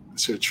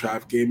 It's your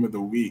trap game of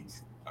the week.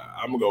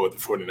 I'm going to go with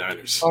the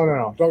 49ers. Oh,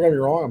 no. Don't get me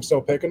wrong. I'm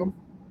still picking them.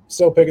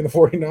 Still picking the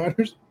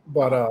 49ers.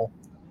 But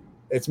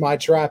it's my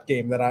trap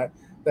game because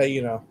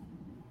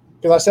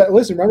I said,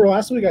 listen, remember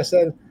last week I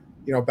said,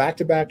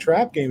 back-to-back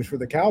trap games for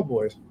the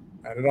Cowboys.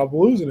 I ended up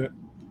losing it.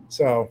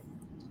 So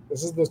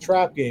this is the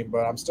trap game, but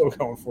I'm still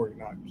going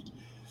 49ers.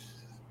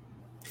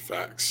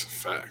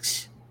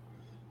 Facts.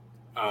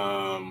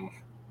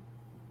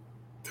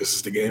 This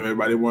is the game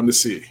everybody wanted to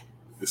see.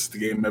 This is the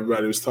game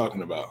everybody was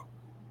talking about.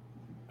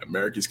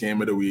 America's game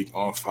of the week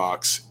on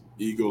Fox.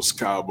 Eagles,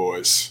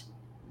 Cowboys.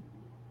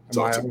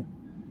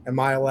 Am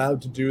I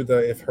allowed to do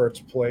the if Hurts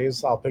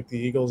plays, I'll pick the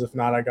Eagles. If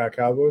not, I got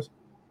Cowboys?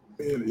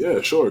 Yeah,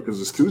 sure, because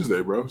it's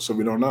Tuesday, bro, so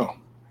we don't know.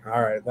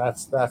 All right,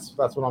 that's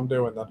what I'm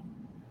doing then.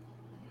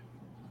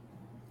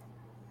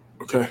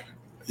 Okay.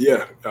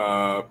 Yeah.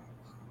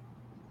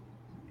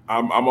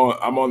 I'm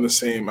on the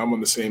same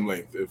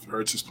length. If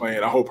Hurts is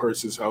playing, I hope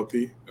Hurts is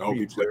healthy. I hope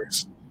he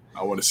plays.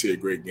 I want to see a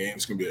great game.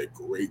 It's gonna be a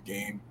great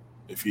game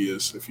if he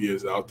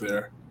is out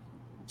there.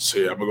 So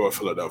yeah, I'm gonna go with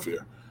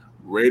Philadelphia.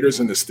 Raiders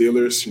and the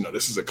Steelers.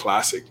 This is a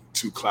classic.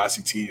 Two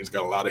classic teams.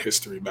 Got a lot of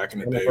history back in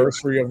the day.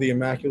 Anniversary of the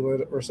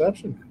Immaculate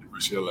Reception.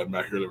 Anniversary of the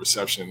Immaculate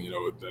Reception.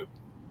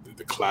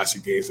 The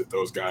classic games that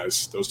those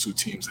two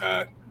teams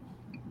had.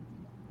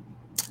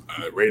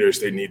 Raiders,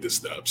 they need this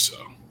dub, so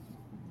I'm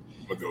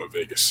gonna go with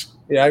Vegas.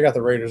 Yeah, I got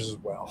the Raiders as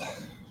well.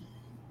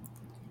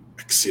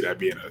 I can see that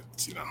being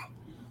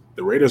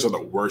the Raiders are the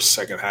worst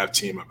second half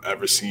team I've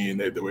ever seen.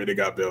 The way they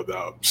got bailed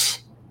out,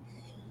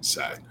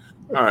 sad.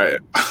 All right,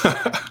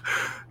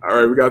 all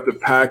right. We got the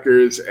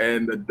Packers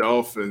and the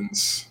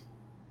Dolphins.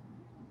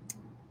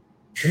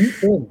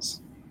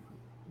 Fins.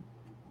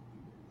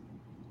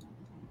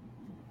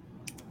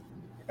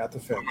 I got the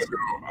Fins.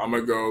 I'm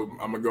gonna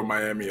go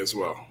Miami as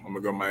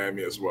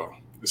well.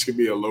 This could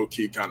be a low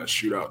key kind of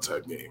shootout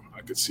type game.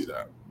 I could see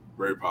that.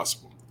 Very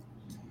possible.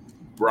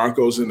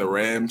 Broncos and the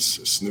Rams,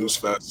 a snooze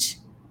fest.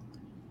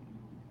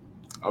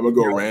 I'm gonna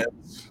go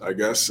Rams. I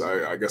guess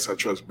I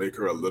trust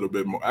Baker a little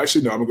bit more.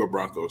 Actually, no, I'm gonna go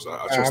Broncos.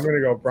 I'm gonna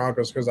go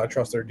Broncos because I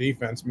trust their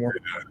defense more.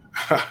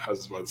 Yeah. I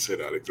was about to say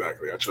that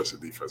exactly. I trust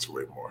the defense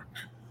way more.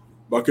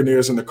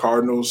 Buccaneers and the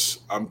Cardinals.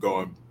 I'm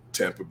going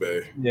Tampa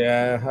Bay.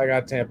 Yeah, I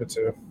got Tampa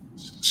too.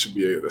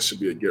 That should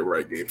be a get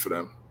right game for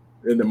them.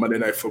 In the Monday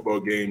Night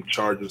Football game,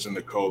 Chargers and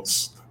the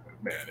Colts.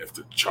 Man, if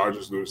the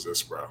Chargers lose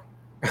this, bro,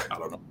 I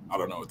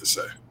don't know what to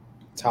say.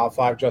 Top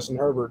 5 Justin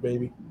Herbert,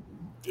 baby.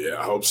 Yeah,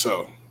 I hope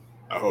so.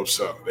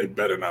 They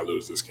better not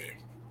lose this game.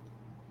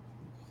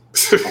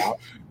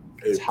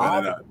 They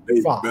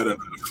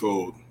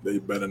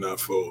better not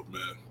fold,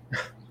 man.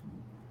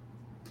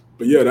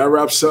 But yeah, that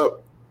wraps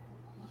up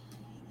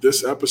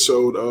this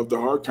episode of the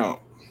Hard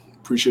Count.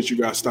 Appreciate you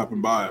guys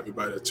stopping by.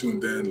 Everybody that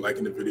tuned in,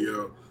 liking the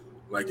video,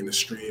 liking the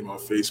stream on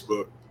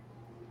Facebook,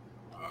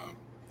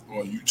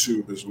 on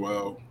YouTube as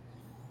well.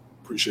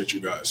 Appreciate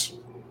you guys.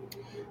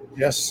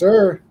 Yes,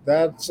 sir.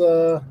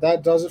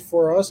 That does it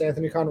for us.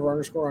 Anthony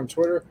Conover _ on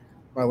Twitter.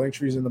 My link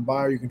tree is in the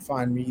bio. You can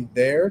find me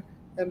there.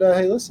 And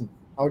hey, listen,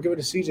 I'll give it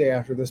to CJ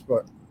after this,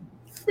 but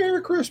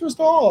Merry Christmas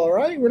to all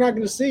right? We're not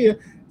going to see you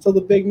until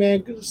the big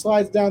man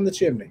slides down the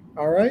chimney,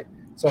 all right?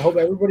 So I hope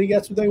everybody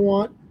gets what they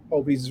want.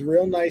 Hope he's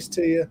real nice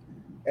to you.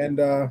 And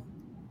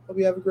hope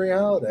you have a great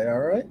holiday, all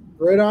right?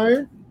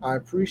 Gridiron, I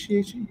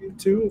appreciate you. You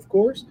too, of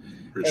course.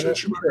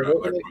 Appreciate you, my Where guy.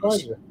 can they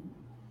find you?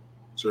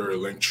 Sir,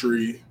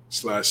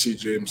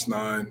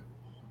 Linktree/CJames9.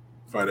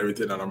 Find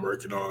everything that I'm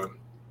working on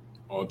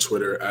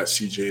Twitter at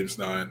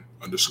CJames9_.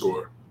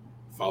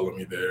 Follow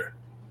me there.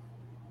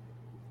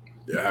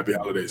 Yeah, happy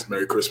holidays.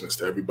 Merry Christmas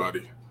to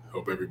everybody.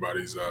 Hope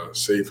everybody's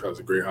safe, has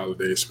a great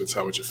holiday, spend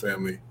time with your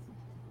family,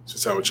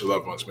 spend time with your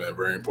loved ones, man.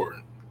 Very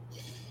important.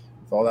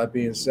 With all that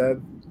being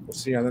said, we'll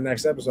see you on the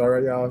next episode. All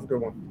right, y'all. Have a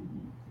good one.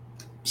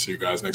 See you guys next